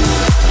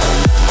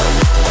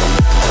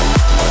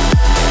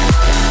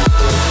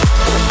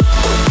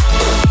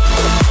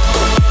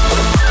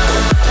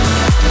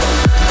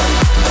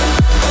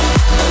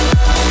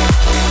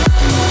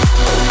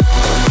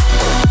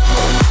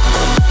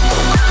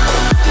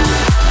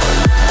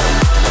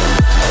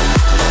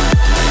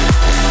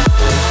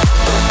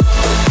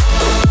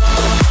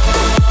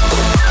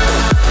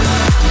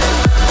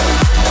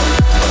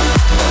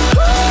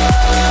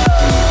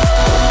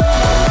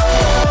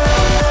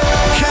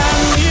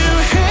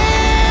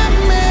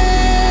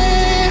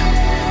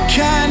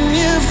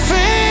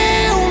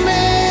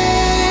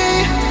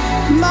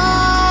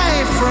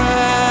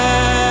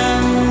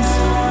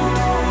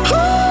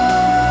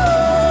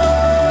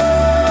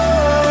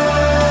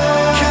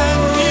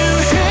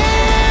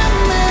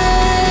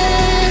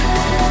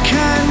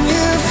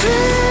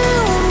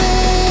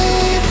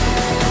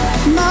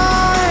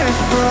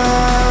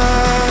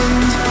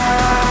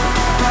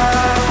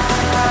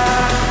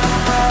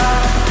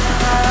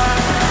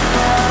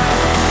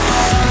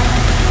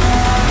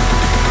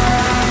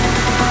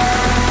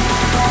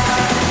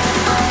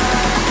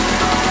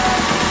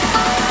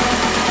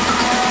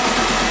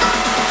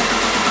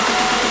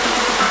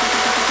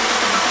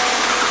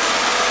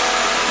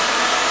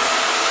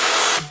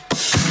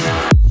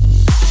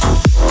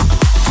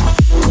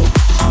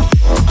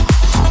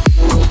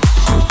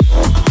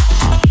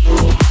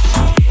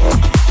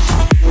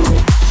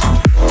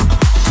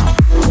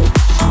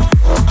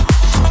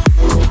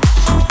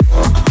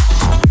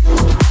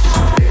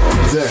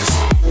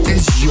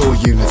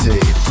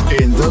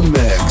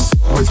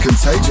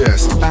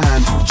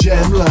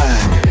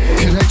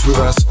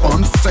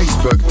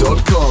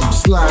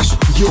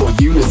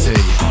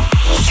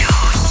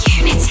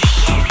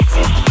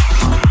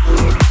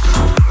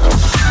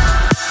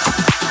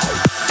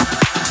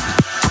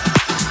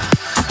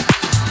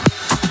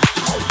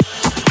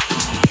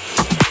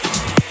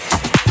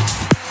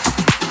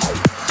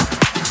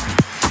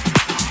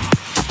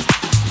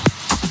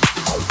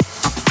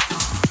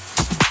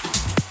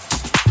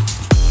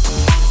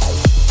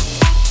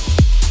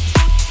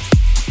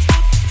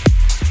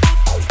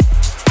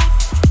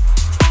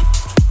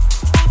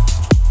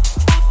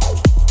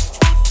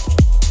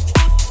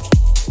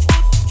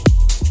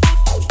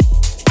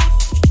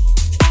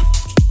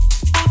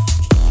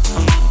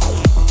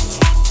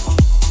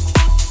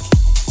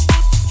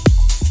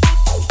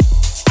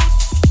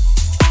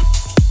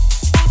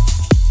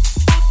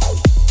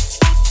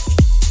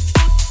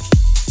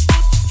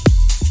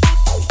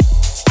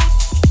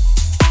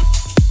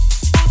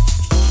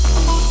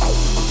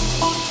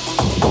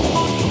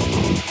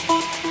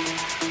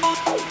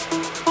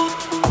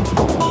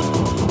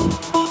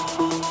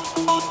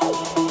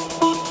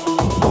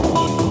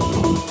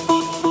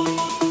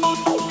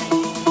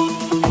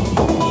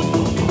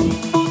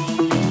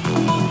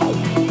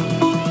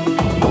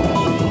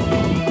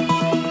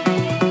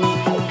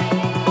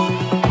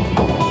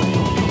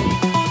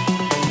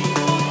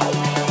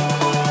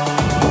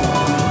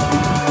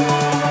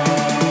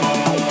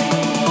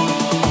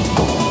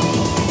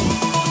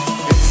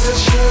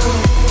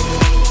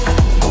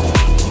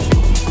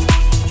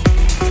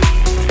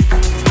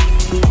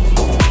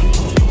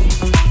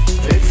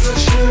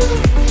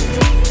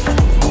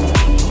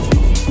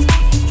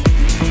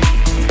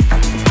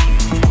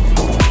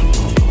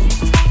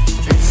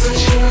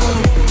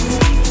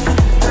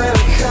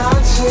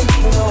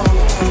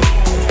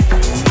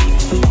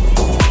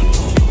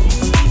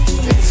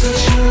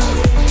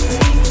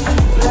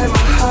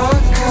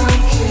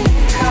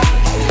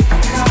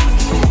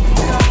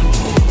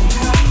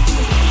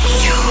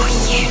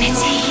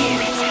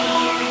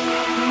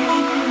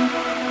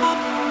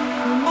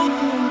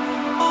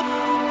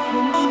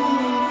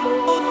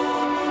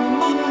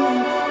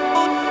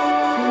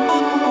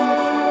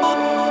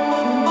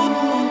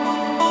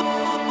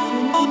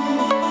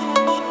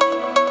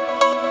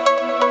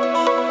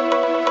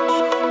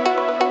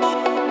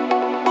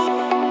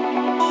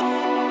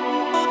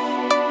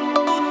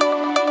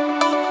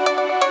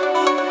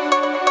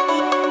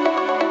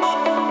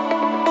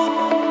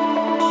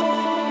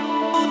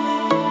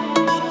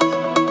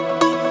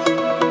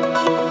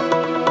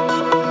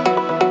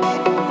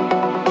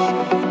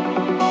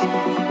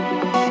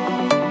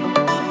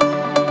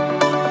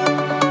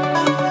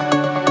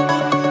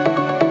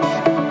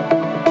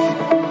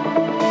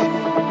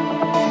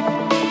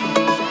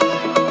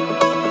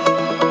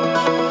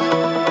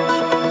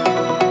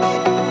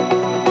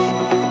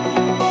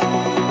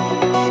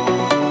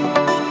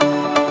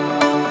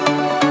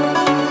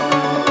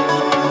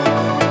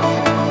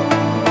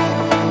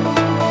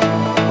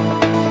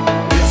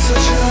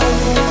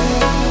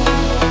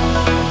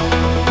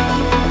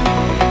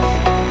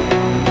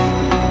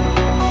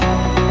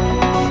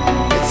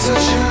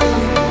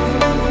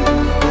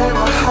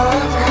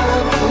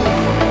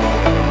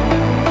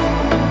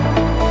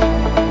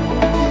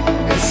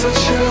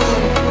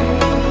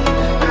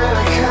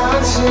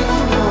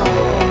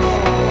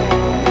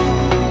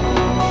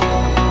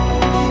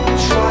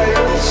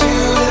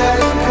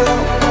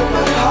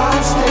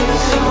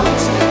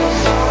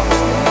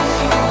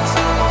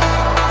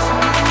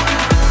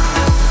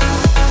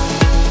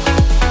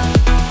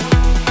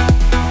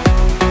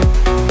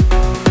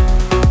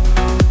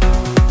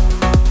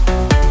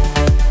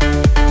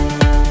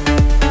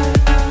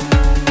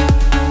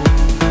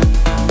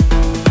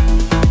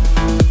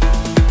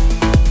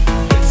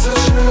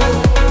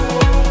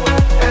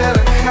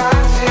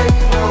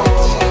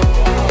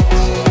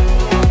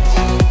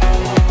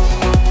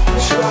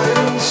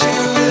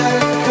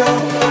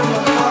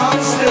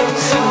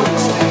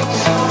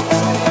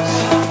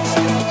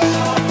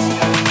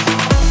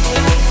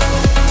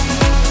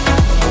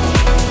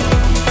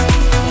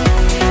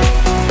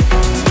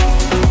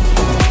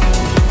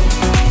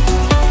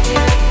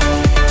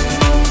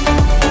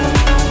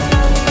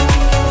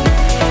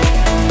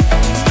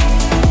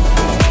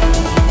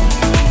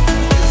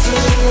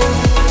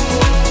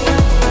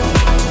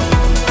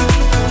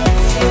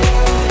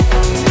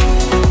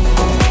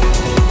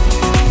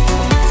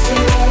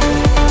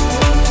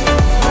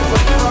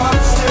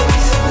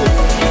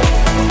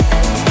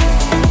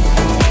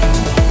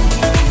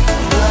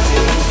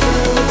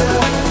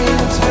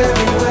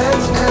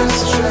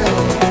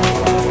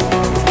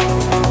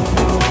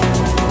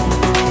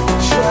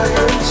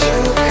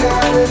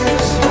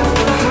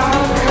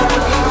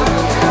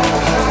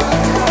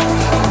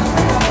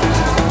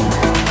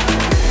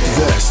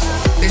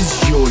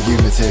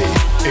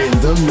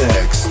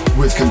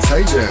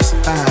Contagious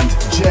and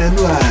Jem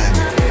Lang.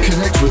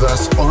 Connect with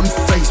us on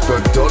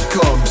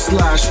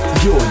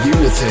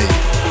facebook.com/yourunity.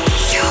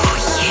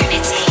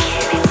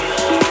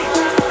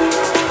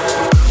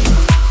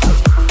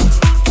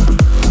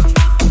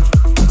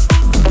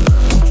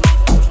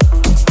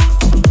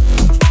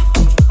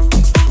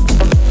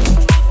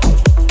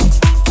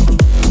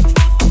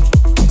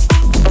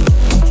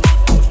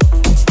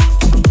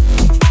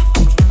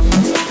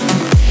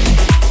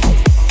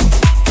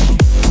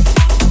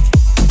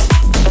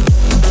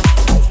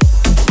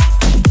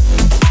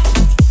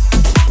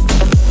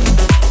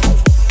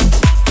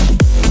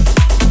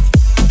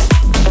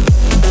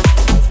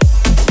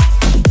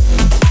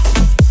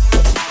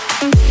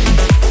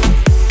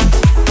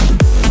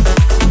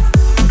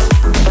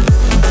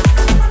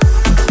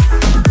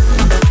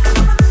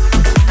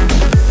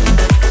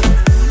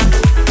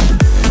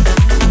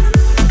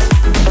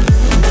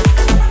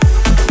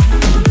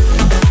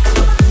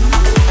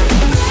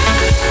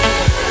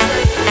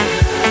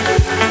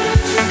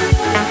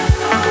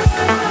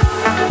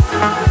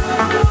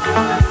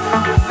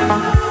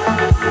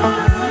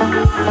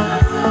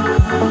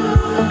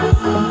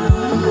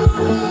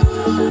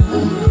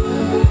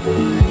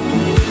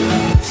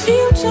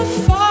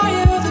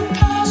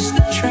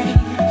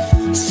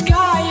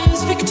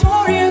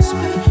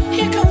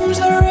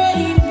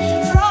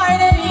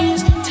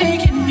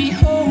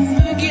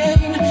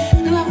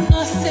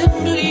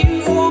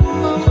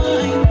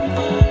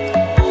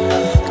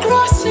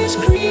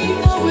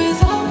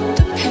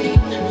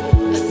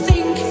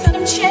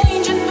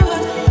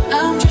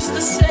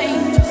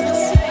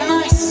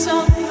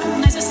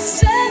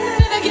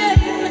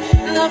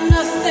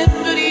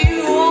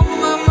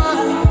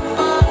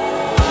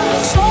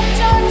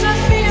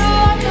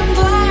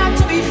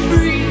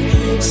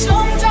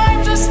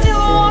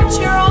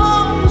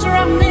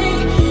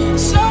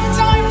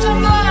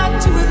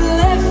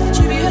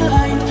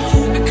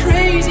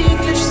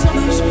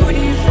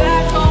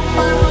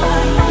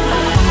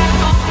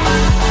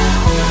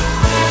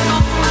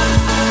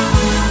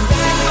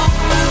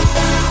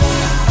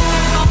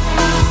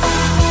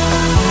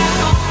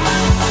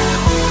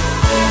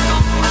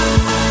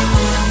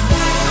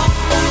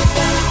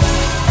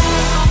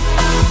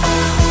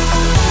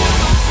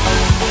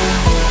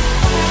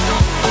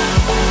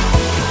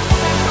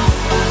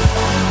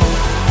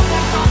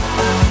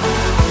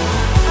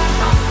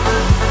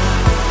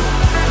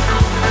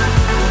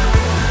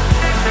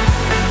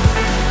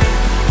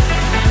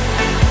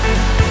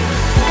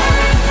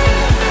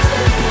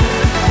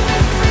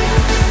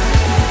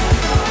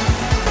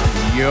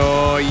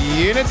 Your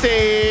Unity.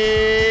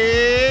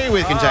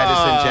 With Contagious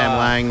and Jem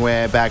Lang,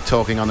 we're back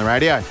talking on the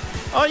radio.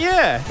 Oh,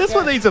 yeah. That's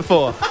what these are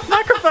for.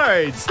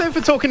 Microphones. They're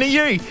for talking to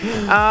you.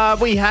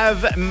 We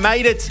have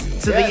made it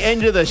to the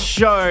end of the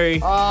show.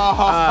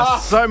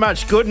 So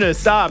much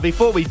goodness.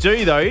 Before we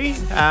do, though,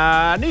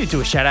 I need to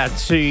do a shout-out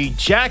to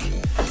Jack.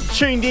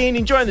 Tuned in,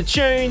 enjoying the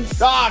tunes.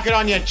 Good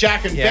on you,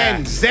 Jack and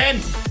Ben. Zen.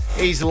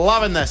 He's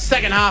loving the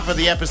second half of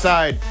the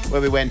episode where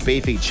we went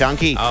beefy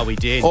chunky. Oh, we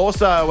did.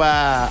 Also,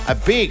 a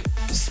big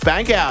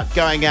spank out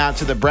going out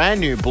to the brand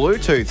new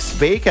Bluetooth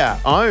speaker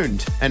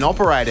owned and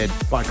operated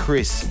by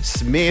Chris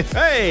Smith.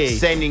 Hey!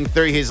 Sending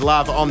through his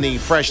love on the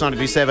Fresh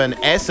 927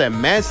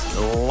 SMS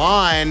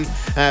line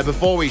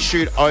before we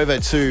shoot over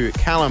to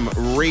Callum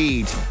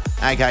Reed,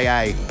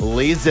 aka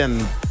Lizen,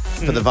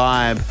 for the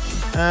vibe.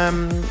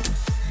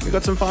 We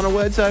got some final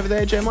words over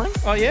there, Jem Lang?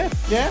 Oh, yeah.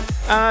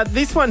 Yeah?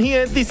 This one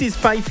here, this is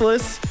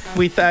Faithless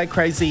with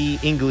Crazy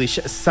English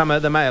Summer,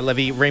 the Maor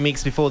Levy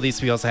remix. Before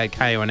this, we also had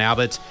KO and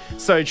Albert.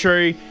 So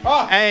True.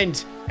 Oh.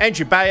 And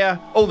Andrew Bayer,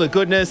 All the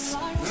Goodness.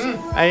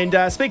 And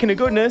speaking of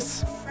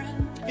goodness,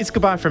 it's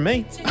goodbye from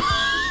me.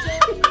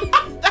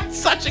 That's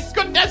such a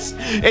goodness.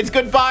 It's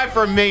goodbye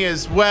from me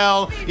as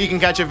well. You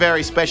can catch a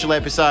very special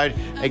episode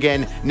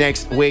again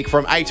next week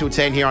from 8 till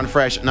 10 here on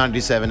Fresh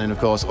 927 and, of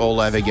course, all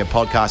over your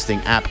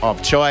podcasting app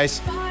of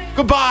choice.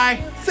 Goodbye.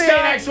 See you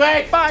next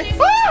week. Bye.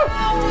 Woo!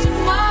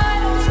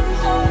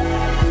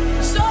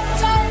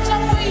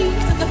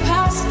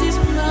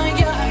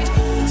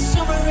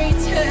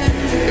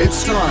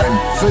 It's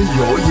time for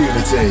your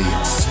Unity.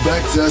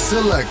 Spectre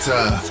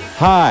Selector.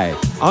 Hi,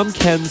 I'm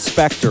Ken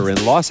Spector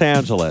in Los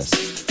Angeles.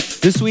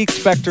 This week's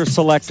Spectre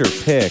Selector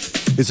pick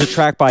is a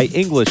track by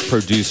English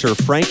producer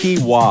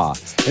Frankie Wah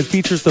and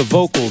features the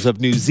vocals of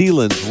New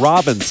Zealand's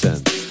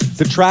Robinson.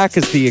 The track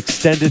is the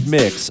extended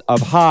mix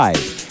of Hide,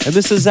 and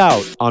this is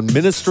out on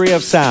Ministry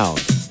of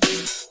Sound.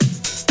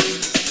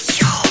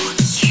 Your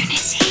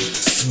Unity.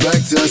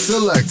 Spectre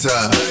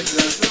Selector.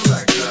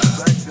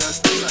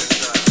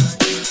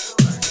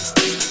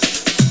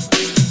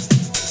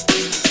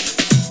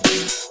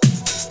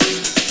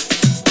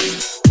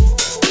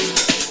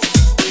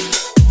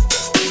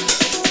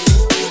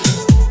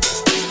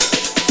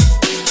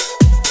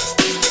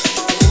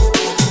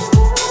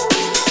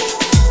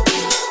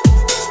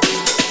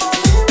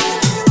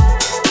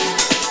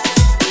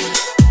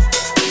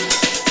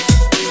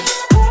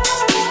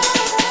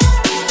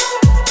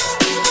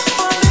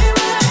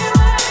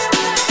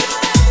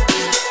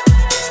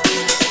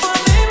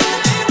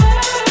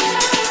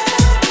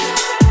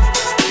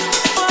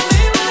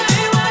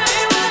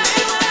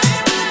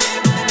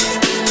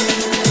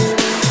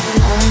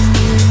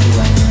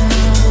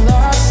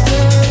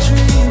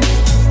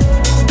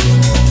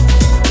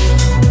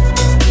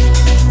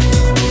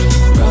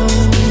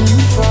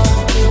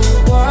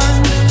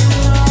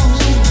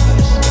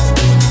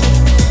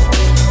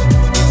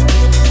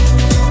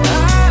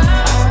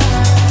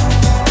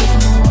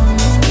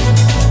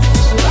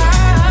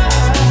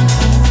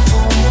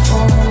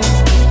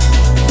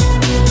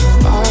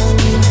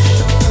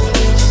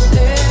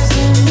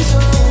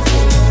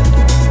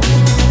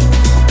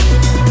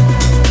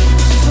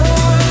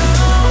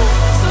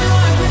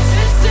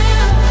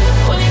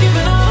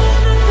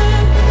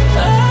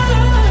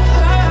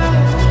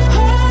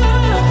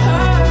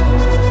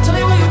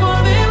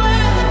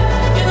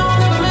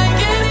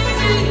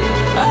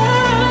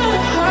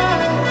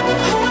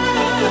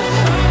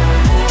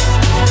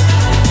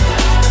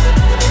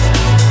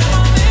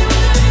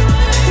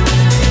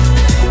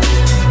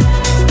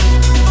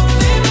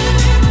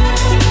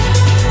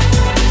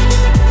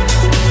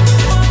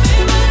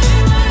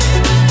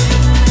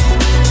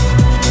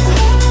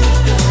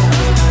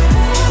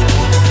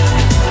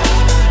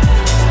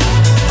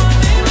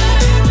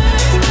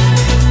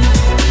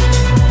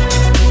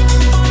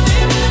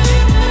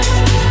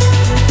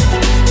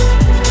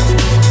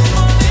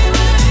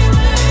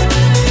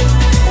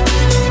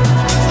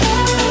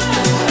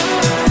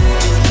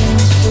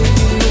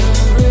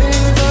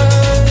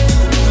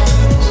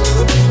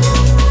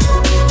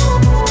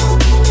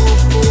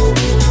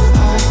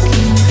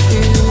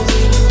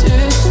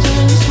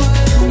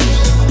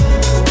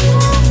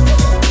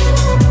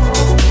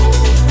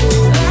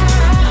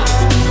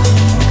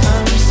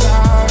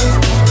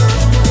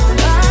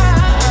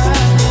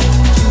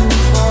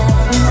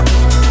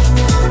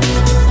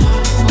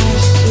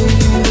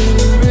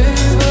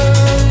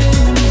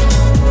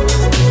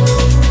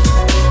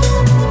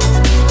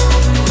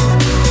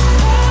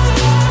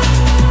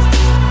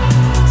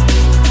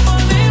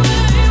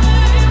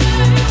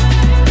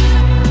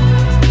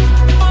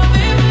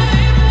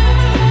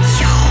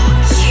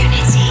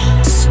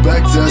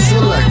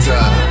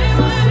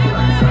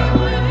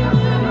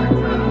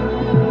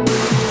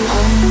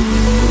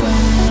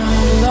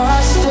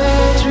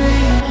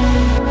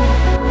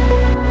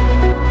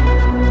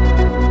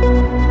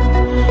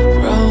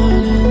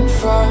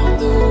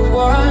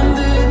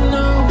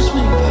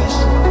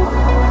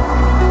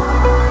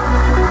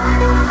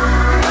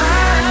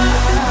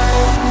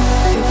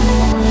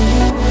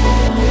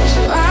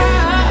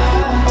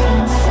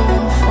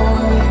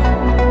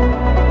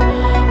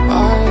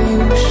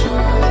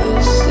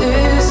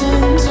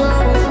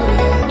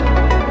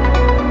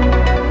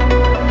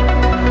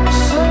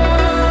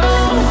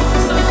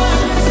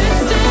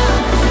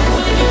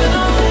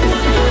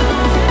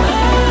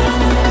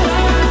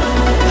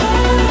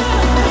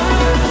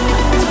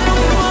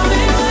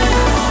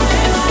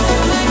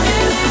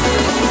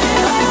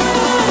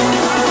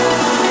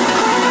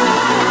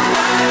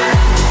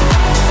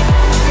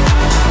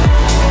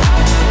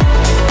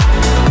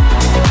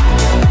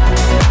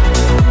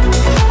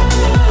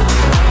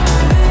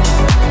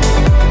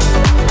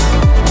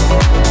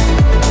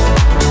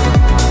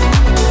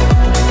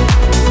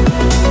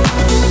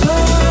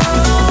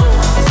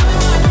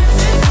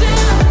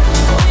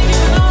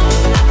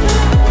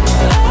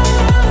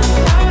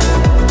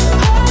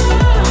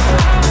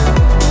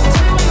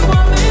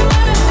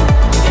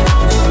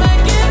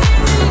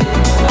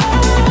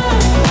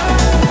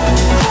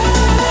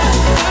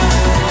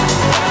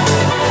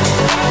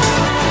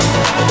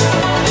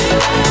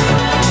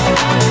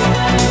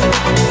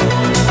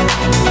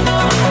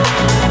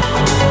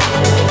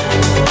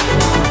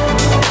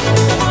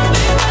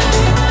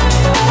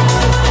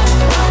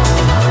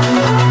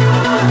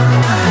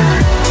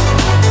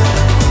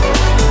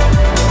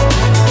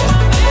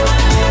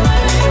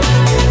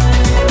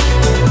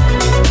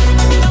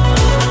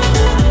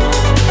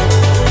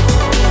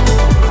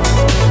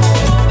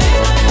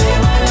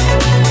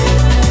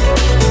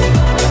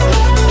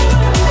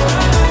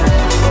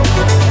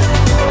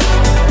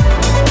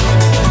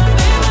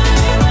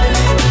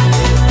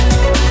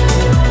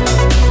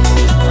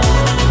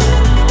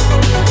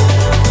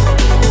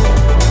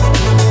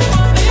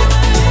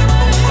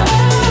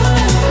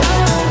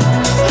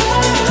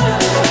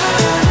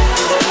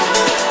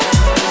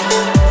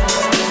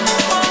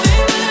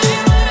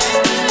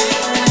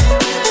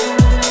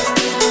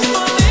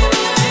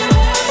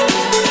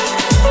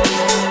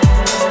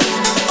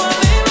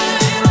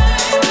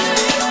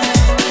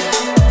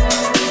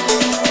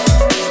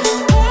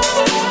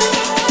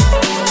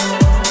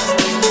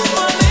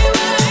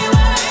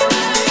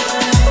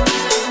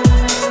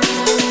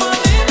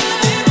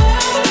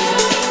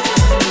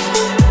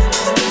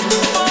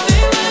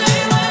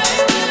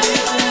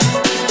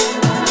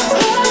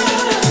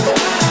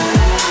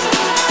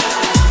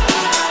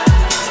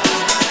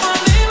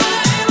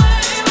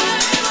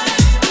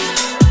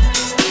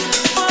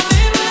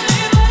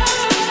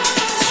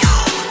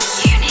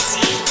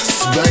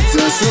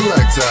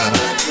 Selector.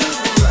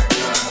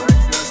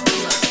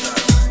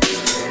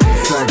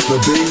 Thanks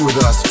for being with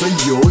us for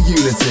Your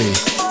Unity.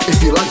 If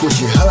you like what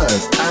you heard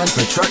and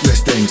for track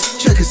listings,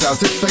 check us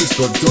out at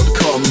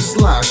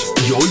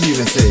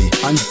facebook.com/YourUnity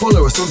and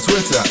follow us on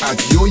Twitter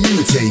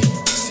 @YourUnity.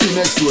 See you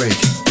next week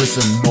for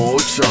some more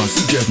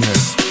chancy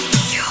goodness.